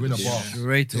 they're in a bar.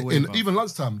 Straight away, bruv. Even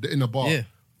lunchtime, they're in a bar. Yeah.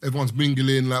 Everyone's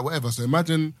mingling, like whatever. So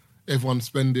imagine everyone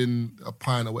spending a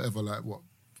pint or whatever, like what,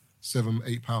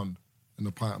 £7-8 in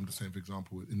a pint, I'm just saying, for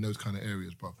example, in those kind of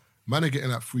areas, bro. Man are getting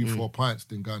like 3-4 pints,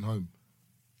 then going home.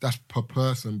 That's per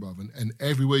person, bruv. And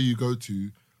everywhere you go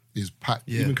to is packed.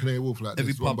 Yeah. Even Canary Wharf, like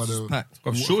Every there's one pub's by the packed.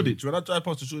 Bruv, Shoreditch. When I drive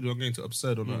past the Shoreditch, I'm going to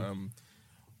Absurd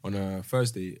on a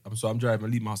Thursday. So I'm driving, I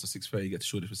leave my house at 6:30, get to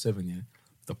Shoreditch for 7, yeah.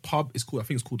 The pub is called, I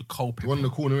think it's called the Culpepper. The one in the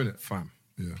corner, innit? Fam.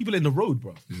 Yeah. People in the road,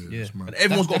 bro. Yeah. it's mad. And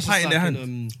everyone's got a pint in their hand.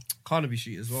 hand. Carnaby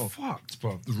Street as well. Fucked,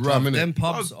 bro. It's ram, innit? Them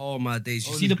pubs, oh my days.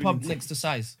 You see the pub next to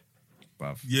Size?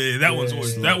 Bruv. Yeah, that one's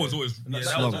always. That was always. Yeah,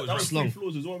 that was always. That's rough. long.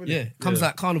 Floors as well, innit? Yeah, comes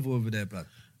like carnival over there, blood.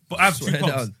 But I have 2 Swear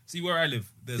pubs. down. See where I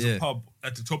live. There's Yeah. a pub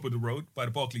at the top of the road by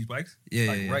the Barclays bikes. Yeah,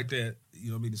 like yeah, yeah. right there. You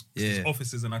know what I mean? It's Yeah.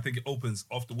 offices, and I think it opens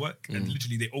after work. And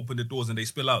literally, they open the doors and they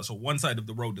spill out. So one side of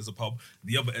the road there's a pub.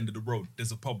 The other end of the road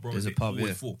there's a pub, bro. There's a They pub, always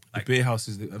yeah. full. The Like, beer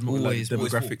houses, I'm not like Always,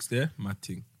 always demographics there. Mad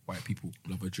thing. White people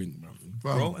love a drink, bro.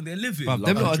 bro, and they're living, Bruv,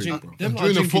 them Love lot are that drink. drink, Them lot are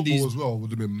During the drinking football these. as well would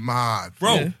have been mad.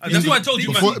 bro. Yeah. And that's why I told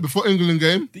you, man. Before England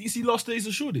game, Did you see last days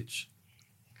of Shoreditch?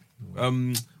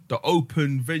 The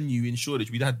open venue in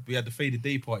Shoreditch. We had the faded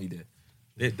day party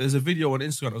there. There's a video on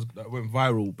Instagram that went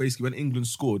viral. Basically, when England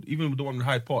scored, even with the one in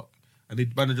Hyde Park, and they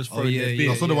man just throwing their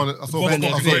beer. I saw the one. I saw Boston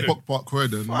Corridor. Bok Park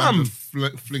Corridor. Fam. Man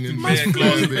just flinging Man,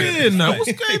 beer. beer now.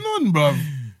 What's going on, bro?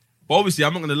 But obviously,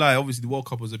 I'm not gonna lie. Obviously, the World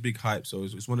Cup was a big hype, so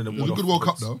it's one of them. It was a good World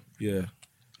Cup, though. Yeah,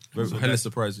 hella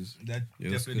surprises. That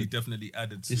definitely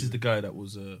added. This is the guy that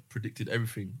was predicted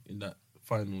everything in that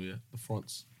final. Yeah, the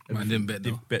France. Man didn't bet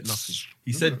Didn't bet nothing.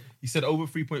 He said over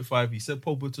 3.5. He said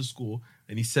Pogba to score,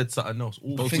 and he said something else.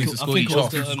 All Both teams teams to to score score each each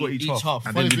half. half. Score each half.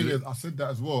 And Funny then thing you is, I said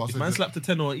that as well. I If said man that- slapped a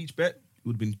 10 on each bet, it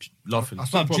would have been laughing. I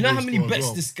said Bruv, do you know Pogba how many scored as bets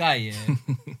well. this guy? Yeah.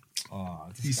 Oh,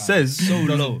 this He guy says is so he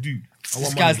doesn't low. do.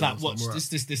 This guy's like, watch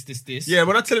this. Yeah,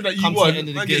 when I tell him that you Come to the won, end of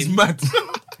the man gets game. mad.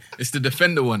 It's the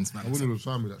defender ones, man. I wouldn't have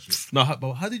signed me that shit. No,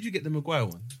 but how did you get the Maguire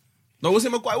one? No, was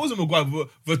it Maguire? It wasn't Maguire.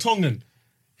 Vertonghen.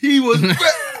 He was.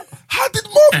 How did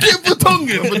Mark get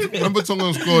Vertonghen? Remember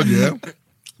Tongan scored, yeah?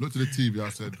 Looked at the TV, I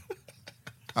said,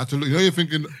 I had to look. You know, you're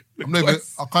thinking,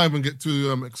 I can't even get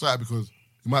too excited because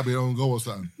it might be an own goal or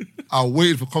something. I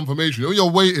waited for confirmation. When you're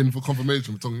waiting for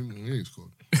confirmation, Tongan, he ain't scored.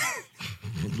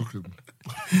 I was looking.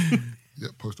 Yeah,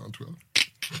 post it on Twitter.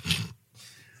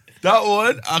 That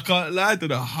one, I can't lie. I don't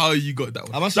know how you got that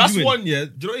one. How much you That's doing? one, yeah.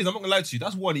 Do you know what it is? I'm not gonna lie to you.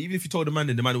 That's one. Even if you told the man,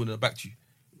 then the man wouldn't have backed you.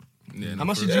 Yeah, How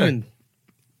much you Yeah. doing?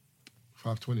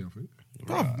 520, I think.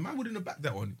 Bro, man wouldn't have backed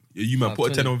that one. Yeah, you man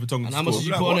put a 10 on Vertonghen. And how much did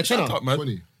you put on a Shut tenner? up, man.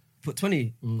 20. Put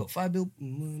 20. Got 5 bill.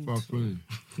 520.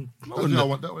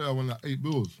 That way I won like 8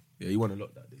 bills. Yeah, he won a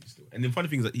lot that day still. And the funny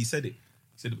thing is that he said it.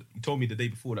 He told me the day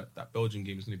before that Belgian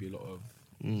game is going to be a lot of.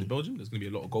 Is it Belgium? There's going to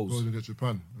be a lot of goals. Goals against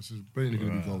Japan. This is basically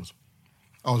going to be goals.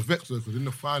 I was vexed though because in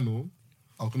the final,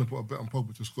 I was going to put a bet on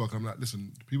Pogba to score. I'm like,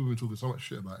 listen, people have been talking so much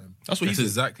shit about him. That's what he That's said.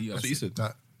 exactly That's what he said.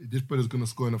 That this brother's going to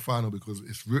score in the final because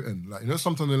it's written. Like, you know,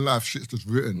 sometimes in life, shit's just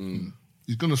written.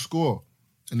 He's going to score.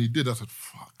 And he did. I said,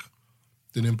 fuck.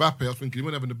 Then Mbappe, I was thinking, he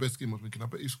wasn't having the best game. I was thinking, I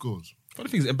bet he scores. Funny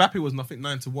thing is, Mbappe was, I think,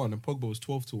 9-1 and Pogba was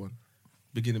 12-1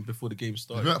 beginning before the game I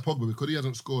started. feel like Pogba, because he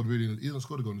hasn't scored really, he hasn't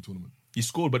scored a goal in the tournament. He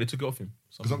scored, but they took it off him.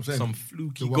 Because I'm saying, some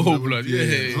fluky the one goal, that- blood. Yeah,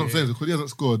 Yeah, that's what I'm saying. Because he hasn't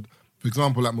scored, for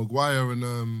example, like Maguire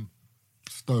and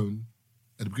Stone,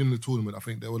 at the beginning of the tournament, I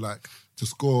think they were like, to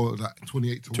score like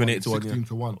 28 to 1, 28 to 1, 16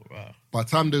 to 1. Wow. by the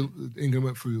time England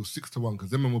went through, it was 6-1 because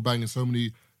them men were banging so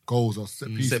many goals or set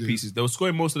pieces. Set pieces. They were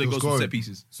scoring most of their goals from set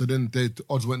pieces. So then the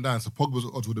odds went down. So Pogba's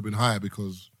odds would have been higher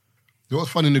because it was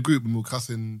fun in the group when we were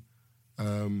cussing.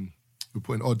 We're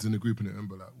putting odds in the group, and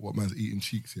remember like what man's eating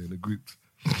cheeks here in the group.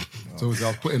 So I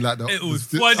was putting like that. It was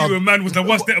funny when man was like,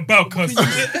 "What's that about?" Cause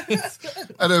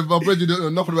and then my brother who didn't know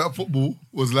nothing about football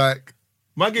was like,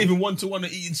 "Man gave him 1-1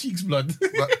 at eating cheeks, blood."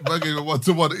 Man gave him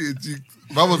 1-1 at eating cheeks.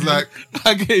 Man was like,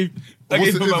 I gave him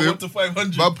about 1 to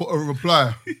 500. Man put a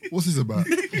reply. What's this about?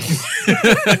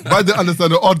 Man didn't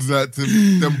understand the odds that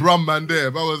them brown man there.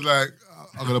 Man was like,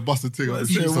 I'm gonna bust a thing. I'm gonna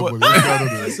shoot somebody.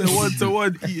 I said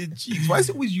 1-1 eating cheeks. Why is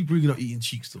it always you bringing up eating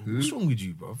cheeks though? What's wrong with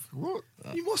you, bruv? What?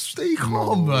 You must stay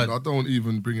calm, man. I don't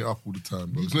even bring it up all the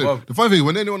time. Bro. The funny thing,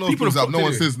 when anyone else brings it up, no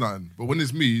one says nothing. But when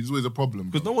it's me, it's always a problem.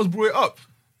 Because no one's brought it up.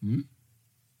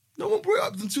 No one brought it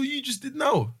up until you just did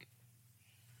now.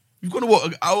 You've got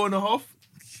an hour and a half?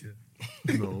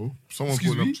 No. Someone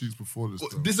put up cheeks before this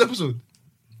time. This episode?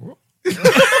 What?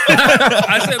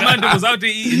 I said man that was out there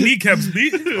eating kneecaps,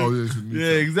 beat. Oh yeah,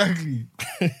 yeah, exactly.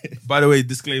 By the way,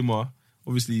 disclaimer.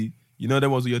 Obviously, you know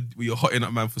them ones where you're hotting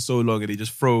up man for so long and they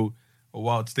just throw a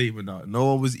wild statement out. No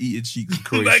one was eating cheeks in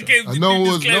Croatia. And no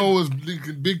one was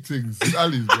linking big things. It's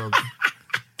Ali's, bro.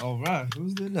 Oh right,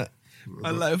 who's doing that?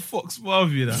 I like Fox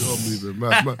Marvia.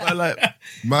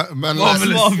 Man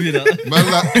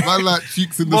like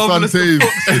cheeks in the sun taste.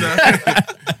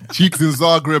 Cheeks in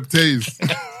Zagreb taste.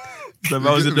 I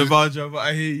was in the Varja, but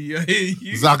I hear you.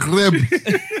 Zagreb.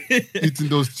 Eating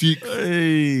those cheeks.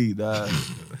 Hey, nah.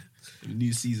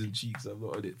 New season cheeks, I'm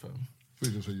not on it, fam.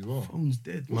 Just say you are. Phone's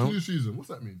dead, What's man. new season? What's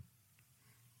that mean?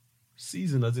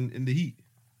 Season as in the heat.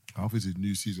 I think it's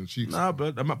new season cheeks. Nah,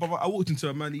 blood. I walked into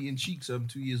a man eating cheeks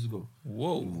 2 years ago.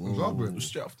 Whoa.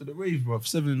 Straight after the rave, bruv.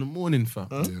 7 a.m, fam.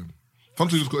 Yeah.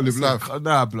 Sometimes you just gotta live life.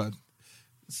 Nah, blood.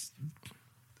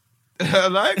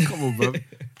 Like, come on, bruv.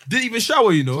 Didn't even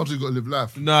shower, you know. Sometimes you gotta live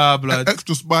life. Nah, blood.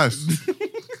 Extra spice.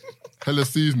 Hella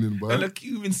seasoning, bro. Hella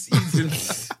cumin seasoning.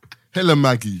 Hella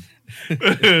Maggie.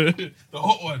 The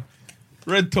hot one.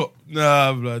 Red top.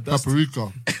 Nah, blood.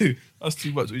 Paprika. That's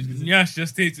too much. Nyash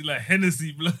just tasted like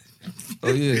Hennessy, blood.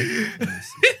 Oh, yeah.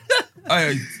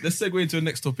 Alright, let's segue into the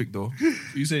next topic, though.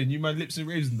 What you saying? New man lips and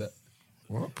raves and that?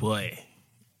 What? Boy.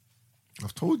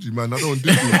 I've told you, man. I don't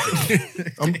do this.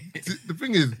 The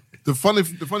thing is, the funny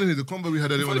thing is, the convo we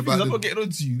had earlier on about... I'm not getting on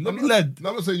to you. Let me lad. No,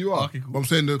 I'm not saying you are. Okay, cool. But I'm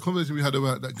saying the conversation we had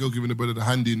about that girl giving the brother the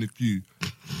handy in the queue.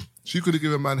 She could have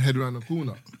given a man head around the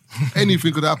corner.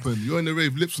 Anything could happen. You're in the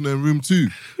rave, lips on her in room 2.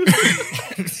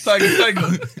 Tiger.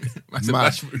 That's a Mad.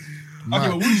 bash. Okay,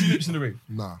 but would you lips in the rave?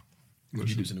 Nah. Would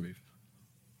you lips in the rave?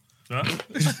 Huh?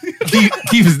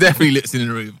 Keith is definitely lips in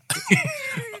the rave.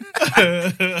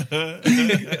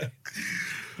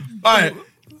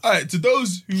 Alright, to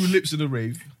those who lips in the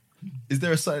rave, is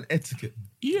there a certain etiquette?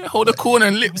 Yeah, hold a corner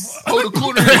and lips. Hold the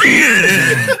corner.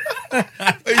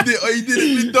 Oh, you did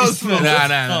it mid dance floor.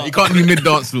 Nah. You can't do mid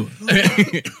dance floor.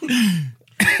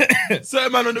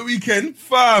 Certain man on the weekend,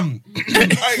 fam.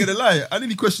 I ain't gonna lie. I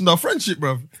nearly questioned our friendship,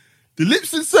 bruv. The lips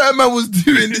that certain man was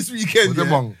doing this weekend,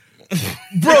 Wrong.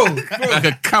 bro, Like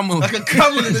a camel. like a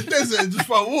camel in the desert and just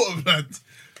found water, man.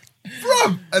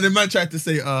 Bruv. And the man tried to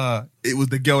say, it was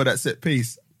the girl that set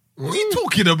pace. What are you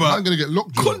talking about? I'm gonna get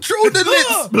locked. Control the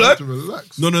lips, blood. To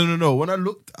relax. No. When I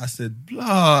looked, I said,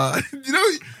 blood. You know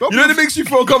it makes you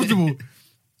feel comfortable.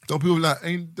 Don't people like,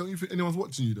 don't you think anyone's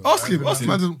watching you though? Ask him.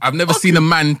 I've never seen a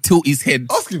man tilt his head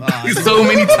Ask him. so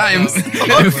many times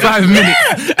in 5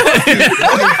 minutes.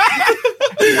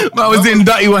 Man was in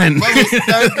dirty wine. You know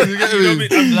what I mean?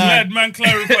 I'm glad man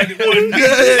clarified it one.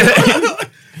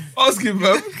 Ask him,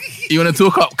 man. You want to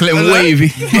talk up, Clem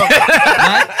Wavy?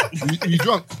 You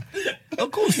drunk?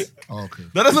 Of course. Oh, okay.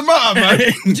 That doesn't matter, man.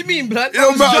 What do you mean, blood? It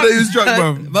don't matter that he was drunk,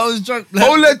 man. If I was drunk, blood.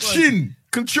 Hold that chin.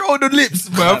 Control the lips,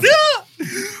 bruv.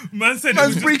 Man said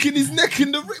Man's it was breaking his neck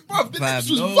in the rib, bruv. The Fam, lips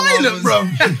was no violent, one bruv.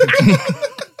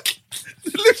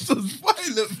 The lips was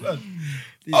violent, man.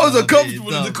 I was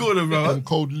uncomfortable in the corner, bro. Them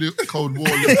cold war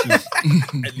lips.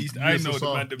 At least I know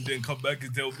the man them didn't come back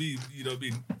and tell me, you know what I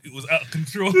mean? It was out of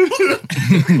control.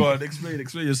 Go on, explain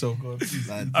yourself, go on, please.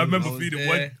 Blood, I remember was feeding there.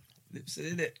 one. Lips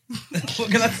in it.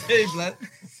 What can I say, blood?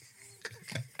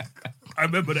 I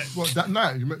remember that. What, that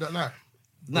night? You met that night?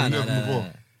 Nah, you know from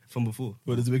before? From before.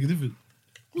 What does it make a difference?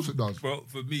 Of course it does. Bro,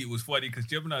 for me, it was funny because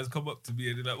Gemini's come up to me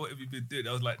and they're like, what have you been doing?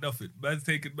 I was like, nothing. Man's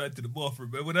taking man to the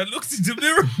bathroom, man. When I looked in the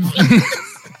mirror,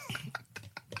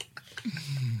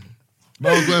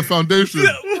 Man was wearing foundation.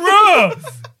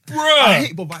 bruh.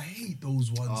 I hate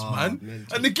those ones, man.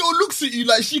 And the girl looks at you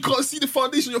like she can't see the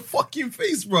foundation on your fucking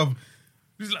face, bruv.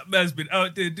 He's like, man's been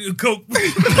out there doing coke.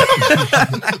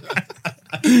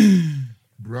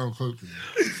 Brown coke.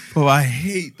 Bro, I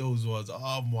hate those ones.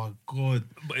 Oh my god.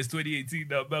 But it's 2018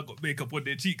 now. Man got makeup on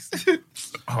their cheeks.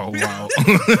 Oh wow.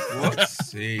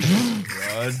 What's sake,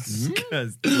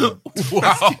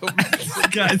 wow.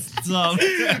 Guy's dumb.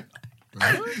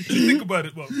 Think about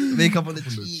it, man. Makeup on the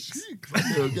cheeks.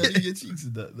 Yo, get in your cheeks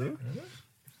and that, though.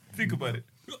 Think about it.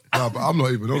 Nah, but I'm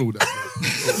not even on all that.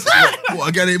 What,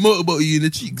 I got a motorboat you in the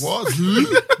cheeks? What? Who?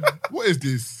 What is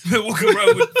this? Walking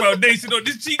around with foundation on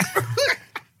his cheek.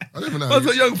 I don't even know. That's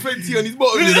a young Fenty on his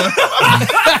bottom, you know.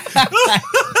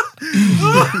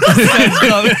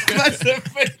 That's a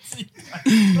Fenty.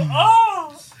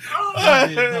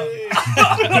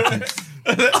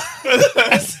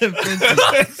 That's a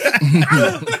Fenty.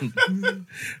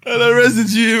 And the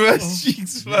residue in my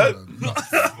cheeks, man.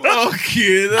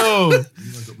 Okay, no.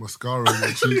 You got mascara on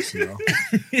your cheeks, you know.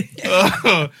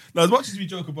 Now, as much as we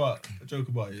joke about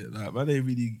it, like, man, ain't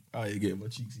really out here getting my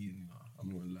cheeks eaten. I'm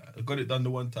not gonna lie. I got it done the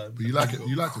one time. But you like it, man,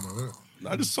 innit?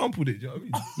 I just sampled it, do you know what I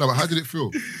mean? No, but how did it feel?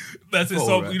 That's it,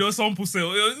 Right. you know, sample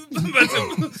sale.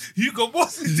 You got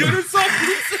what's doing the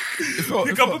samples?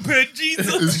 Pick up a pair of jeans.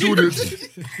 It's Jordan.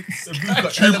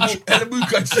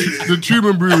 The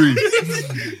Truman Brewery.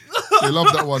 They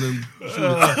love that one.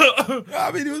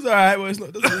 I mean, it was alright, but it's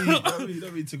not. Doesn't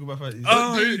really tickle my fancy.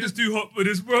 Oh, you just too hot for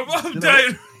this, bro. I'm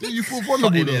dying. You feel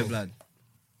vulnerable, though. blood.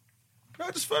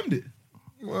 I just filmed it.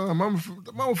 Well, man would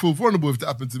feel vulnerable if that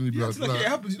happened to me, bro. It's like it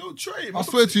happens. You don't try it. I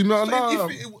swear to you, no.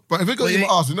 But if it got in my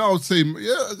ass, you know, I would say,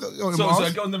 yeah, So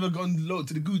a girl never gone low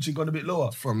to the Gucci and gone a bit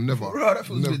lower. From never. Right, that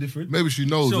feels a bit different. Maybe she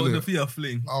knows. Show innit? the fear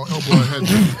fling. I'll elbow her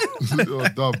head. Oh,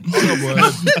 dumb. I'll elbow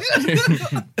her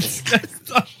head.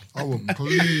 I will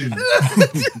clean.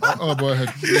 I'll elbow her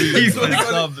head clean. So they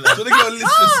got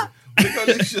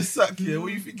to lift your sack here. What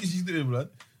are you thinking she's doing, blood?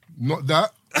 Not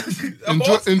that.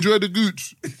 Enjoy the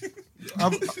gooch.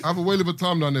 Have a whale of a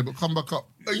time down there, but come back up.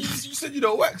 You said you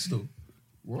don't wax though.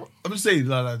 What? I'm just saying,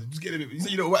 just get a bit. You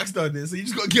said you don't wax down there, so you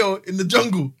just got a girl in the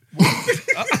jungle.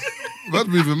 That's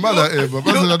even mad out here, but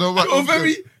I don't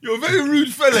wax. You're a very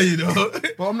rude fella, you know.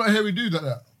 But I'm not hairy dude like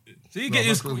that. So you get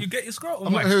your scrotum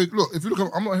I'm not waxed. hairy. Look, if you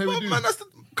look, I'm not hairy dude. Man, that's the.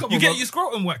 Come You on, get man. your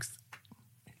scrotum waxed.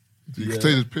 You can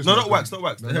say this piss. No, not wax, not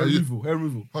wax. No, Hair you- removal, hair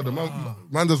removal. Hold on,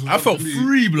 man does. I felt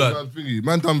free, blood.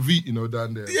 Man done Veet, you know,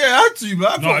 down there. Yeah, I had to, man.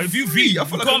 I No, felt if you free. Veet, I you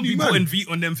felt like a can't new be man. putting Veet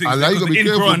on them things. I like you because gotta the be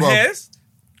careful, ingrown bro. hairs.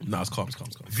 Nah, it's calm.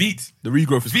 Veet. The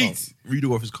regrowth is calm. Veet.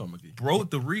 Regrowth is calm, okay. Bro,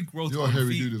 the regrowth You're a on hairy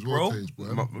feet, dude as well, bro. Tage,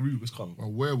 bro. My regrowth is calm. A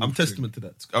werewolf I'm thing. testament to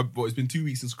that. But it's been 2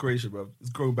 weeks since Croatia, bro. It's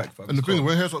growing back, fam. And the It's thing is, calm.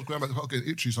 when hair starts growing back, it's getting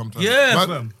itchy sometimes. Yeah,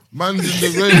 man, man's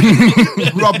in the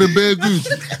rain, rubbing bare goose.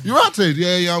 You right, Tage?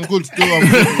 Yeah, I'm good still. I'm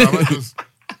good, man. I just,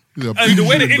 And the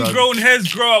way the ingrown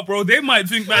hairs grow up, bro, they might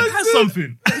think, man, that's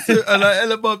something. And like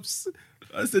Ella Bubs,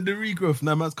 I said the regrowth.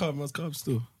 Nah, man's calm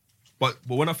still. But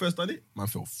when I first done it, man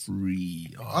felt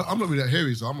free. I'm not really that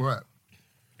hairy, so I'm alright.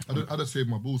 I just shave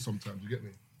my balls sometimes. You get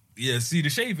me? Yeah, see, the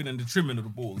shaving and the trimming of the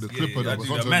balls. The yeah, clipper, I though, do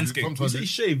but that. sometimes Manscaped. sometimes You say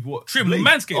shave what? Trim, Blade?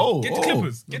 Manscaped. Get the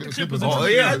clippers. Get Get the the clippers. clippers. and Oh,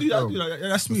 trim yeah, I it. do that. Yeah,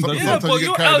 that's smooth. Sometimes Yeah, you but get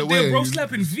you're carried out there, away bro, and you-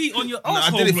 slapping V on your I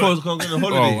asshole, did it bro. before I was going on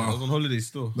holiday. Oh, wow. I was on holiday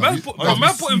still. Nah,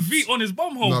 Man putting V on his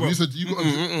bum hole, Nah, bro. you said you got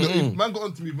man got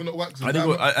onto me for not waxing. I didn't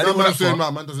go- I That didn't go man that saying, far.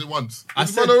 nah, man does it once. I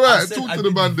Is said- man alright? I said Talk I to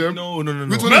the man, didn't- them. No. Which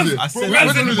one Man- is it? I said- Which man's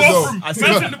one in the is it, though? bathroom. Man's in the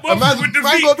A man bathroom with the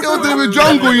man V. got killed there with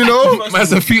jungle, you know? Man's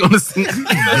have feet on the sink.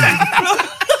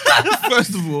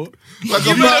 First of all, Like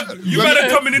You a man. better, you better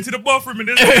coming into the bathroom and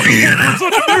there's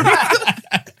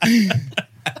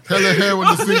Hella hair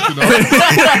on the sink, you know? I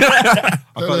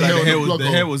felt like hair on the plug the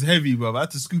hole. hair was heavy, bro. I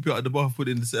had to scoop it out of the bath, put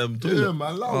it in the toilet. Yeah,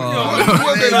 man.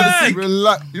 Relax.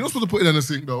 Relax. You're not supposed to put it in the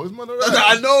sink, though. Is man I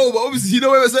alright? know, but obviously, you know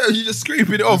what I'm saying? You just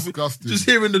scraping it off. Disgusting. Just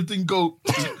hearing the thing go.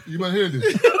 You man hearing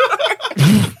this?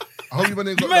 I hope you man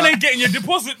ain't got man that. ain't getting your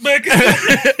deposit back.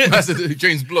 That's the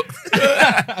drain's blocked.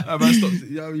 Man, stop.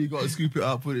 You got to scoop it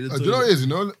out, put it in the Do you know what toilet. it is? You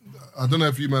know, I don't know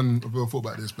if you man have ever thought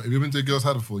about this, but if you've been to a girl's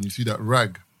house before and you see that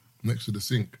rag next to the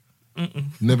sink,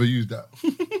 never use that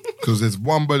because there's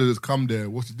one brother that's come there,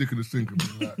 what's the dick in the sink, and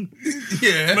been like,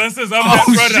 Yeah. Man says, I'm that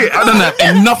brother. Shit, I don't have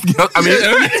enough girls. I mean,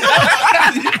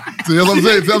 see, that's what I'm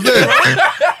saying. See what I'm saying?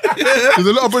 There's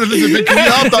a lot of brothers listening thinking,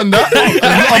 yeah, I've done that. There's a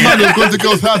lot of man that's gone to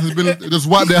girls' house has been just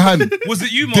wipe their hand, Was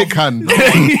it you, Marv? dick hand.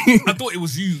 I thought it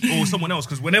was you or someone else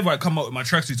because whenever I come out with my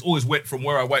tracksuit, it's always wet from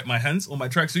where I wipe my hands on my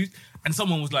tracksuit. And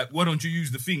someone was like, "Why don't you use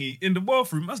the thingy in the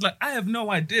bathroom?" I was like, "I have no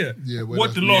idea Yeah, well,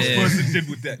 what the that's- last person did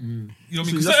with that." You know what I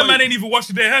mean? 'Cause that's certain why- man ain't even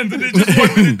washing their hands and they just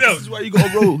wiping it down. This is why you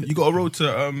got to roll. You got to roll to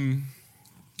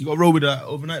you got to roll with that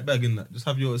overnight bag in that. Just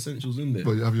have your essentials in there.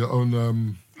 But you have your own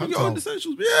Bring your own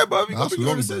essentials. Yeah, but you got to bring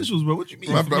your own essentials, bro. What do you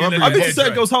mean? I've been I've been to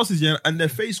certain girls' houses, yeah, and their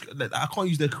face, like, I can't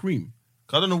use their cream.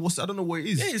 I don't know what it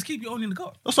is. Yeah, just keep your own in the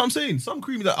car. That's what I'm saying. Some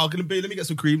cream that let me get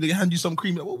some cream. They hand you some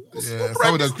cream. Like, what Some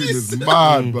brand of that is cream this? is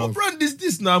mad, bro. What brand is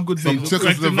this? Nah, I'm good. Some babe.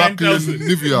 Czechoslovakian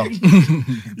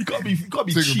Nivea. You can't be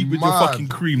Thing cheap with your mad. fucking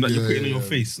cream that you're putting on your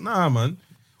face. Nah, man.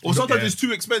 Or sometimes it's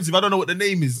too expensive. I don't know what the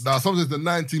name is. Nah, sometimes the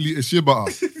 19-litre shea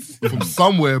butter from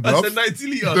somewhere, bro. That's a 90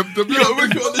 litre. The You gotta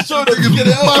work it on the shoulder. thing is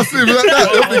massive like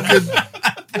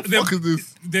that. What the fuck is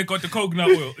this? They got the coconut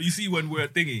oil. You see when we're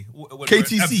thingy. When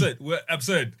KTC. We're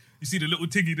absurd. You see the little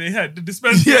tiggy they had, the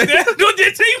dispenser there on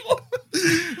their table.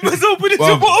 Let's open it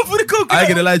to bottle for the coconut. I ain't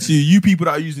gonna lie to you. You people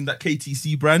that are using that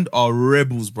KTC brand are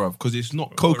rebels, bruv. Because it's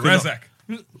not coconut. Razak.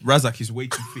 Razak is way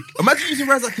too thick. Imagine using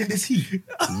Razak in this heat.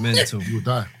 Mental. You'll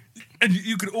die. And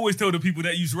you could always tell the people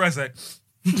that use Razak.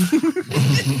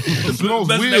 It smells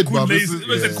weird, bro.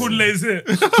 Kun lays here.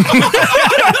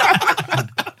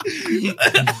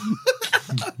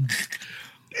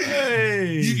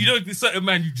 Hey. You know, there's certain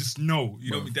man you just know.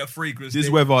 You know, with that fragrance. This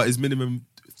weather is minimum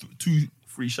 2-3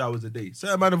 showers a day.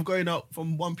 Certain man of going out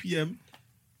from 1 p.m.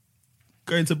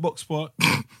 going to Box Park.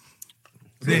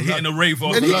 They're hitting a rave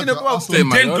off. And hitting a bro. I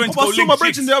saw my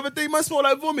brethren the other day, man smelled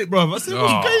like vomit, bro. I said,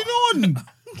 what's going on?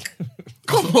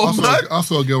 Come on, man. I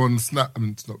saw a girl on Snap,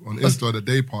 on Insta at a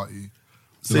day party.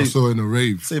 So I saw her in a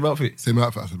rave. Same outfit. I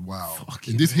said, wow.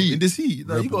 In this heat.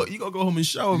 Like, you got to go home and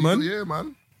shower, man. Yeah,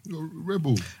 man. You're a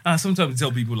rebel. Sometimes I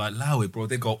tell people like, allow it, bro.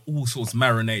 They got all sorts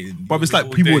marinated. But it's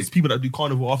like people that do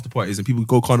carnival after parties and people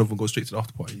go carnival and go straight to the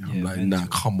after party. I'm like, nah,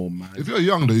 come on, man. If you're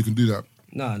young, though, you can do that.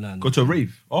 No. Go to a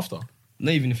rave after.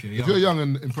 Not even if you're young. If you're young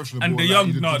and impressionable. And the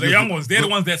young ones, they're the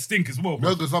ones that stink as well, bro.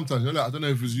 No, because sometimes, you're like, I don't know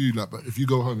if it's you, like, but if you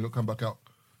go home, you don't come back out.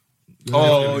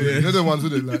 Yeah. They're the ones,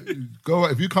 isn't it? Like, you go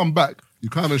out, if you come back, you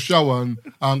come and shower and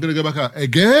I'm going to go back out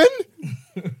again?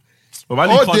 Well, I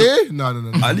leave No.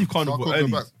 I leave carnival So I can't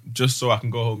early go back. just so I can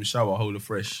go home and shower, hold a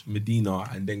fresh Medina,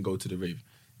 and then go to the rave.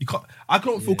 I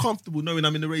can't feel comfortable knowing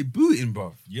I'm in the rave booting,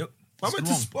 bro. Yep. I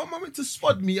went to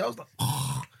spud me. I was like,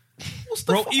 what's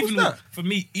the Bro, fuck even was that? for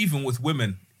me, even with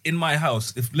women in my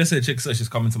house, if let's say a chick says she's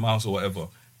coming to my house or whatever,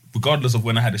 regardless of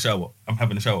when I had a shower, I'm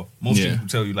having a shower. Most chicks will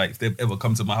tell you, like, if they've ever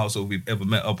come to my house or we've ever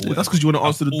met up or whatever. That's because you want to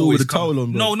answer the door with a towel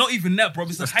on, bro. No, not even that, bro.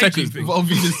 It's a hygiene thing.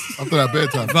 After that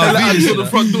bedtime. Venus on the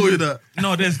front door with that.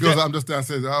 No, there's Girls, I'm just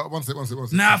downstairs. One sec.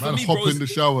 Nah, for Man, me, hop bro, in the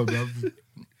shower, bro.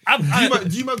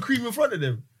 Do you man cream in front of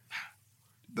them?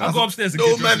 I'll go upstairs and No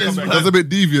get dressed and manners, come back. That's a bit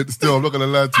deviant still, I'm not going to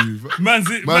lie to you. Man's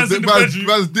in the bedroom.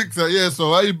 Man's dick's like, yeah,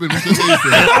 so how you been? What's your day, sir?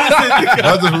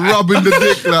 Man's just rubbing the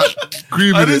dick, like,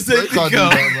 creaming I didn't it. say You can't dick do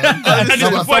out.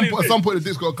 that, man. At some point, the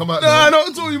dick's got to come out. Nah, not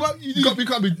at all. You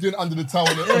can't be doing under the towel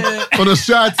on a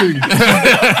shy thing.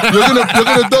 You're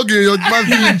gonna dog it. Your man's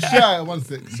being shy. One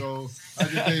sec. So I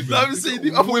just say, No, I'm just saying,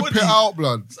 whip it out,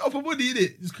 blood. It's upper body,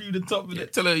 innit? Just cream the top of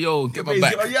it. Tell her, yo, get my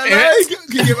back. Yeah,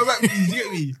 nah, get my back, please. You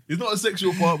get me? It's not a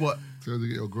sexual part, but. Tell her to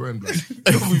get your grand, blood.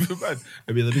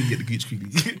 I mean, let me get the gooch quickly.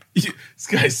 This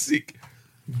guy's sick.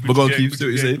 But go on, Keith. See what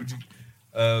you're saying.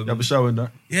 You have a shower in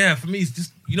that. Yeah, for me, it's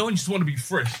just, you know when you just want to be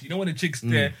fresh. You know when a chick's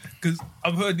there, because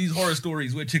I've heard these horror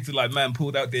stories where chicks are like, man,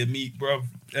 pulled out their meat, bruv,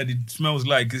 and it smells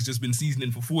like it's just been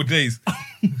seasoning for 4 days.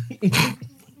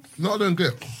 No, I don't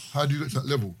get. How do you get to that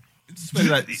level? It smells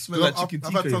like chicken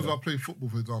I've had tikka. times where I play football,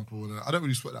 for example, and I don't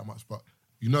really sweat that much, but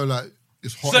you know, like,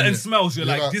 it's hot. Certain innit? smells, you're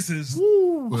like, this is...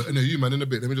 Well, you, man, in a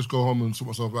bit, let me just go home and sort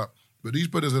myself out. But these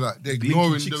brothers are like, they're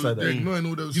ignoring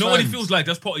all those You know what it signs, feels like?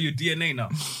 That's part of your DNA now.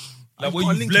 Like, can't when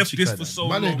link you've to left chicks this like for that. so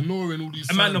Man long. ignoring all these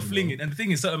A man signs, are you know? flinging. And the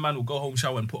thing is, certain man will go home,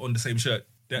 shower, and put on the same shirt.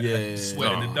 That had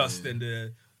sweat and the dust and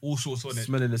the all sorts on it.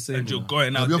 Smelling the same. And you're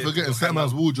going out You're there. forgetting certain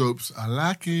man's wardrobes are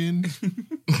lacking.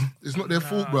 It's not their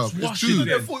fault, bruv. It's Wash true. it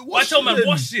then. Why tell man,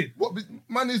 wash it? What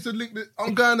man needs to link?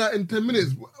 I'm going out in 10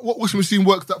 minutes. What washing machine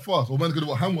works that fast? Or man's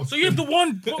gonna hand wash? So you have the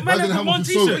one, man Imagine has how the much one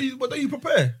is soap. t-shirt. But don't you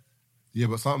prepare? Yeah,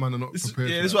 but some man are not prepared.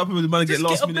 Yeah, for this is that. what happens when the man get Just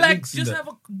last get a minute black, links in just that. have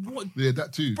a... Yeah,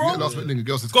 that too. Bro. You get last minute link. A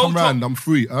girl says, Go "Come top. round, I'm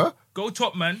free." Huh? Go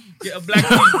top man, get a black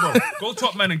tee, bro. Go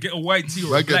top man and get a white tee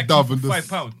or Right, a get black Dove tee and for just-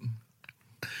 £5.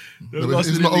 No, but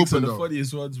it's not open the though.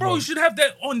 funniest ones, Bro, you should have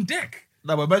that on deck.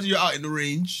 Nah, but imagine you're out in the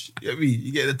range. You get me?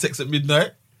 You get a text at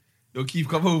midnight. Yo, Keith,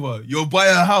 come over. You'll buy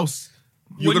a house.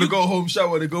 You're When going to you- go home,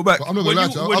 shower, and then go back. But I'm not gonna lie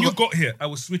to you. When I've you got- got here, I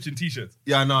was switching t-shirts.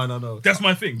 Yeah, no. That's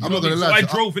my thing. You I'm know not what I gonna mean? lie. So I to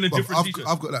you. drove in a Bruv, different t-shirt.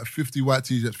 I've got like 50 white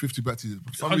t-shirts, 50 black t-shirts.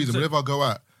 For some reason, 100%. whenever I go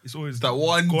out, It's always that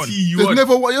one gone. tee you there's want.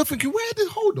 never one. You're thinking, where did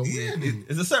hold on? Yeah,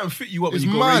 it's a certain fit you want It's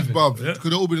when you go mad, raving. bruv. Yeah.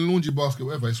 Could have all been in a laundry basket,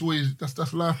 whatever. It's always that's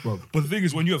life, bruv. But the thing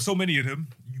is, when you have so many of them,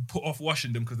 you put off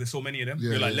washing them because there's so many of them.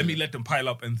 Yeah, You're like, yeah, let me yeah. let them pile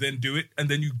up and then do it. And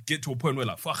then you get to a point where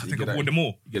like, fuck, I think I've worn them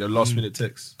all. You get a last minute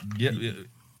text. Yeah.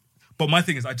 But my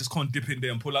thing is, I just can't dip in there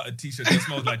and pull out a t-shirt that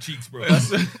smells like cheeks, bro.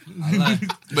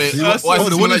 Wait,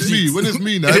 when it's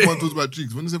me now, everyone talks about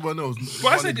cheeks. When is everyone else?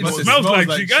 But I said it smells like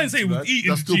cheeks. I didn't say we're eating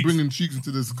That's still cheeks. bringing cheeks into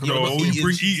this. Yo, we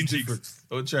bring eating cheeks.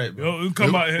 Don't try it, bro. Yo,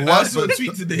 come out here. I saw a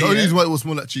tweet today. The only reason why it will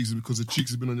smell like cheeks is because the cheeks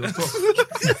have been on your top.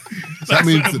 That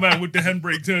means the man with the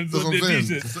handbrake turns That's on what their I'm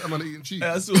saying. t-shirt. So I'm not eating cheeks.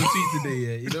 I saw a tweet today,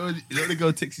 yeah. You know the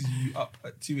girl texts you up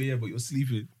at 2 a.m. but you're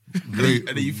sleeping. Great.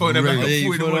 And then you phone her back at 4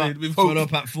 in the morning with phone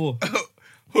hope. up at 4.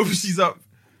 Hope she's up.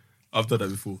 I've done that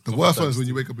before. The worst one is when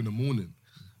you wake up in the morning.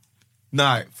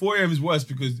 Nah, 4 a.m. is worse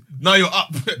because now you're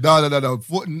up. No.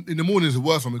 In the morning is the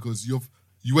worst one because you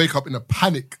wake up in a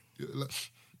panic. You're like,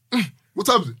 what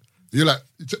time is it? You're like,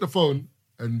 you check the phone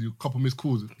and you couple missed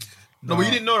calls. No, but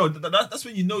you didn't know. That's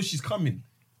when you know she's coming.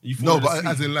 You fall No, but asleep.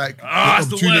 as in like, the it's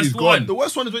the opportunity's worst gone. one. The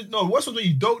worst one is when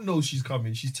you don't know she's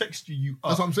coming. She's texting you up.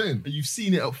 That's what I'm saying. And you've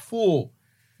seen it at 4.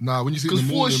 Nah, when you see it in Because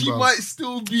the 4, morning, she bro. might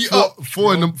still be Four, up.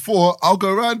 four in the 4, I'll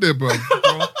go around there, bro. I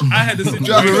had a Drive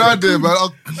situation. around there, man.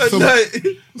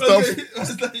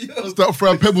 Start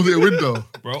throwing pebbles at your window.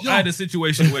 Bro, I had a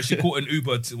situation where she caught an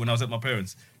Uber when I was at my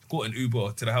parents. Caught an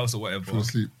Uber to the house or whatever.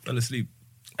 Fell asleep.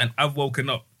 And I've woken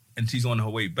up and she's on her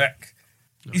way back.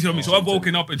 You feel me? So I've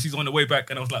woken up and she's on the way back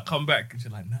and I was like, come back. And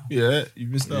she's like, no. Yeah, you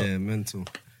missed out. Yeah, mental.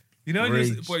 You know,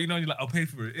 Rage. you're like, I'll pay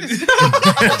for it. Hey,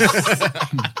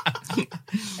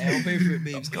 I'll pay for it,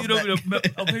 babes. You know,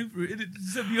 I'll pay for it.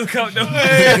 Send me your account number.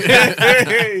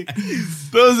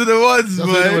 Those are the ones, That's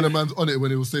man. when a man's on it,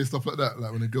 when he will say stuff like that,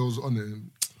 like when a girl's on it.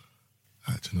 And,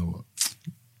 do you know what?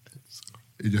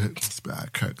 In your head, it's a bit out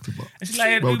of character, but And she's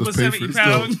like, well, Uber just pay for it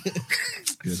 £70. still.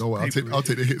 Yeah, don't worry, I'll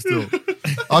take the hit still.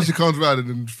 After she comes round and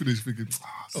then finish thinking,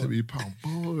 £70,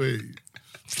 boy.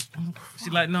 She's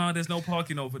like, no, there's no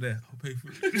parking over there. I'll pay for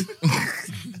it.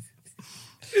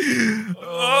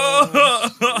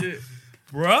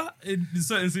 Bruh, in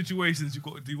certain situations, you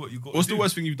got to do what you got to do. What's the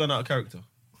worst thing you've done out of character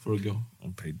for a girl?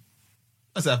 I'm paid.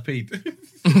 I said I've paid.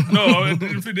 No, I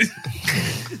didn't finish.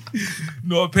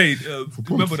 No, I paid.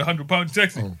 Remember the £100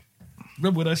 taxi?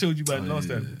 Remember what I showed you about last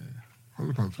time?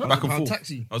 Back and forth.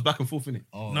 Taxi. I was back and forth, innit?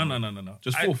 No.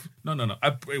 Just fourth? No.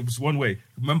 It was one way.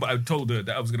 Remember, I told her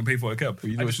that I was going to pay for a cab. you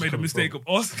know I where just she's made a coming mistake from.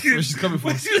 of asking Where she's coming from.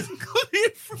 where she was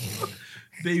coming from.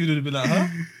 David would have been like, huh?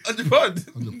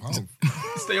 £100. £100.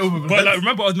 Stay over. But like,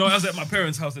 remember, I was at my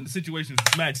parents' house and the situation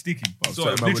was mad sticky. So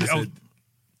I literally, I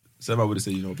would have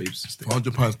said, you know, babes, stay.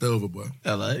 £100 stay over, boy.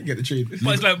 Yeah, like, get the train.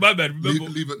 but it's like, my bad, remember?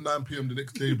 Leave at 9 p.m. the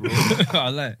next day, bro. I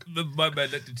like. My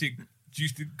bad, let the chick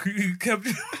juice the cab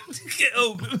to get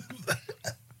over.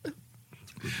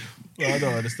 I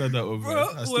don't understand that one, Bro,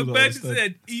 I still when don't Ben understand.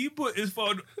 said he put his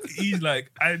phone, he's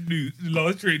like, I knew the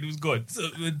last train was gone. So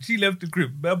when she left the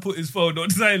crib, man put his phone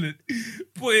on silent,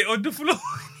 put it on the floor.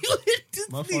 He went to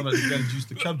My sleep. phone had the guy juiced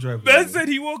the cab driver. Man said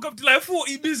he woke up to like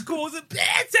 40 missed calls and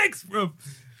bad texts, bro.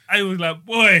 I was like,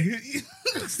 boy.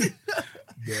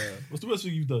 Yeah. What's the worst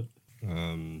thing you've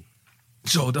done?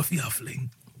 Shoulder fluffling.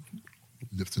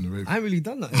 Lift in the rave. I ain't really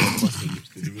done that.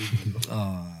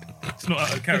 It's not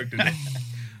out of character. then.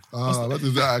 That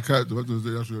is out of character. That is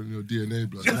that's your DNA,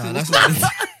 blood. Nah, that's not.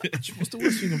 What's the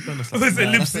worst thing I've done? I said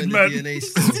lips That's in not man. in the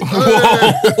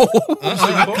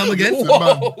DNA. Come again?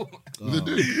 What did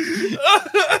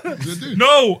they do?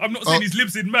 No, I'm not saying his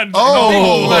lips in man.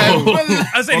 Oh, No. man.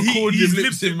 I said called his him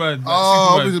lips Lipsin man.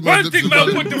 Oh, Superman. One thing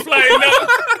man put the flying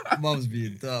out. Mum's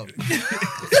being dumb.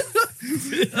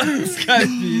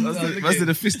 That's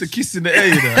the fist of kiss in the air,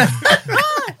 you know.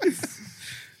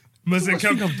 Man said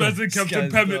Captain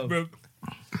Pamit, bro. I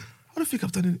don't think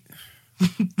I've done it.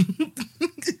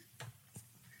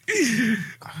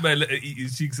 Man, let her eat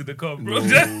his cheeks in the car, bro. Oh, you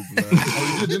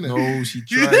did, didn't it? No, she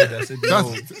tried. I said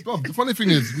no. Bro, the funny thing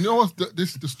is, you know what's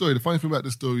the story? The funny thing about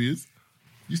this story is,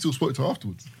 you still spoke to her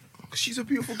afterwards. She's a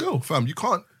beautiful girl. Fam, you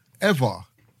can't ever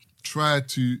try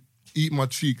to eat my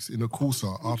cheeks in a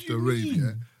Corsa after a rave,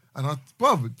 yeah? And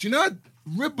brother, do you know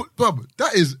brother,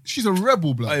 she's a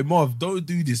rebel, blood. Hey, Marv, don't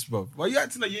do this, bro. Why you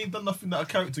acting like you ain't done nothing that a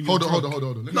character? Hold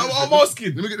on. No, I'm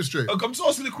asking. Let me get this straight. I'm just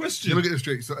asking the question. Let me get this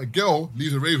straight. So a girl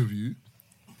leaves a rave with you,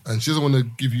 and she doesn't want to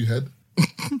give you head.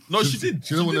 No, she did.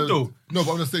 She doesn't did, wanna, though. No,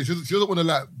 but I'm just saying, she doesn't want to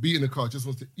like beat in the car. She just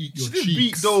wants to eat your She didn't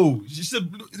cheeks. beat, though. She said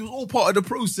it was all part of the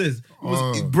process. It was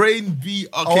Oh. brain beat.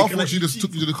 Okay, I can thought she eat just cheeks?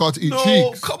 took you to the car to eat No,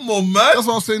 cheeks. come on, man. That's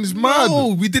what I was saying. It's mad. No,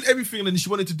 we did everything, and then she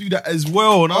wanted to do that as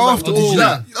well. And I was After like, all oh,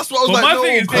 that. that's what I was But like. my No,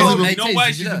 thing is, bro. you know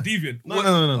why she's a deviant? No.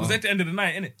 It was at the end of the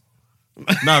night, innit?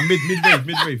 Nah,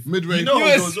 mid-rave. Mid-rave.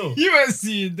 You weren't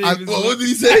seeing David. What did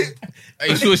he say? Are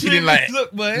you sure she didn't like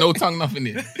Look, boy. no tongue, nothing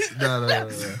in? No.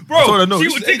 Bro, know. she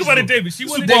This would is think about it, ages David. She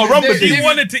wanted, Bar Rumba she days.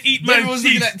 wanted to eat David man's was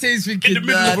looking cheeks at Taze thinking, in the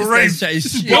middle of a this rave. guy's chatting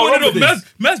shit. Bro, Bar Rumba days.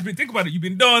 Man's been, think about it. You've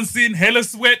been dancing, hella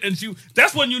sweat, and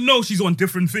that's when you know she's on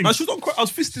different things. Man, she was on. I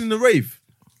was fisting in the rave.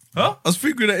 Huh? I was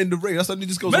figuring that in the rave. That's how I knew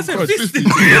this girl's Man on said crutch. fisting.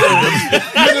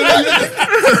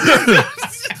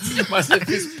 I said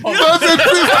fist pump. I said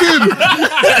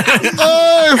 15.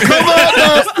 Oh, come out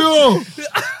now, still.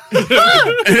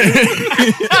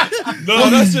 No,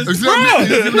 that's just You see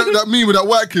that meme with that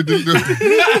white kid. No,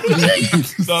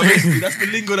 basically, that's the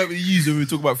lingo that we use when we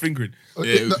talk about fingering.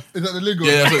 Is that the lingo?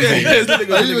 Yeah, that's what I'm saying. Yeah, it's the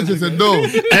lingo. I even just said no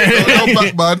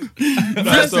back, man.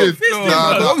 Fisted.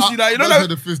 Obviously, like, you know, That's like,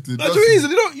 the fisted. that's the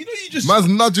reason. You just. Man's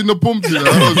nudging the pump. You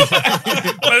know?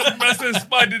 Man said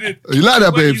spidered it. You like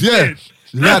that, What babes? he Yeah. said.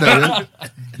 You like that, yeah?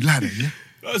 You like that, yeah?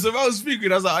 No, so if I was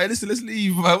speaking, I was like, hey, listen, let's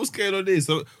leave, man. What's going on there?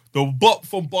 So the bop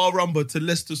from Bar Rumba to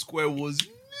Leicester Square was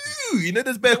new. You know,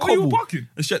 there's bare Where you cobble. parking?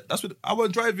 And shit, that's what I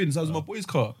wasn't driving, so I was in my boy's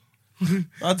car. I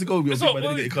had to go. So, Man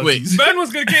man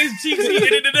was gonna get his cheeks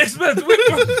eaten in the next man's whip.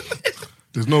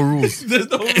 There's no rules. There's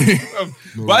no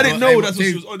but I didn't know that's what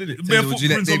she was on in it. Bare Would you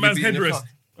let footprints on David man's beat in your headrest.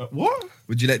 car? What?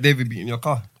 Would you let David beat in your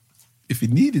car? If he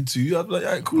needed to, I'd be like,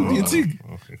 alright, cool, do your thing.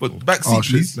 But back seat, Oh,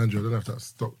 shit. please. Nandra, I don't have that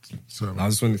stopped. Sorry, I man.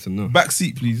 just wanted to know. Back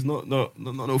seat, please. Not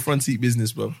no front seat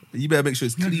business, bro. You better make sure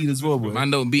it's clean as well, bro. Man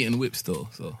don't beat in whips though,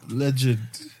 so. Legend.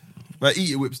 Like, eat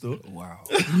your whips, though. Wow.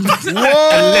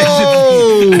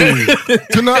 Whoa!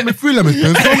 Tonight, me feel me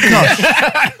spend some cash.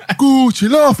 Gucci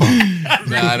loafer.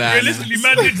 Nah. Realistically,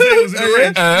 man did say it was in the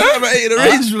range. I'm at 8 in the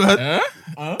range, man.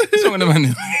 What's wrong with the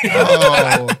man?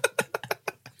 Oh.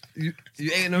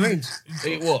 You ate in the range?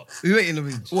 Ate what? You ate in the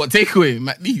range? What, takeaway?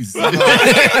 McDee's? Man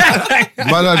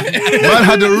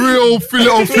had the real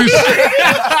fillet of fish.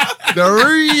 The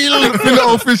real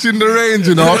fillet of fish in the range,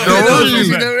 you know. The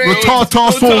real. With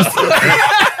tartar sauce.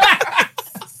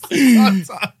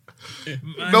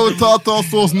 No tartar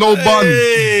sauce, no bun.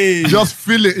 Just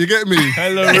fillet, you get me?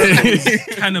 Hella rebels.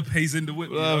 Canapes in the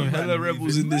whip. Hella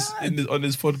rebels on this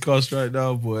podcast right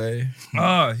now, boy.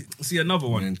 See another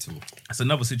one. It's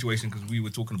another situation because we were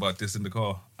talking about this in the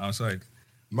car outside.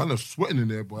 Man, I'm sweating in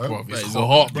there, boy. It's a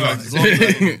hot, bro. That's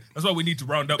why we need to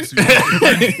round up soon.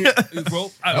 Bro,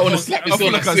 I want to slap I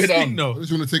feel like I sit speak down. now. I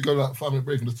just want to take a 5-minute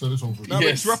break and just turn this on for a bit.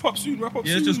 Yes. Wrap up soon,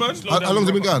 Yeah, just man. slow How down, long's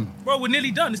it been wrap up. gone? Bro, we're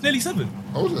nearly done. It's nearly 7.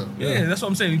 How was it? Yeah, that's what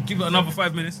I'm saying. Give it another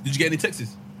 5 minutes. Did you get any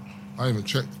texts? I ain't even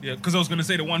checked. Yeah, because I was gonna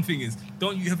say the one thing is,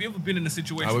 have you ever been in a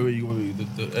situation? Wait,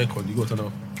 the aircon, you got to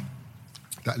know.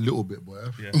 That little bit, boy.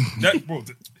 Yeah, that bro.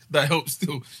 That helps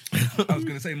still. I was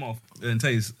gonna say, Marv and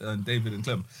Taze and David and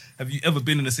Clem. Have you ever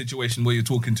been in a situation where you're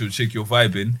talking to a chick you're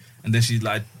vibing, and then she's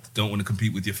like, "Don't want to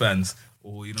compete with your fans,"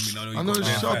 or you know what I mean? I know,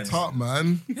 shut up,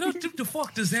 man. You know what the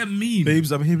fuck does that mean?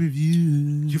 Babes, I'm here with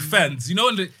you. Your fans, you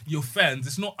know, your fans.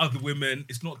 It's not other women.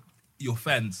 It's not your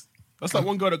fans. That's like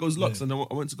one girl that goes Lux, and I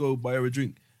went to go buy her a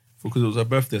drink because it was her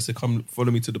birthday. So come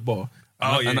follow me to the bar.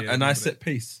 And I set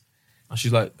pace. And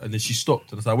she's like, and then she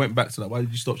stopped. And so I went back to that. Why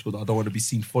did you stop? She goes, I don't want to be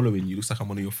seen following you. Looks like I'm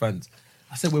one of your fans.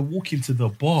 I said, we're walking to the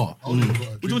bar. What do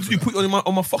you want to do? Put it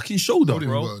on my fucking shoulder,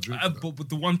 Bro, but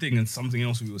the one thing and something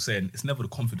else we were saying, it's never the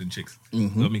confident chicks. You know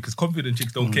what I mean? Because confident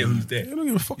chicks don't care who's there. They don't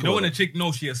give a fuck You know when about a chick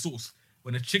knows she has sauce.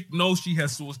 When a chick knows she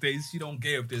has sauce days, she don't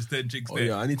care if there's 10 chicks there.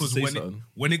 Yeah, I need to say when something.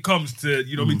 When it comes to,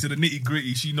 you know what I mean, to the nitty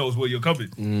gritty, she knows where you're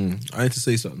coming. I need to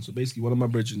say something. So basically, one of my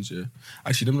brethren,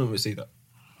 actually, let me not say that.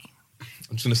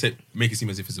 I'm just gonna make it seem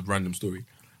as if it's a random story.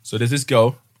 So there's this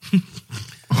girl.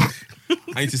 I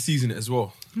need to season it as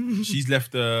well. She's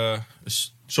left a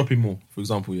shopping mall, for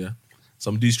example. Yeah,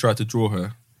 some dudes tried to draw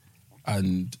her,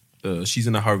 and she's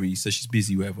in a hurry. Says she's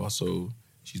busy, whatever. So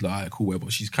she's like, alright, cool,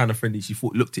 whatever. She's kind of friendly. She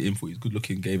looked at him, thought he was good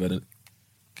looking, gave him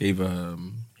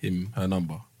her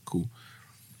number. Cool.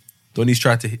 Donnie's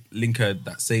tried to link her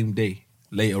that same day,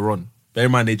 later on. Bear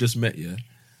in mind, they just met, yeah.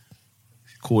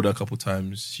 Called her a couple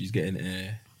times. She's getting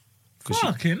air.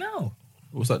 Fucking hell.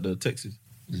 What's that, the Texas?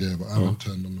 Yeah, but I haven't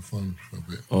turned on the phone for a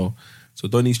bit. Oh. So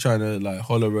Donnie's trying to like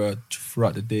holler her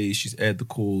throughout the day. She's aired the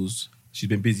calls. She's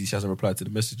been busy. She hasn't replied to the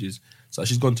messages. So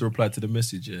she's gone to reply to the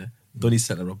message, yeah. Donnie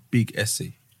sent her a big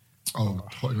essay. Oh,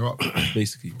 hotting her up.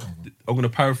 Basically. I'm going to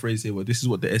paraphrase here, but this is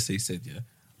what the essay said, yeah.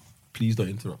 Please don't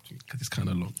interrupt me, because it's kind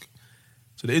of long.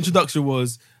 So the introduction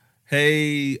was,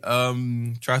 hey,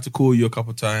 tried to call you a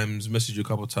couple times, message you a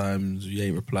couple times, you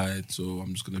ain't replied, so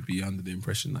I'm just going to be under the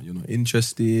impression that you're not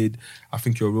interested. I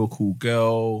think you're a real cool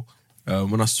girl.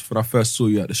 When I first saw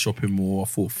you at the shopping mall, I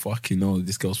thought, fucking hell,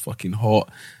 this girl's fucking hot.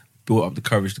 Built up the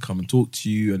courage to come and talk to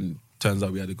you, and turns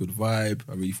out we had a good vibe.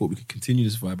 I really thought we could continue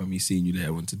this vibe by me seeing you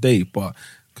later on today. But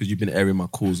because you've been airing my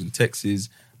calls and texts,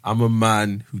 I'm a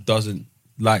man who doesn't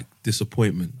like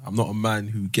disappointment. I'm not a man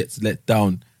who gets let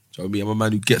down. Do you know what I mean? I'm a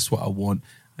man who gets what I want.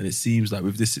 And it seems like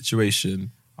with this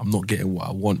situation, I'm not getting what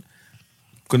I want.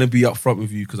 I'm going to be upfront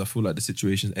with you because I feel like the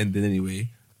situation's ending anyway.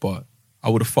 But I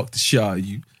would have fucked the shit out of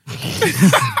you.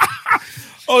 I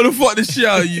would have fucked the shit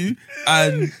out of you.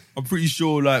 And I'm pretty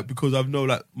sure, like, because I know,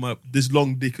 like, this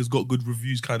long dick has got good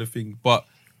reviews kind of thing. But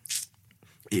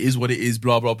it is what it is,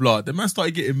 blah, blah, blah. The man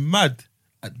started getting mad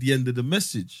at the end of the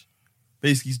message.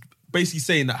 Basically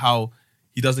saying that how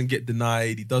he doesn't get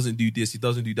denied, he doesn't do this, he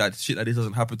doesn't do that, shit like this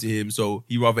doesn't happen to him, so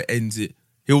he'll rather end it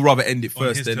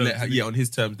first than on his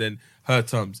terms than her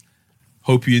terms.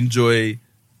 Hope you enjoy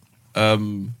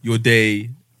your day,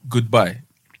 goodbye.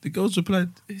 The girls replied,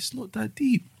 it's not that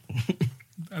deep.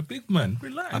 A big man,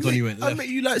 relax. I met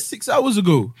you like 6 hours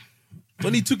ago.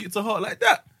 When he took it to heart like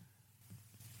that.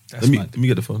 Let me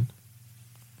get the phone.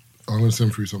 I'm going to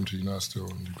send through something to you now still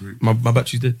in the group. My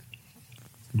battery's dead.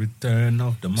 Return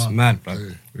of the month. It's mad,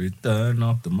 bro. Return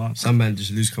of the month. Some men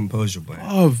just lose composure, boy.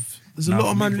 There's a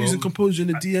lot of man losing composure in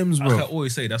the DMs, bro. I can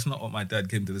always say that's not what my dad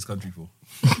came to this country for.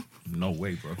 No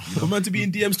way, bro. For a man to be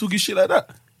in DMs talking shit like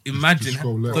that. Imagine.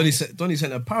 Donnie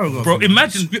sent a paragraph. Bro,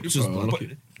 imagine. Bro.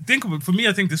 Think of it. For me,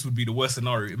 I think this would be the worst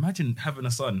scenario. Imagine having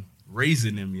a son,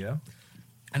 raising him, yeah?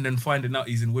 And then finding out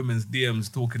he's in women's DMs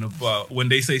talking about when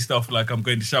they say stuff like, I'm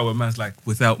going to shower, man's like,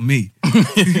 without me.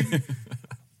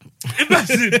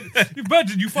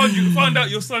 Imagine you found out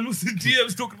your son was in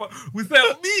DMs talking about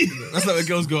without me. That's like when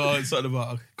girls go out and something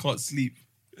about I can't sleep.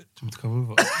 Do you want to come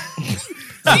over?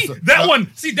 That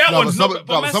one's not.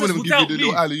 But some of them give you the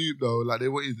little alley-oop though. Like they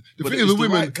want you. The thing is with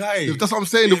women, that's what I'm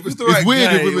saying. It's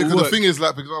weird with women because the thing is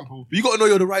like, for example, you got to know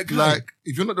you're the right guy. Like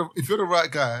if you're the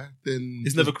right guy, then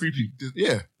it's never creepy.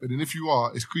 Yeah, but then if you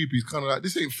are, it's creepy. It's kind of like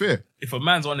this ain't fair. If a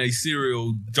man's on a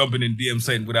serial jumping in DM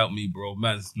saying without me, bro,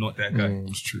 man's not that guy.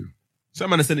 It's true. Some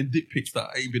man is sending dick pics that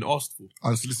ain't been asked for.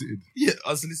 Unsolicited. Yeah,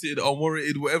 unsolicited,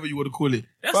 unwarranted, whatever you want to call it.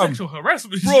 That's sexual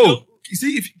harassment. Bro, you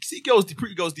see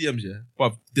pretty girls DMs, yeah?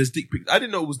 But there's dick pics. I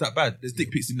didn't know it was that bad. There's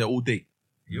dick pics in there all day.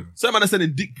 Yep. Some man are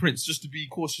sending dick prints just to be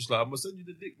cautious. Like, I'm going to send you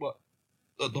the dick, but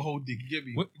the whole dick, you get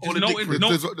me? All the dick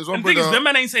prints. There's one brother. Them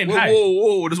man ain't saying hi.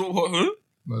 Whoa. There's one, huh?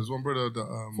 No, there's one brother that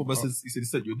he said he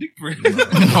sent you a dick print.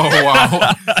 Oh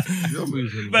wow!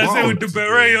 Man said with the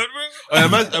beret on. A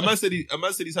man said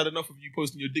he's had enough of you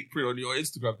posting your dick print on your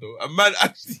Instagram though. A man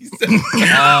actually said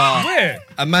where?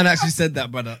 A man actually said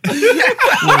that, brother. Is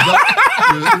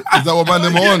that what man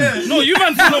them on? No, you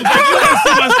man full of you man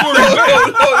see my story.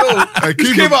 No. It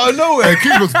came out of nowhere.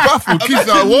 Keith was baffled. Keith's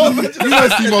like, what? You man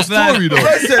see my story though.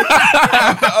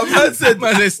 A man said,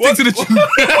 stick to the truth.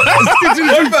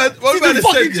 One man is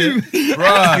saying,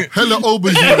 right. Hella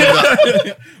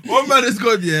aubergine. One man has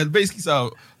gone, yeah, and basically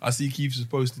so I see Keith has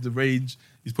posted the rage.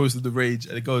 He's posted the rage,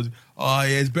 and it goes, oh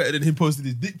yeah, it's better than him posting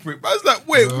his dick print. I was like,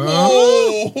 wait,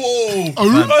 whoa.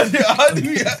 How do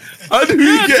we get him? How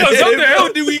the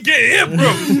hell did we get him,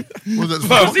 bro?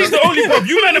 He's the only problem.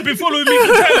 You man have been following me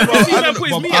for time, bro. See man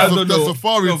plays me out.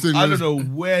 I don't know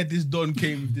where this Don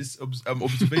came with this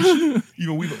observation.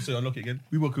 Even we got, sorry, unlock it again.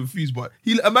 We were confused, but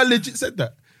a man legit said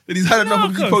that he's had enough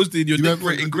of you posting your dick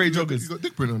print in grey joggers. You got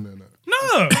dick print on there now.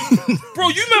 Nah, bro,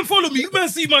 you man follow me. You man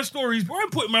see my stories, bro. I'm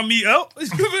putting my meat out.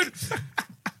 It's good.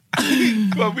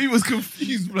 But we was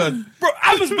confused, man. Bro,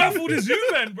 I'm as baffled as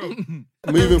you, man, bro.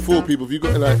 Moving forward, people, if you've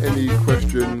got like any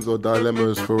questions or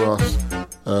dilemmas for us,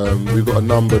 we've got a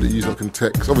number that you can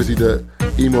text. Obviously, the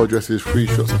email address is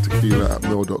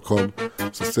freeshotsoftequila@mail.com.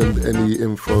 So send any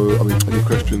any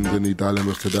questions, any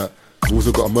dilemmas to that. We've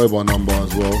also got a mobile number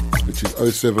as well, which is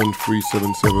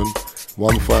 07377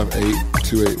 158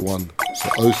 281.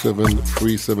 So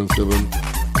 07377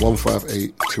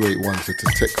 158 281. So to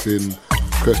text in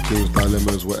questions,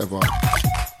 dilemmas, whatever.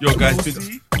 Yo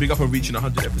guys, big up on reaching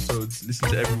 100 episodes. Listen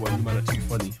to everyone, you man are too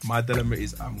funny. My dilemma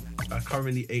is I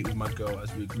currently ate with my girl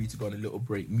as we agreed to go on a little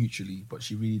break mutually, but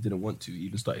she really didn't want to,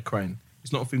 even started crying.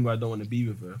 It's not a thing where I don't want to be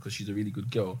with her because she's a really good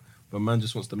girl, but man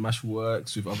just wants to mash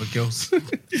works with other girls.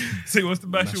 So he wants to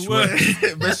mash your works?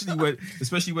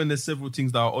 especially when there's several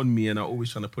things that are on me and are always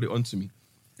trying to put it onto me.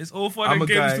 It's all fun and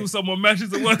games until someone mashes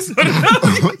the works on it.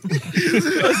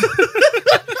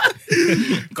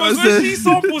 Because when she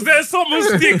samples that summer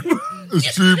stick.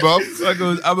 It's true, bruv.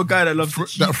 So I'm a guy that loves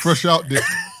that fresh out dick.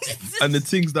 And the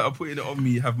things that are putting it on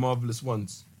me have marvellous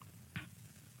ones.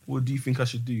 What do you think I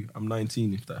should do? I'm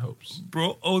 19, if that helps.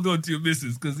 Bro, hold on to your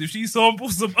missus, because if she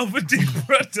samples some other dick,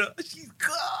 brother, she's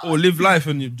gone. Or live life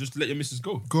and you just let your missus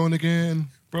go. Gone again.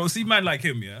 Bro, see man like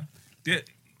him, yeah?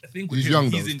 I think with He's him,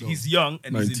 young, he's, though, still. he's young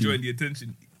and 19. he's enjoying the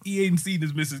attention. He ain't seen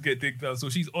his missus get dicked down, so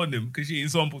she's on him because she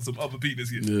ain't sampled some other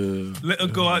penis yet. Yeah. Let her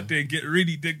go out there and get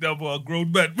really dicked down by a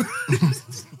grown man.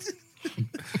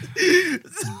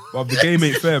 But the game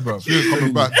ain't fair, bro. She ain't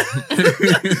coming back.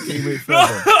 Game ain't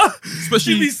fair, bro.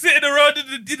 She be sitting around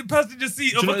in the passenger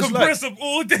seat of you know a what it's compressor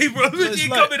all day, bro. She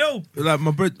ain't coming home. Like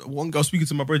one girl speaking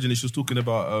to my brethren, and she was talking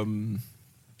about, you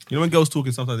know, when girls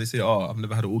talking, sometimes they say, "Oh, I've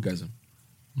never had an orgasm."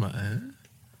 I'm like,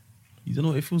 you don't know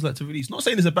what it feels like to release. Not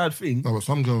saying it's a bad thing. No, but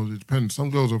some girls, it depends. Some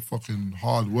girls are fucking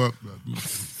hard work, man.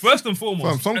 First and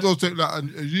foremost, Some girls take like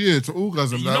a year to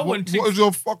orgasm. You Like, know when what is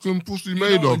your fucking pussy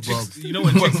made know when of, bro? chicks- you know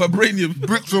when chicks- Vibranium.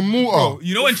 Bricks and mortar.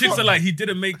 you know when chicks are like, he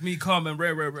didn't make me come and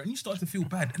rare, and you start to feel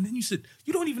bad, and then you said,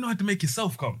 you don't even know how to make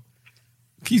yourself come.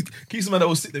 Keith man that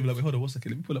will sit there and be like, hold on, 1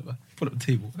 second, let me pull up the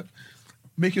table.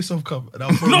 Make yourself come. And I'll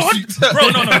No, follow bro,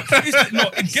 no.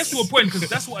 It gets to a point because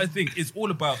that's what I think. It's all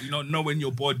about, knowing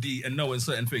your body and knowing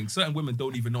certain things. Certain women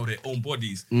don't even know their own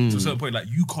bodies to a certain point. Like,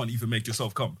 you can't even make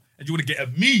yourself come, and you want to get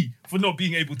at me for not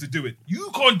being able to do it.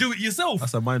 You can't do it yourself.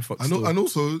 That's a mind fuck. And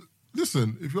also,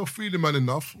 listen, if you're feeling man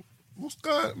enough, what's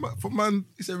going for man?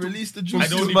 He said, release the juice. I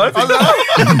don't man. even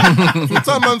From the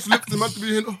time man slips, man to be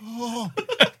hearing, oh.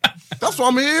 That's what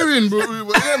I'm hearing, bro.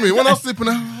 You hear me? When I'm sleeping,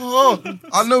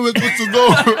 I know we're good to go.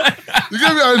 You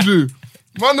get me, Andrew?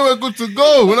 I know we're good to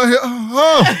go. When I hear,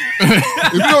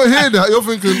 if you don't hear that, you're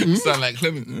thinking, Sound like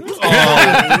Clement.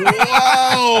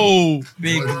 Wow.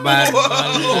 Big man.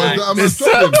 I'm There's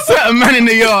certain man in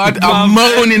the yard are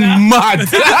moaning mad.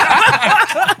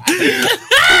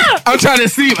 I'm trying to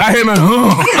sleep. I hear man.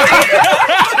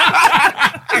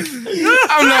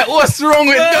 I'm like, what's wrong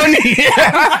with Donny?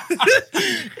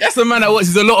 That's a man that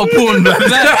watches a lot of porn, blood.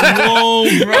 Whoa,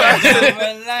 bro.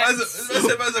 Relax.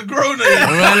 That's a groaner.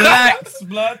 Relax,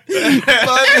 blood. Wait,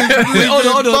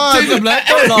 hold on. Taser, blood.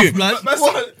 Don't laugh,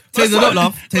 blood. Taser, don't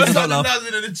laugh. Taser, don't laugh.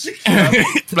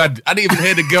 Blood, I didn't even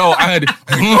hear the girl. I heard.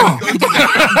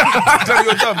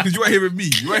 You're dumb because you weren't hearing me.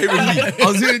 You weren't hearing me. I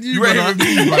was hearing you, You weren't brother.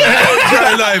 hearing me, man.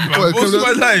 You're lying, man. What's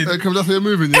my line? Hey, come that's how you're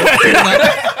moving,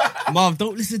 yeah? Marv,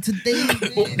 don't listen to Dave.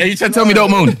 Yeah, you trying to tell me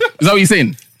don't moan? Is that what you're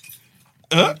saying?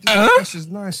 That's just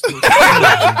nice.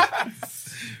 I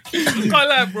can't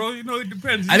lie, bro. It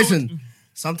depends. Hey, listen,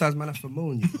 sometimes man have to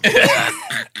moan you.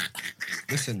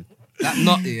 Listen, that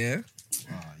nut here.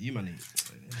 You man ain't.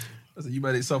 You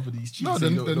made it suffer these cheeks. No,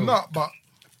 they're not, but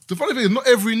the funny thing is, not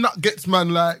every nut gets man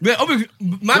like. Yeah, obviously,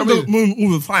 man don't moan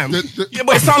all the time. Yeah,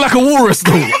 but it sounds like a walrus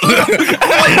though. Man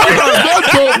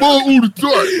don't moan all the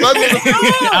time.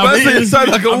 Man said it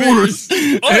sound like a walrus.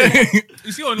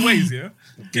 You see on ways, yeah?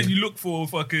 Can you look for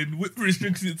fucking whip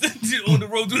restrictions on the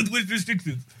roads with whip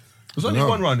restrictions? There's only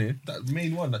one run here. That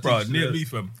main one. That Bro, takes you near there. me,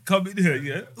 fam. Come in here,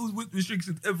 yeah? It was with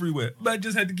restrictions everywhere. Man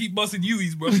just had to keep busting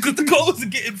U's, bro, because the cars are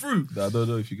getting through. I don't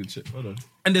know if you can check. Hold on.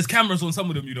 And there's cameras on some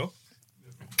of them,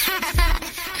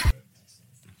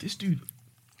 This dude.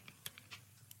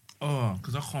 Oh,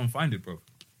 because I can't find it, bro. All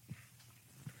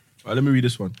right, let me read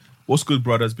this one. What's good,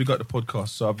 brothers? Big up the podcast.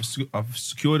 So I've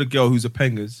secured a girl who's a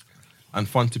pengers and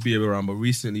fun to be around, but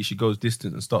recently she goes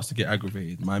distant and starts to get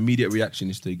aggravated. My immediate reaction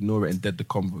is to ignore it and dead the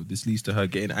convo. This leads to her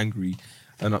getting angry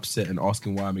and upset and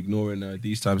asking why I'm ignoring her.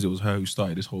 These times it was her who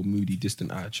started this whole moody,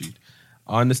 distant attitude.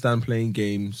 I understand playing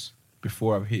games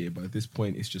before I've hit it, but at this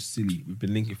point it's just silly. We've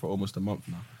been linking for almost a month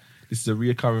now. This is a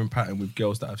reoccurring pattern with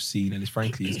girls that I've seen, and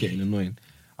frankly it's getting annoying.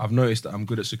 I've noticed that I'm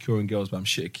good at securing girls, but I'm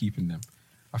shit at keeping them.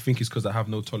 I think it's because I have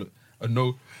no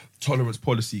tolerance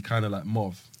policy, kind of like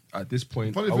Marv. At this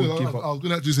point, Funny I thing, would give I up. was going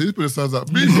to actually say, this person sounds like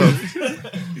me,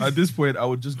 man. At this point, I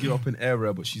would just give up an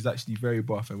error, but she's actually very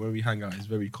buff, and when we hang out, it's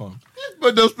very calm.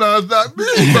 But that sounds like me,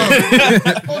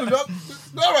 man. Hold it up.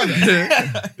 All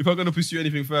right. If I'm going to pursue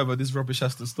anything further, this rubbish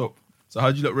has to stop. So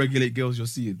how do you not regulate girls you're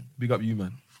seeing? Big up you,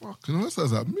 man. Fucking hell, that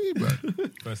sounds like me, man.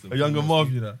 A younger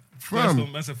Marv, you know. Fam.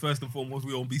 First and foremost,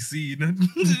 we won't be seen.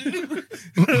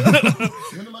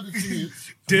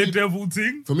 Daredevil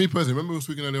thing. For me personally, remember we were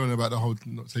speaking earlier on about the whole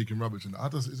not taking rubbish, and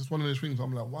it's just one of those things.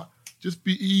 I'm like, what? Just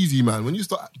be easy, man. When you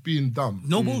start being dumb,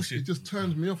 No bullshit. It just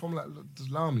turns me off. I'm like, look,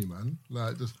 just allow me, man.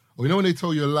 Like, just. Or you know when they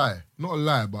tell you a lie, not a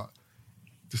lie, but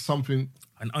just something,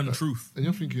 An untruth. and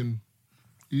you're thinking,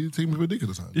 you take me for a dick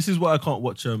or something. This is why I can't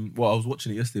watch. I was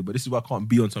watching it yesterday, but this is why I can't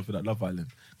be on something like Love Island,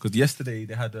 because yesterday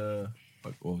they had this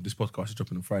podcast is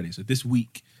dropping on Friday. So this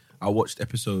week I watched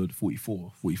episode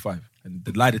 44, 45, and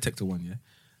the lie detector one. Yeah,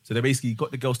 so they basically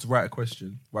got the girls to write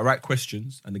questions,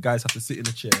 and the guys have to sit in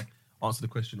a chair, answer the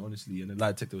question honestly, and the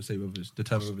lie detector will say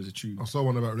determine whether it's a true. I saw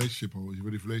one about relationship, or was you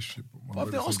ready for relationship?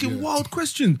 But they're asking wild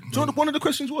questions. Do you know what one of the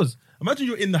questions was? Imagine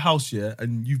you're in the house, yeah,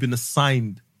 and you've been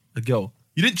assigned a girl.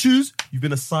 You didn't choose, you've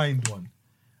been assigned one.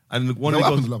 And one What of the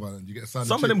happens girls, to Love Island? You get assigned.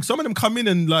 some of them come in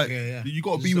and like you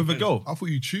got to be with a girl. I thought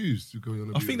you choose to go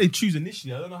on. I think they choose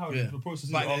initially. I don't know how Yeah. the process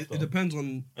is But after. it depends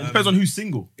on. It depends on who's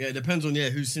single. Yeah, it depends on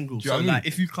who's single. Do you So know what I like,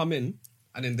 mean? if you come in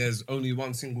and then there's only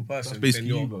one single person, That's basically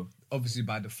then you're you, bro. obviously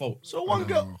by default. So one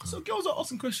girl, so girls are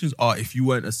asking questions. If you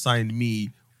weren't assigned me,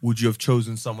 would you have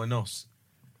chosen someone else?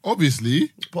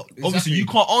 Obviously, But obviously you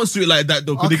can't answer it like that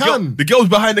though. 'cause I can. The girls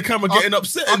behind the camera getting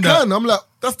upset. I and that. can. I'm like,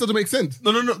 that doesn't make sense.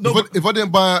 No. If I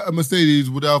didn't buy a Mercedes,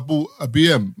 would I have bought a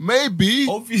BM? Maybe.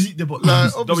 Obviously, but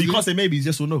Like, you can't say maybe. It's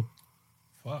yes or no.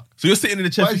 Fuck. So you're sitting in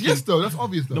the chair. But it's thinking- yes, though. That's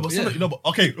obvious, though. No, but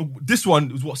okay. This one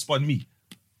is what spun me.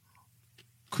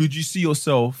 Could you see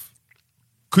yourself?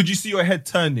 Could you see your head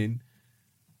turning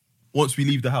once we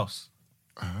leave the house?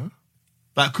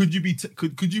 Like, could you be?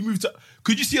 Could you move to?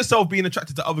 Could you see yourself being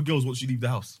attracted to other girls once you leave the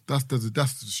house? That's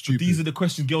stupid. These are the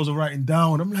questions girls are writing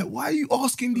down. I'm like, why are you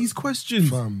asking these questions?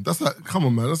 Fam, that's like, come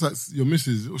on, man. That's like your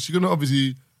missus. She's gonna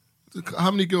obviously.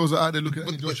 How many girls are out there looking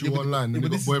at Joshua online and they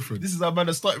got boyfriend? This is our man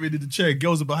that started in the chair.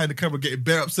 Girls are behind the camera getting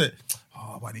bare upset.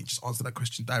 Why didn't you just answer that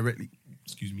question directly?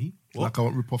 Excuse me. What? Like I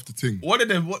won't rip off the ting. One of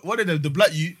them, the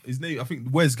black you, his name, I think,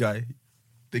 Wes guy.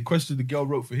 The question the girl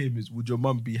wrote for him is, "Would your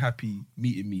mum be happy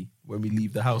meeting me when we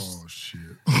leave the house?" Oh shit!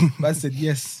 Man said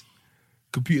yes.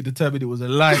 Computer determined it was a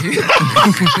lie.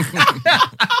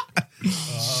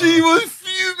 She was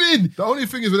fuming. The only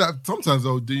thing is with that, sometimes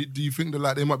though, do you think that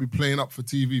like they might be playing up for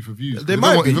TV for views? They If might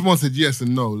everyone- be. If everyone said yes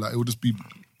and no, like it would just be.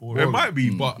 It might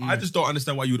be, but I just don't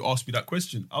understand why you would ask me that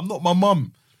question. I'm not my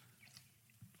mum.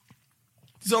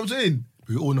 You know what I'm saying?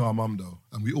 We all know our mum though,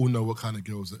 and we all know what kind of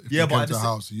girls. If Yeah, you but came I to the just-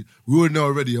 house, we all know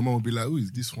already. Your mum would be like, "Who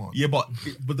is this one?" Yeah, but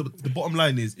the bottom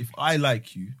line is, if I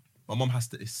like you, my mum has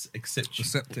to accept you.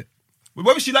 Accept it. But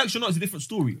whether she likes you or not is a different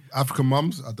story. African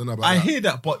mums, I don't know about I that. hear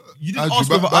that, but you didn't Andrew, ask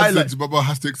whether Baba I said like. Baba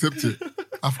has to accept it.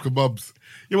 African mums.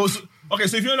 Yeah, well, okay,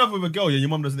 so if you're in love with a girl, and your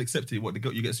mum doesn't accept it, what the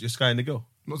girl you're skying the girl?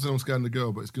 Not saying I'm scaring the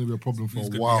girl, but it's going to be a problem for It's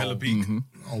a gonna be while. hella peak.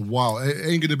 A while. It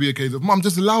ain't going to be a case of, Mum,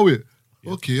 just allow it.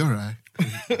 Okay, all right.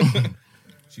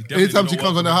 She definitely Anytime not she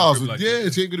comes on welcome the in house, crib like yeah,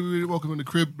 that. she ain't going to be really welcome in the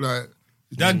crib. Like,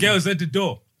 That girl's at the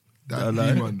door. that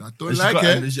like- demon. I don't And she like got-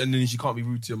 it. and then she can't be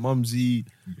rude to your mumsy.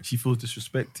 She feels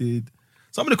disrespected.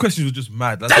 Some of the questions were just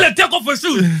mad. Tell her, take off her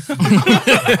shoes.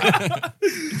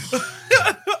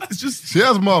 It's just, She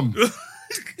has mum.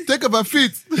 Take off her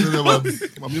feet.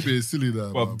 Mum, you're being silly there.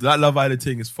 well, Mum. that Love Island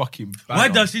thing is fucking bad. Why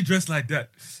does she dress like that?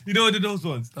 You know those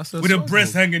ones? That's her with her song,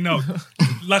 breasts hanging out.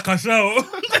 Like a shower.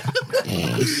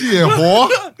 She a whore.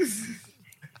 What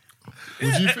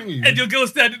do you think? And your girl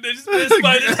standing there just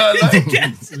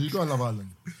smiling. So you got on Love Island?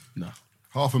 No.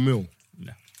 $500,000.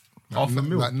 No.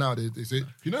 $500,000. Like now they say,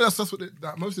 you know that's what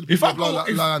most of the If people I go- like,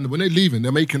 if- like, when they're leaving,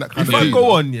 they're making that kind If of I deal.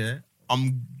 go on, yeah,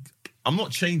 I'm not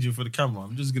changing for the camera.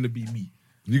 I'm just gonna be me.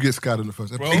 You get scared in the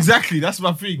first episode. Exactly, that's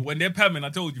my thing. When they're pamming, I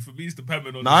told you, for me, it's the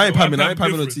pamming on Nah, I ain't the show. pamming, I ain't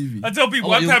pamming on different. TV. I tell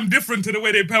people, I pam different to the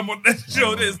way they pam on that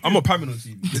show. This. I'm not pamming on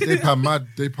TV. They pam mad.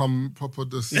 They pam proper.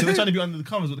 The If they're trying to be under the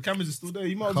covers, but the cameras are still there.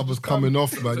 You might as well covers just pam. coming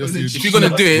off, man. Just If you're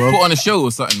gonna do it, Bro. put on a show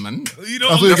or something, man. You know,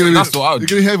 That's what you're gonna That's do. what I would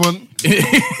You're gonna hear one.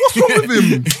 What's wrong with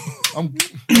him?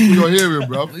 You're hearing,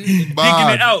 bro. digging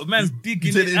Bad. it out. Man's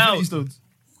digging Take the it out. Infinity Stones.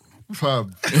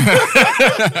 Fam.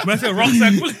 Man said,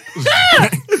 rucksack.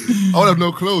 I would have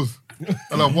no clothes.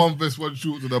 I'll have one vest, one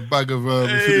shorts, and a bag of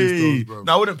Infinity Stones, bro.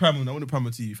 No, I wouldn't pam on. I wouldn't pam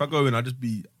on TV. If I go in, I'd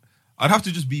have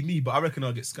to just be me. But I reckon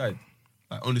I'll get skied.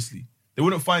 Like honestly, they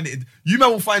wouldn't find it. You might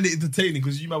will find it entertaining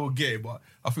because you might will get it. But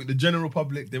I think the general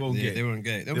public they won't get it. They won't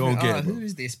get it. They won't get it. Who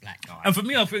is this black guy? And for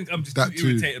me, I think I'm just That too too.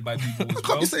 irritated by people as I can't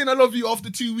well. be saying I love you after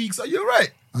 2 weeks. Are you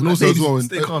alright? And also as well,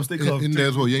 stay calm, stay calm. in there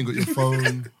as well, you ain't got your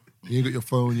phone. You ain't got your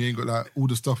phone. You ain't got like all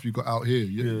the stuff you got out here.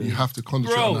 You have to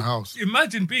concentrate on Bro, the house.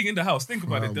 imagine being in the house. Think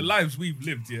about it. The lives we've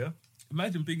lived, yeah?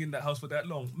 Imagine being in that house for that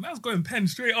long. Man's going pen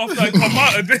straight after I come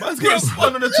out of this. Man's getting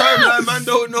spun on the timeline, man.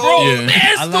 Don't know. Bro, Yeah.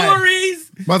 their I like-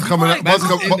 stories. Man's coming out. Man's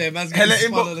in there, man's Hella getting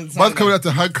spun on the man's side. coming out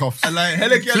to handcuffs. And like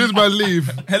hella As soon as man leave,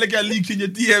 hella get leaking your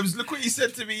DMs. Look what he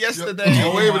said to me yesterday.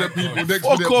 you're waving at people next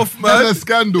Fuck minute. off, man. That's a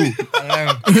scandal. You come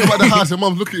out the house, your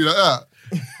mum's looking at you like that.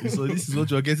 So this is what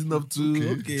you're getting up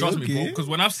to. Okay, Trust me, bro. Because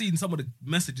when I've seen some of the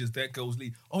messages that girls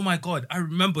leave, oh my God, I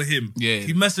remember him. Yeah,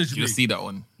 He messaged You'll me. see that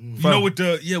one. You know, with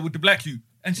the black hue.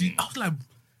 And I was like,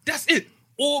 that's it.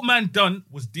 All man done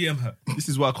was DM her. This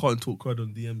is why I can't talk crud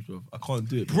on DMs, bro. I can't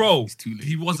do it, Bro, too late.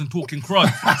 he wasn't talking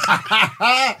crud.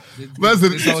 Man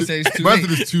said Did someone say it's too man late?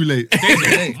 said it's too late.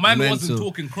 Man Mental. wasn't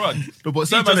talking crud. No, but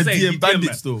She some man just are saying, DM he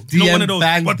bandits man. though. You know, one of those.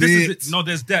 DM But this is bandits. it. No,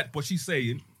 there's that. But she's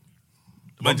saying.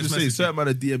 I'm just saying, messaged certain man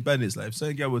are DM bandits. Like, if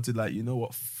certain guy were to, like, you know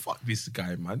what, fuck this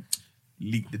guy, man.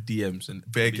 Leak the DMs and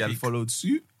bare guy leak. followed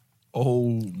suit.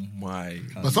 Oh my!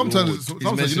 But sometimes, Lord.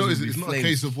 sometimes you know, messages it's will be not a flames.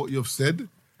 case of what you've said;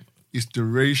 it's the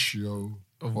ratio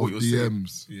of what you're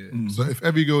DMs. saying. So if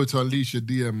every go to unleash your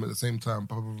DM at the same time,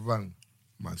 bang, man,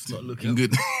 It's not still looking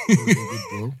Good.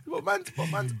 bro.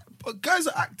 But guys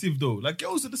are active though. Like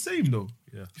girls are the same though.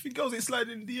 Yeah. You think girls ain't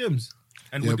sliding in DMs?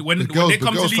 And Yeah, when the they girls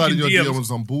come to sliding leaking your DMs,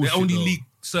 DMs on bullshit, they only though. leak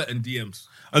certain DMs.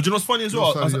 And do you know what's funny as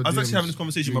well? Girls I was sliding your actually having this DMs.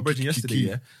 conversation with my brethren yesterday,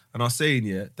 yeah, and I was saying,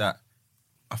 yeah, that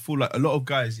I feel like a lot of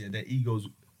guys, yeah, their egos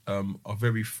are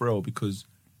very frail because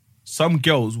some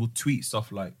girls will tweet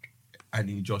stuff like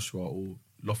Anthony Joshua or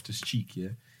Loftus Cheek, yeah,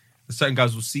 and certain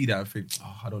guys will see that and think,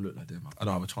 oh, I don't look like them. I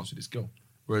don't have a chance with this girl.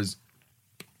 Whereas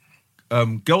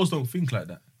girls don't think like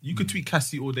that. You could tweet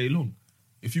Cassie all day long.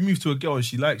 If you move to a girl and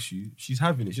she likes you, she's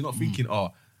having it. She's not thinking, oh,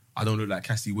 I don't look like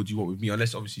Cassie. What do you want with me?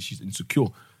 Unless obviously she's insecure.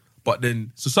 But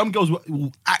then, so some girls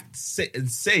will act and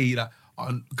say that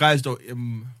guys don't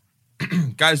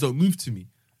move to me.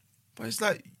 But it's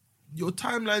like your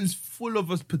timeline's full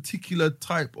of a particular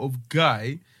type of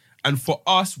guy, and for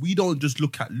us, we don't just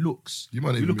look at looks. You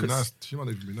might We even look be at nice. She might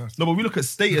even be nice. No, but we look at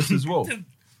status as well.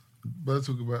 But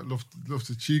talk about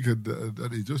Loftus Cheek and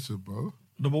Daddy Joshua, bro.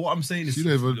 No, but what I'm saying is, She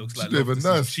never, looks she like never Loftus'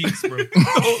 nice. cheeks, bro.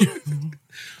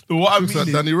 no, what I Looks mean like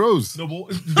is, Danny Rose. no, but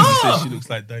what, she looks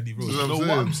like Danny Rose. That's what No, I'm what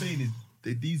saying. I'm saying is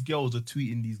that these girls are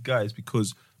tweeting these guys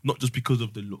because not just because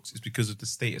of the looks, it's because of the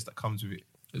status that comes with it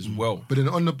as well. But then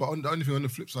the only thing on the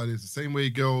flip side is the same way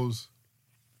girls.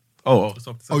 Oh,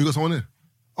 Oh, you got someone there?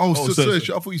 Oh, Oh, sorry,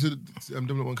 sorry. I thought you said them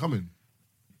not one coming.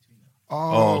 Oh,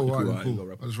 Oh, cool, right, then, right, cool. you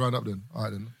got I'll just round up then. All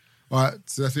right then. All right,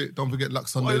 so that's it. Don't forget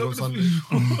Lux Sundays on Sunday.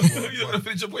 You're not gonna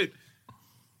finish your point.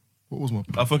 What was my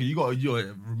point? I fuck it. You got to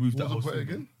remove that What whole was the thing point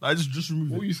again? I just remove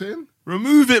What were it. you saying?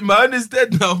 Remove it, man. It's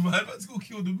dead now, man. Let's go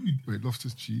kill the mood. Wait,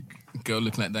 Loftus Cheek, Girl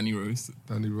looking like Danny Rose.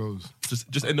 Danny Rose.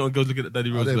 Just anyone goes looking at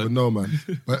Danny I Rose. don't even man. know, man.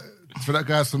 But for that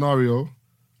guy's scenario,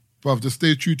 bruv, just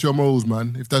stay true to your morals,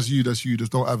 man. If that's you, that's you.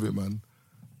 Just don't have it, man.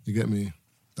 You get me?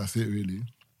 That's it, really.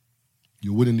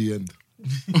 You'll win in the end.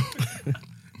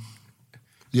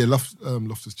 Yeah,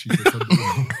 Loftus Cheek.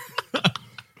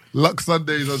 Lux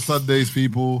Sundays on Sundays,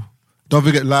 people. Don't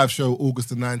forget live show August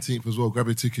the 19th as well. Grab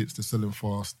your tickets. They're selling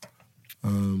fast.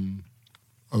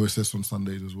 OSS on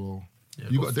Sundays as well. Yeah,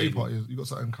 you got got a day Faded. party. You got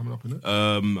something coming up in it?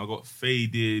 I got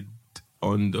Faded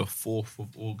on the 4th of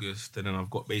August, and then I've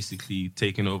got basically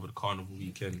taken over the Carnival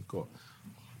weekend. Got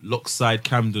Lockside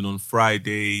Camden on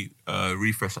Friday,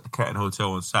 Refresh at the Curtin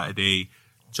Hotel on Saturday,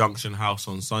 Junction House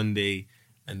on Sunday,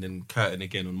 and then Curtin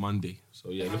again on Monday. So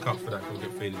yeah, look out for that. Go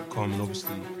get Faded.com, and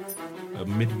obviously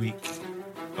midweek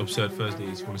Absurd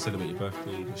Thursdays. If you want to celebrate your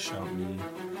birthday, just shout me.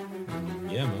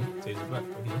 And yeah, man, Taser Black.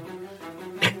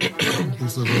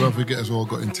 Also, don't forget as well,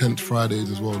 got Intense Fridays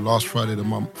as well. Last Friday of the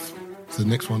month. So the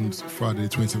next one's Friday, the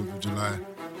 27th of July.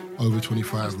 Over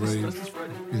 25 raves. Yeah,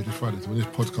 this Friday. So when this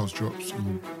podcast drops, it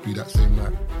will be that same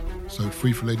night. So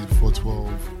free for ladies before 12,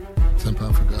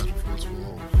 £10 for guys before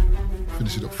 12.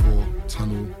 Finish it at 4,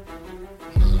 Tunnel,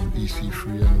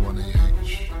 EC3 and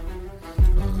 1AH.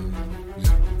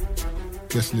 Yeah.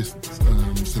 Guest list,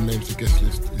 the name to guest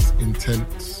list is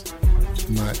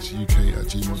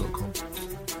intensenightsuk@gmail.com.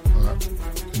 Alright,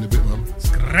 in a bit, man.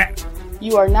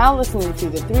 You are now listening to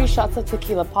the 3 Shots of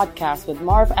Tequila podcast with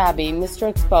Marv Abbey, Mr.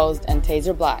 Exposed, and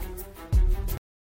Taser Black.